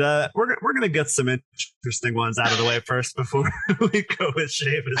 And we're gonna get some interesting ones out of the way first before we go with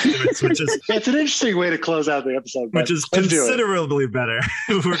Seamus Stewart, which is it's an interesting way to close out the episode, which is considerably better.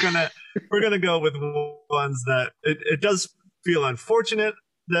 we're gonna go with ones that it does feel unfortunate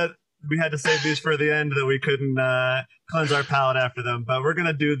that we had to save these for the end, that we couldn't cleanse our palate after them, but we're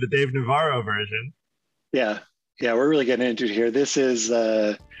gonna do the Dave Navarro version. Yeah, we're really getting into it here. This is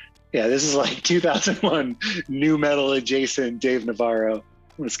like 2001 new metal adjacent Dave Navarro. I'm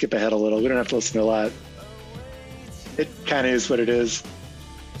gonna skip ahead a little. We don't have to listen to a lot. It kind of is what it is.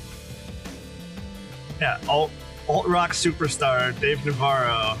 Yeah, alt rock superstar Dave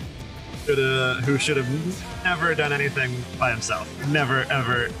Navarro, who should have never done anything by himself. Never,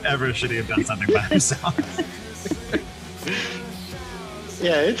 ever should he have done something by himself.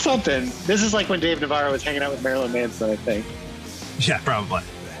 Yeah, it's something. This is like when Dave Navarro was hanging out with Marilyn Manson, I think. Yeah, probably.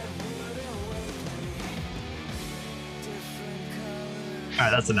 All right,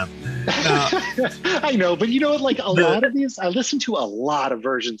 that's enough. I know, but you know what? Like a lot of these, I listened to a lot of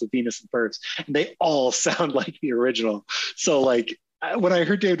versions of Venus and Birds, and they all sound like the original. So, like, when I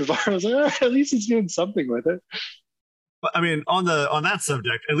heard Dave Navarro, I was like, oh, at least he's doing something with it. I mean, on that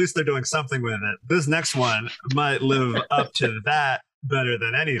subject, at least they're doing something with it. This next one might live up to that better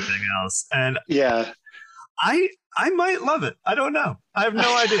than anything else, and yeah, I might love it. I don't know. I have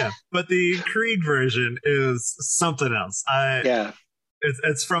no idea. But the Creed version is something else.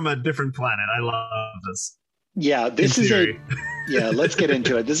 It's from a different planet. I love this. Yeah, this is let's get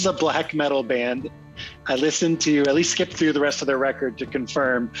into it. This is a black metal band. I listened to, at least skipped through the rest of their record to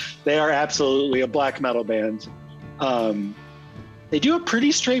confirm they are absolutely a black metal band. They do a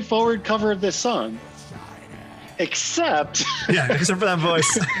pretty straightforward cover of this song. Except for that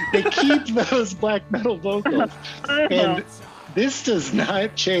voice. They keep those black metal vocals. And this does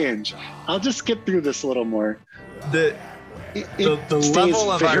not change. I'll just skip through this a little more. The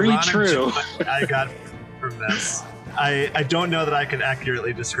level of very ironic true. joy I got from this, I don't know that I can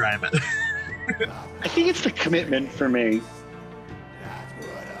accurately describe it. I think it's the commitment for me.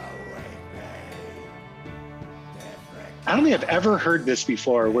 I don't think I've ever heard this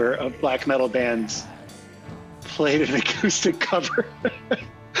before, where a black metal band played an acoustic cover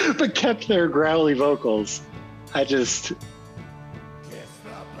but kept their growly vocals.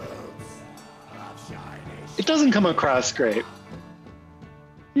 It doesn't come across great.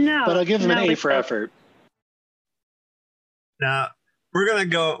 No. But I'll give them an A for effort. Now we're gonna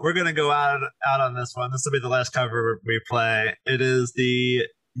go out on this one. This will be the last cover we play. It is the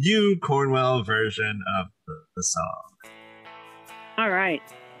Hugh Cornwell version of the song. All right.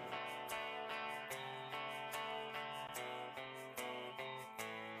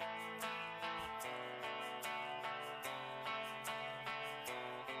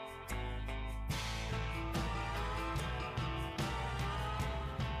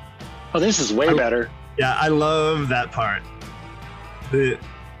 Oh, this is way better. Yeah, I love that part. The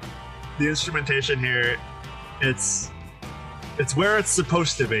instrumentation here, it's where it's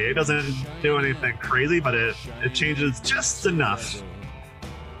supposed to be. It doesn't do anything crazy, but it changes just enough.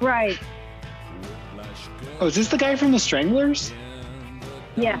 Right. Oh, is this the guy from the Stranglers?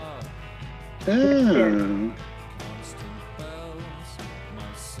 Yeah. Oh.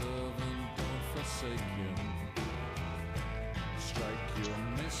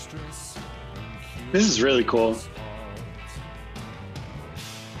 This is really cool.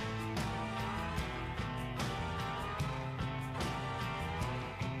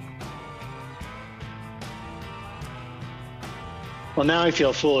 Well, now I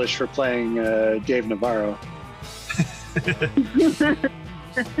feel foolish for playing Dave Navarro.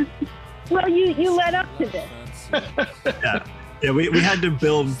 Well, you led up to this. Yeah, we had to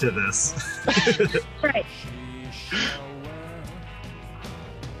build to this. Right.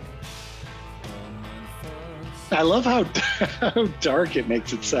 I love how dark it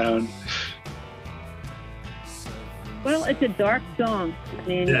makes it sound. Well, it's a dark song. I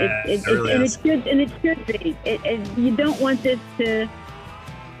mean, Yeah, it really and is. it should be. You don't want this to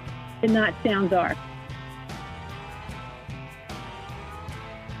not sound dark.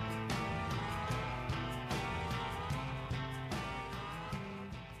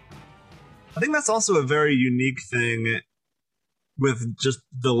 I think that's also a very unique thing with just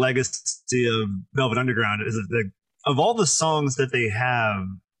the legacy of Velvet Underground is that of all the songs that they have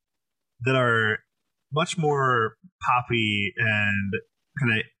that are much more poppy and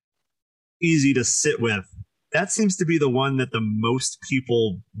kind of easy to sit with, that seems to be the one that the most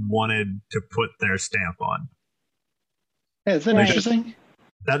people wanted to put their stamp on. Yeah, is that Right. interesting?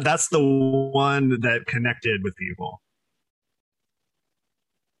 That's the one that connected with people.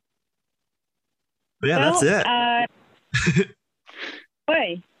 But yeah, Well, that's it.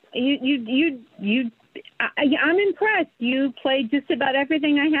 Boy, I'm impressed. You played just about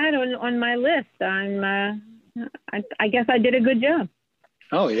everything I had on my list. I guess I did a good job.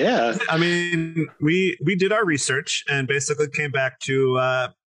 Oh yeah. I mean, we did our research and basically came back to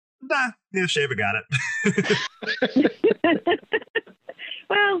Shaver got it.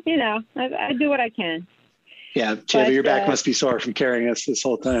 Well, I do what I can. Yeah, Chevy, your back But, must be sore from carrying us this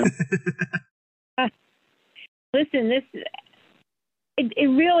whole time. Listen, it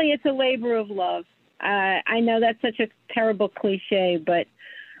really it's a labor of love. I know that's such a terrible cliche, but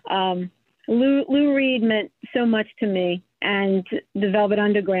Lou Reed meant so much to me, and the Velvet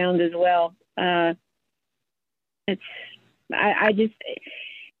Underground as well. It's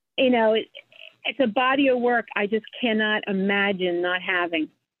a body of work I just cannot imagine not having.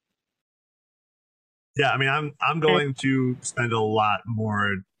 Yeah, I mean, I'm going to spend a lot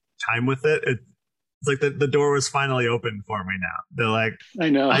more time with it. It's like the door was finally open for me now. They're like,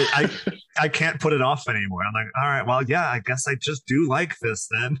 I know. I can't put it off anymore. I'm like, all right, well, yeah, I guess I just do like this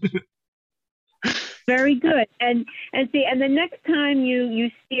then. Very good. And the next time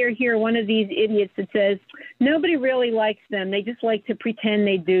you see or hear one of these idiots that says nobody really likes them, they just like to pretend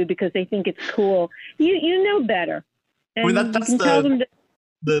they do because they think it's cool. You know better. And I mean, that's you can tell them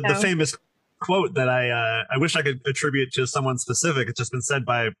the famous quote that I wish I could attribute to someone specific. It's just been said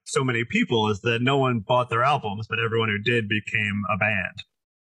by so many people is that no one bought their albums, but everyone who did became a band.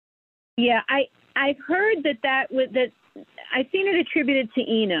 Yeah, I've heard that I've seen it attributed to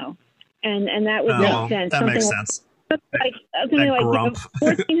Eno, and that would make sense. That makes sense. Like grump.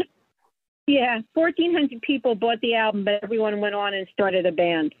 1,400 people bought the album, but everyone went on and started a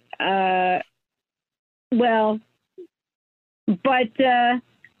band.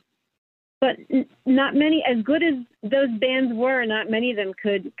 But not many, as good as those bands were, not many of them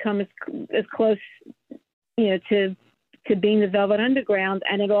could come as close, to being the Velvet Underground.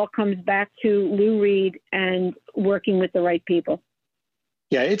 And it all comes back to Lou Reed and working with the right people.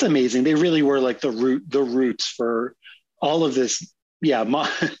 Yeah, it's amazing. They really were like the roots for all of this. Yeah,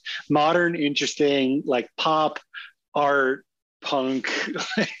 modern, interesting, like pop, art, punk,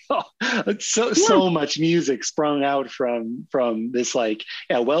 so much music sprung out from this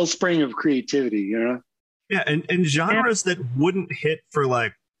wellspring of creativity, Yeah, and genres that wouldn't hit for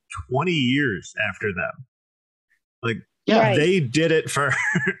like 20 years after them. Like, Right. they did it first.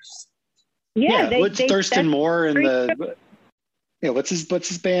 What's Thurston Moore and what's his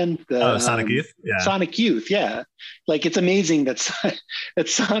band? Sonic Youth. Yeah, Sonic Youth. Yeah, like it's amazing that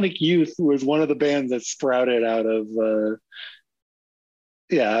Sonic Youth was one of the bands that sprouted out of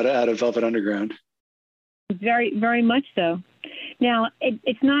Velvet Underground. Very, very much so. Now,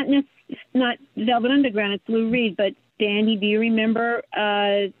 it's not Velvet Underground, it's Lou Reed, but Danny, do you remember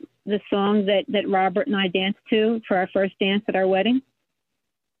the song that Robert and I danced to for our first dance at our wedding?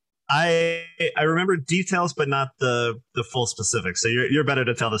 I remember details, but not the full specifics. So you're better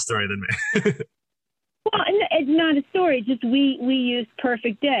to tell the story than me. Well, it's not a story, just we used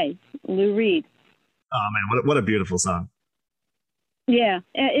Perfect Day, Lou Reed. Oh man, what a beautiful song. Yeah,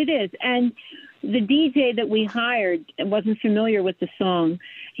 it is. And the DJ that we hired wasn't familiar with the song.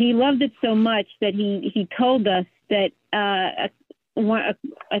 He loved it so much that he told us that I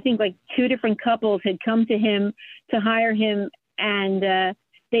think like two different couples had come to him to hire him, and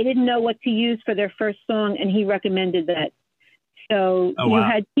they didn't know what to use for their first song, and he recommended that. So Oh, wow. you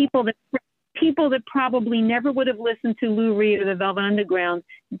had people that probably never would have listened to Lou Reed or the Velvet Underground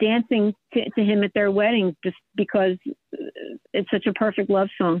dancing to him at their wedding just because it's such a perfect love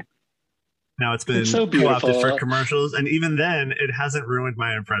song. Now it's been so co-opted beautiful. for commercials, and even then, it hasn't ruined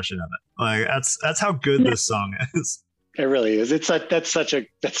my impression of it. Like that's how good this song is. It really is. That's such a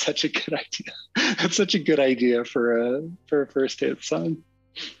good idea. That's such a good idea for a first hit song.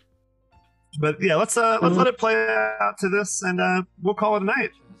 But yeah, let's let it play out to this, and we'll call it a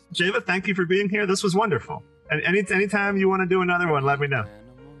night. Java, thank you for being here. This was wonderful. And anytime you want to do another one, let me know.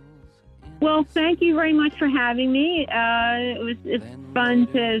 Well, thank you very much for having me. It's fun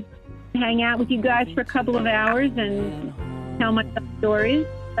to hang out with you guys for a couple of hours and tell my stories.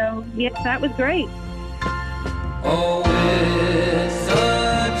 So, yes, that was great. Oh, it's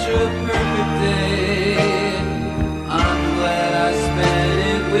such a perfect day. I'm glad I spent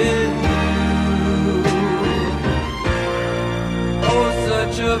it with you. Oh,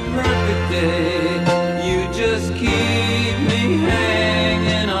 such a perfect day. You just keep me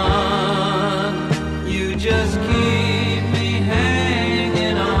hanging on. You just keep me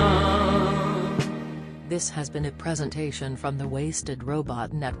hanging on. This has been a presentation from the Wasted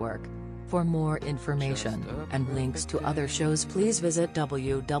Robot Network. For more information and links to other shows, please visit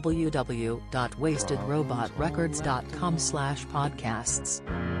www.wastedrobotrecords.com/podcasts.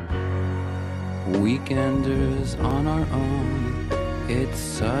 Weekenders on our own, it's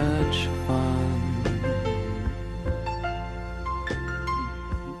such fun.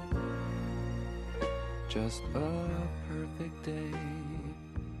 Just a perfect day.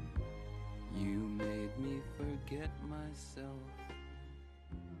 You made me forget myself.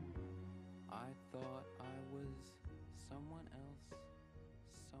 I thought